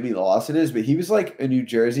know who Jimmy Lawson is, but he was like a New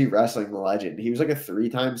Jersey wrestling legend. He was like a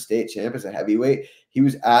 3-time state champ as a heavyweight. He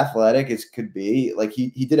was athletic as could be. Like, he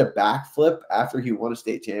did a backflip after he won a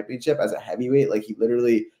state championship as a heavyweight. Like, he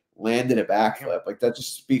literally landed a backflip. Like, that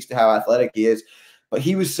just speaks to how athletic he is. But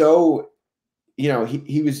he was so,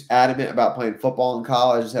 he was adamant about playing football in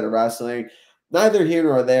college instead of wrestling. Neither here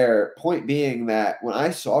nor there. Point being that when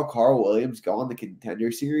I saw Karl Williams go on the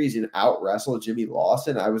Contender Series and out-wrestle Jimmy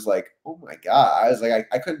Lawson, I was like, oh my God. I was like,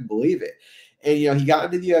 I couldn't believe it. And, he got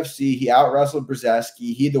into the UFC. He out-wrestled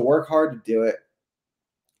Brzezinski. He had to work hard to do it.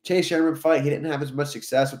 Chase Sherman fight, he didn't have as much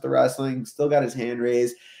success with the wrestling. Still got his hand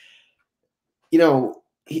raised.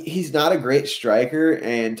 He's not a great striker,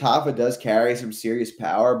 and Tafa does carry some serious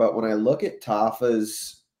power. But when I look at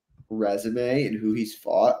Tafa's resume and who he's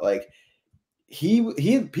fought, like,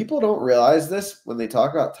 people don't realize this when they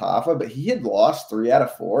talk about Tafa, but he had lost 3 out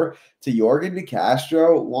of 4 to Yorgan De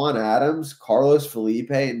Castro, Juan Adams, Carlos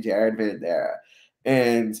Felipe, and Jared Vanderaa.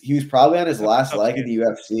 And he was probably on his last leg in the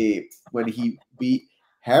UFC when he beat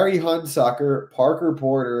Harry Hunsucker, Parker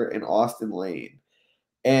Porter, and Austin Lane.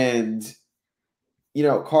 And,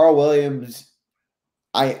 Karl Williams,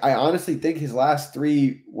 I honestly think his last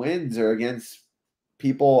 3 wins are against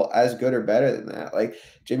people as good or better than that. Like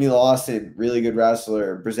Jimmy Lawson, really good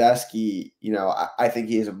wrestler. Brzezinski, I think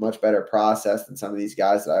he has a much better process than some of these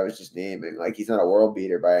guys that I was just naming. Like, he's not a world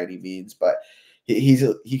beater by any means, but he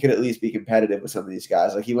could at least be competitive with some of these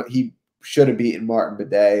guys. Like, he should have beaten Martin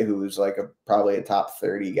Bidet, who was like probably a top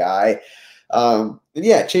 30 guy. And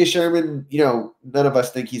yeah, Chase Sherman, none of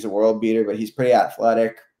us think he's a world beater, but he's pretty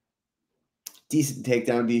athletic. Decent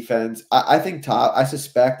takedown defense. I think I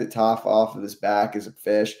suspect that Tafa off of his back is a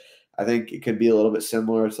fish. I think it could be a little bit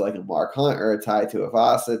similar to like a Mark Hunt or a Tai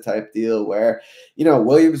Tuivasa type deal where,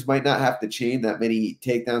 Williams might not have to chain that many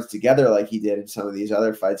takedowns together like he did in some of these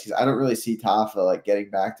other fights, because I don't really see Tafa like getting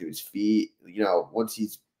back to his feet, once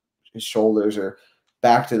his shoulders are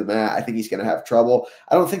back to the mat, I think he's going to have trouble.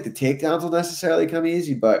 I don't think the takedowns will necessarily come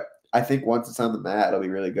easy, but I think once it's on the mat, it'll be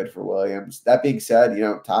really good for Williams. That being said,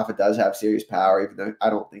 Tafa does have serious power, even though I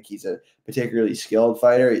don't think he's a particularly skilled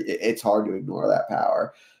fighter. It's hard to ignore that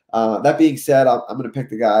power. That being said, I'm going to pick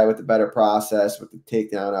the guy with the better process, with the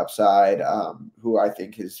takedown upside, who I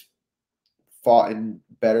think has fought in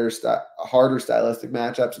better, harder stylistic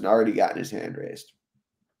matchups and already gotten his hand raised.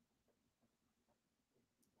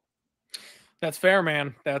 That's fair,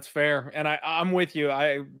 man. That's fair. And I'm with you.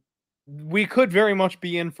 We could very much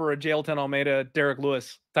be in for a Jailton Almeida, Derek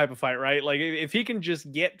Lewis type of fight, right? Like if he can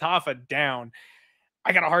just get Tafa down,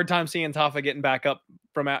 I got a hard time seeing Tafa getting back up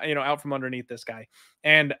from out from underneath this guy.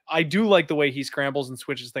 And I do like the way he scrambles and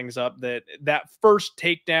switches things up. That first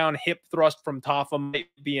takedown hip thrust from Tafa might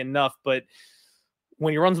be enough, but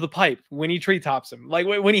when he runs the pipe, when he treetops him, like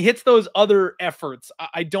when he hits those other efforts,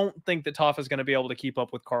 I don't think that Tafa is going to be able to keep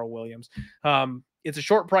up with Karl Williams. It's a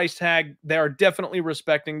short price tag. They are definitely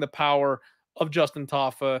respecting the power of Justin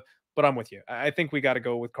Tafa, but I'm with you. I think we got to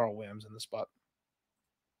go with Karl Williams in this spot.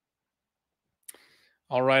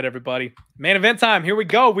 All right, everybody. Main event time. Here we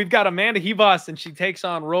go. We've got Amanda Ribas, and she takes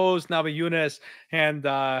on Rose Namajunas. And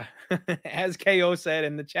as KO said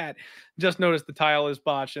in the chat, just noticed the tile is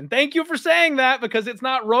botched. And thank you for saying that, because it's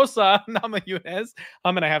not Rosa Namajunas.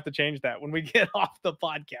 I'm going to have to change that when we get off the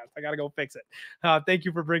podcast. I got to go fix it. Thank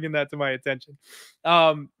you for bringing that to my attention.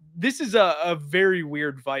 This is a very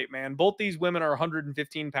weird fight, man. Both these women are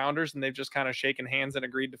 115 pounders, and they've just kind of shaken hands and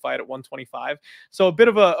agreed to fight at 125. So a bit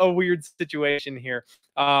of a weird situation here.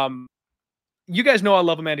 You guys know I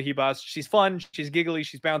love Amanda Ribas. She's fun, she's giggly,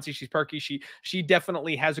 she's bouncy, she's perky. She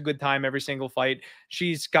definitely has a good time every single fight.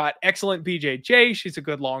 She's got excellent BJJ. She's a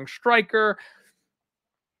good long striker.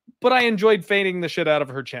 But I enjoyed fading the shit out of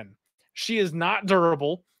her chin. She is not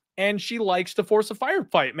durable, and she likes to force a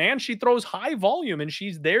firefight, man. She throws high volume, and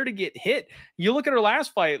she's there to get hit. You look at her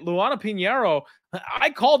last fight, Luana Pinheiro. I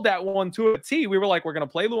called that one to a T. We were like, we're going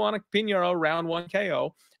to play Luana Pinheiro round 1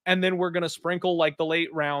 KO. And then we're going to sprinkle like the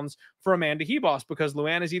late rounds for Amanda Ribas, because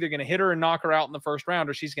Luana is either going to hit her and knock her out in the first round,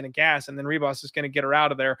 or she's going to gas, and then Ribas is going to get her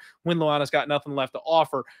out of there when Luana's got nothing left to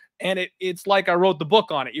offer. And it's like I wrote the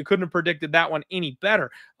book on it. You couldn't have predicted that one any better.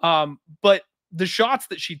 But the shots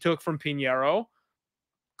that she took from Pinheiro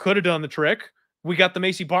could have done the trick. We got the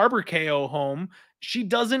Macy Barber KO home. She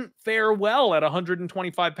doesn't fare well at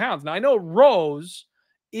 125 pounds. Now, I know Rose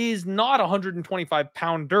is not a 125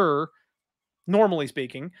 pounder, normally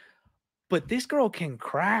speaking, but this girl can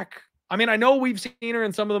crack. I mean, I know we've seen her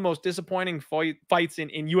in some of the most disappointing fights in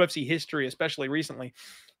UFC history, especially recently.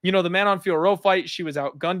 The Man on Fiorot fight, she was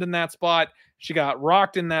outgunned in that spot. She got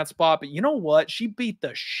rocked in that spot. But you know what? She beat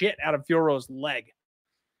the shit out of Fiorot's leg.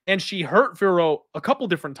 And she hurt Fiorot a couple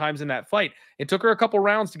different times in that fight. It took her a couple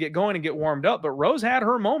rounds to get going and get warmed up, but Rose had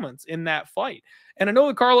her moments in that fight. And I know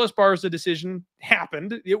the Carlos Barza decision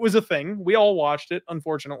happened. It was a thing. We all watched it,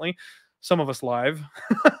 unfortunately. Some of us live.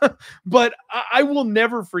 But I will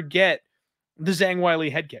never forget the Zhang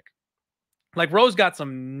Weili head kick. Like, Rose got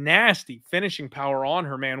some nasty finishing power on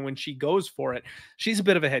her, man, when she goes for it. She's a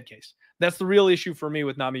bit of a head case. That's the real issue for me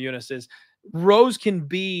with Namajunas, is Rose can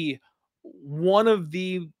be one of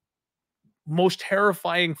the most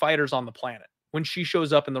terrifying fighters on the planet when she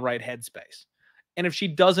shows up in the right headspace. And if she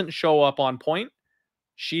doesn't show up on point,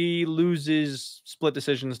 she loses split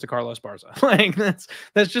decisions to Carlos Barza. Like, that's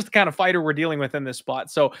just the kind of fighter we're dealing with in this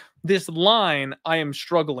spot. So this line I am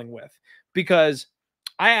struggling with, because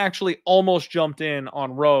I actually almost jumped in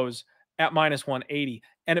on Rose at minus 180.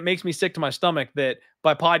 And it makes me sick to my stomach that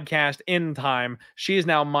by podcast end time, she is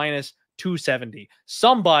now minus 270.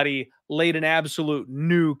 Somebody laid an absolute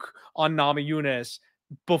nuke on Namajunas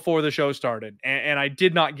before the show started, and I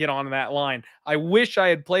did not get on that line. I wish I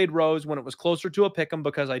had played Rose when it was closer to a pick'em,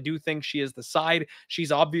 because I do think she is the side.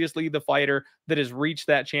 She's obviously the fighter that has reached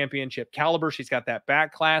that championship caliber. She's got that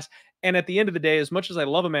back class. And at the end of the day, as much as I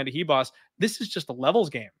love Amanda Ribas, this is just a levels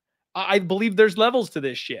game. I believe there's levels to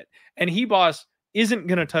this shit. And Ribas isn't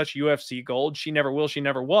going to touch UFC gold. She never will. She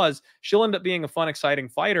never was. She'll end up being a fun, exciting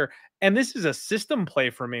fighter. And this is a system play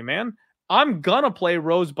for me, man. I'm going to play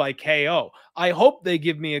Rose by KO. I hope they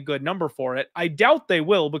give me a good number for it. I doubt they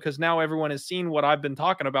will, because now everyone has seen what I've been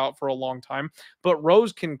talking about for a long time. But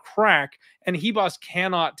Rose can crack, and Ribas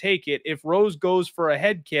cannot take it. If Rose goes for a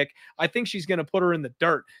head kick, I think she's going to put her in the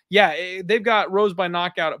dirt. Yeah, they've got Rose by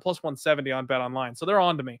knockout at plus 170 on Bet Online, so they're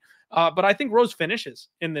on to me. But I think Rose finishes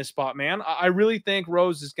in this spot, man. I really think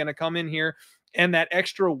Rose is going to come in here and that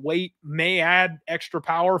extra weight may add extra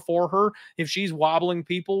power for her. If she's wobbling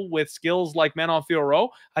people with skills like Manon Fiorot,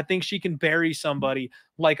 I think she can bury somebody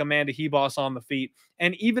like Amanda Ribas on the feet.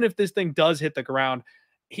 And even if this thing does hit the ground,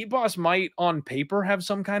 Ribas might on paper have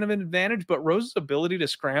some kind of an advantage, but Rose's ability to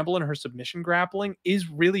scramble and her submission grappling is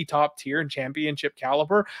really top tier and championship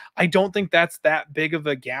caliber. I don't think that's that big of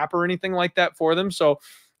a gap or anything like that for them. So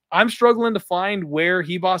I'm struggling to find where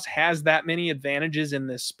Ribas has that many advantages in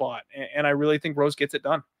this spot. And I really think Rose gets it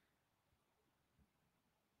done.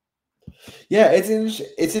 Yeah,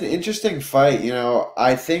 it's an interesting fight. You know,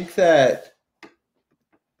 I think that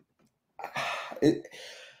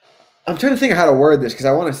I'm trying to think of how to word this because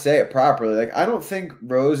I want to say it properly. Like, I don't think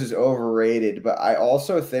Rose is overrated, but I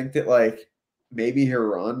also think that, like, maybe her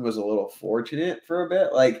run was a little fortunate for a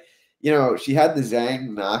bit. Like, you know, she had the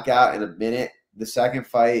Zhang knockout in a minute. The second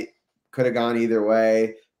fight could have gone either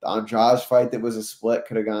way. The Andrade fight that was a split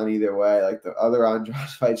could have gone either way. Like, the other Andrade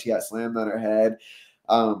fight, she got slammed on her head.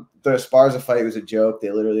 The Esparza fight was a joke. They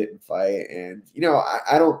literally didn't fight. And, you know,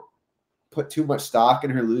 I don't put too much stock in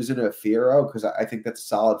her losing to Fiorot because I think that's a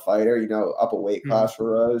solid fighter, you know, up a weight class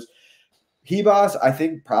for Rose. Ribas, I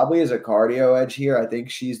think, probably is a cardio edge here. I think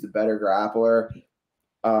she's the better grappler.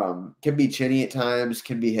 Can be chinny at times,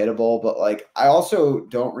 can be hittable, but, like, I also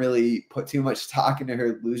don't really put too much stock into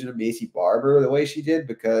her losing to Macy Barber the way she did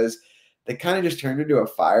because they kind of just turned into a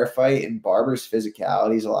firefight, and Barber's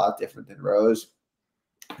physicality is a lot different than Rose.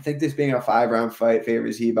 I think this being a 5-round fight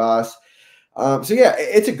favors Ribas. So, yeah,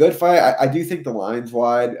 it's a good fight. I do think the line's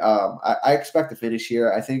wide. I expect a finish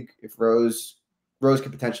here. I think if Rose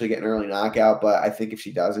could potentially get an early knockout, but I think if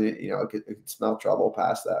she doesn't, you know, it could smell trouble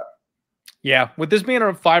past that. Yeah, with this being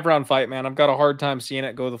a 5-round fight, man, I've got a hard time seeing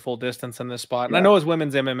it go the full distance in this spot. And I know it's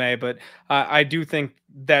women's MMA, but I do think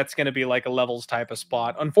that's going to be like a levels type of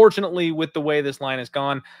spot. Unfortunately, with the way this line has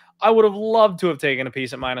gone, I would have loved to have taken a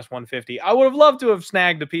piece at -150. I would have loved to have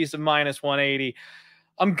snagged a piece of -180.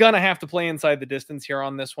 I'm going to have to play inside the distance here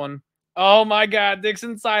on this one. Oh my God, Dix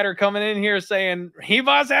Insider coming in here saying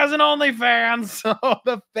Ribas has an OnlyFans. So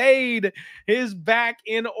the fade is back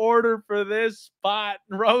in order for this spot.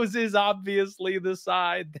 Rose is obviously the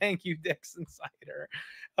side. Thank you, Dix Insider.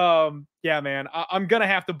 Yeah, man, I'm going to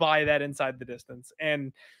have to buy that inside the distance.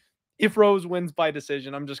 And if Rose wins by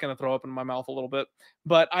decision, I'm just going to throw up in my mouth a little bit.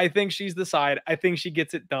 But I think she's the side. I think she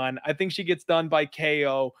gets it done. I think she gets done by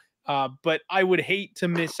KO. But I would hate to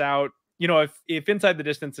miss out. You know, if inside the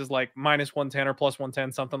distance is like -110 or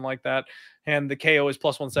 +110, something like that, and the KO is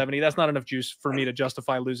 +170, that's not enough juice for me to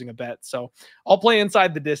justify losing a bet. So I'll play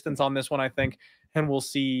inside the distance on this one, I think, and we'll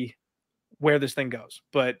see where this thing goes.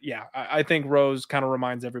 But yeah, I think Rose kind of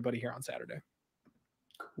reminds everybody here on Saturday.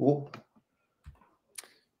 Cool.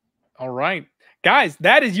 All right, guys,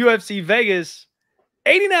 that is UFC Vegas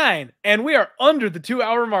 89, and we are under the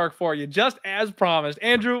 2-hour mark for you, just as promised.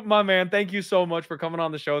 Andrew, my man, thank you so much for coming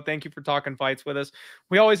on the show. Thank you for talking fights with us.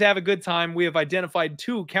 We always have a good time. We have identified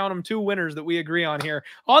two winners that we agree on here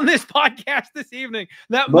on this podcast this evening.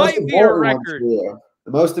 That might be a record. The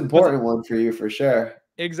most important one for you, for sure.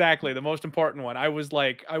 Exactly, the most important one. I was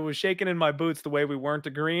shaking in my boots the way we weren't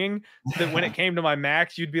agreeing that when it came to my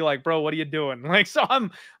max, you'd be like, bro, what are you doing? Like, so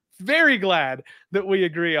I'm very glad that we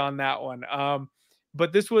agree on that one.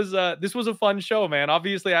 But this was a fun show, man.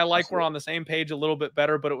 Obviously, I like we're on the same page a little bit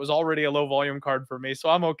better, but it was already a low volume card for me, so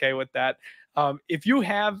I'm okay with that. If you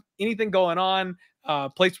have anything going on,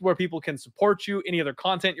 places where people can support you, any other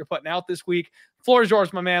content you're putting out this week, floor is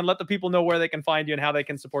yours, my man. Let the people know where they can find you and how they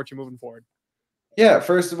can support you moving forward. Yeah,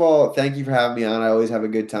 first of all, thank you for having me on. I always have a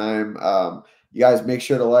good time. You guys make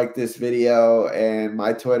sure to like this video, and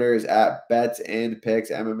my Twitter is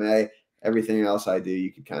 @BetsAndPicksMMA. Everything else I do,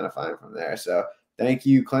 you can kind of find from there. So thank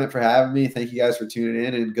you, Clint, for having me. Thank you guys for tuning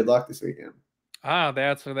in, and good luck this weekend.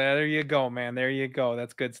 There you go, man. There you go.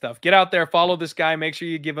 That's good stuff. Get out there, follow this guy. Make sure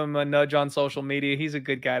you give him a nudge on social media. He's a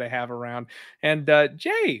good guy to have around. And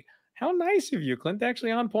Jay, how nice of you. Clint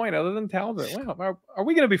actually on point other than Talbott. Wow. Are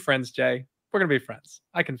we going to be friends, Jay? We're going to be friends.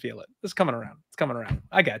 I can feel it. It's coming around. It's coming around.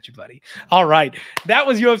 I got you, buddy. All right. That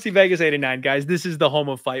was UFC Vegas 89, guys. This is the home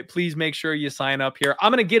of fight. Please make sure you sign up here.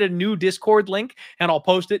 I'm going to get a new Discord link, and I'll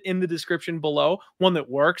post it in the description below. One that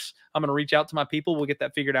works. I'm going to reach out to my people. We'll get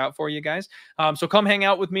that figured out for you guys. So come hang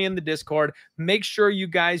out with me in the Discord. Make sure you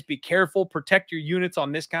guys be careful. Protect your units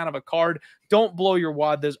on this kind of a card. Don't blow your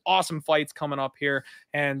wad. There's awesome fights coming up here.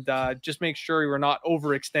 And just make sure you're not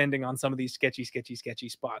overextending on some of these sketchy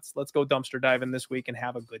spots. Let's go dumpster diving this week and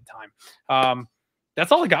have a good time.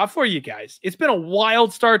 That's all I got for you guys. It's been a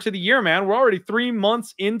wild start to the year, man. We're already 3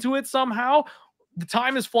 months into it somehow. the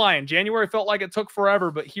time is flying. January felt like it took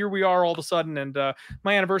forever, but here we are all of a sudden. And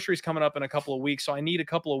my anniversary is coming up in a couple of weeks, so I need a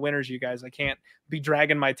couple of winners, you guys. I can't be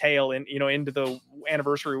dragging my tail in, into the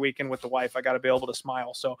anniversary weekend with the wife. I got to be able to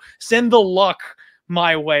smile. So send the luck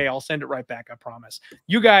my way. I'll send it right back, I promise.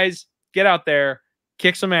 You guys get out there,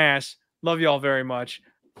 kick some ass. Love you all very much.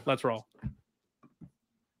 Let's roll.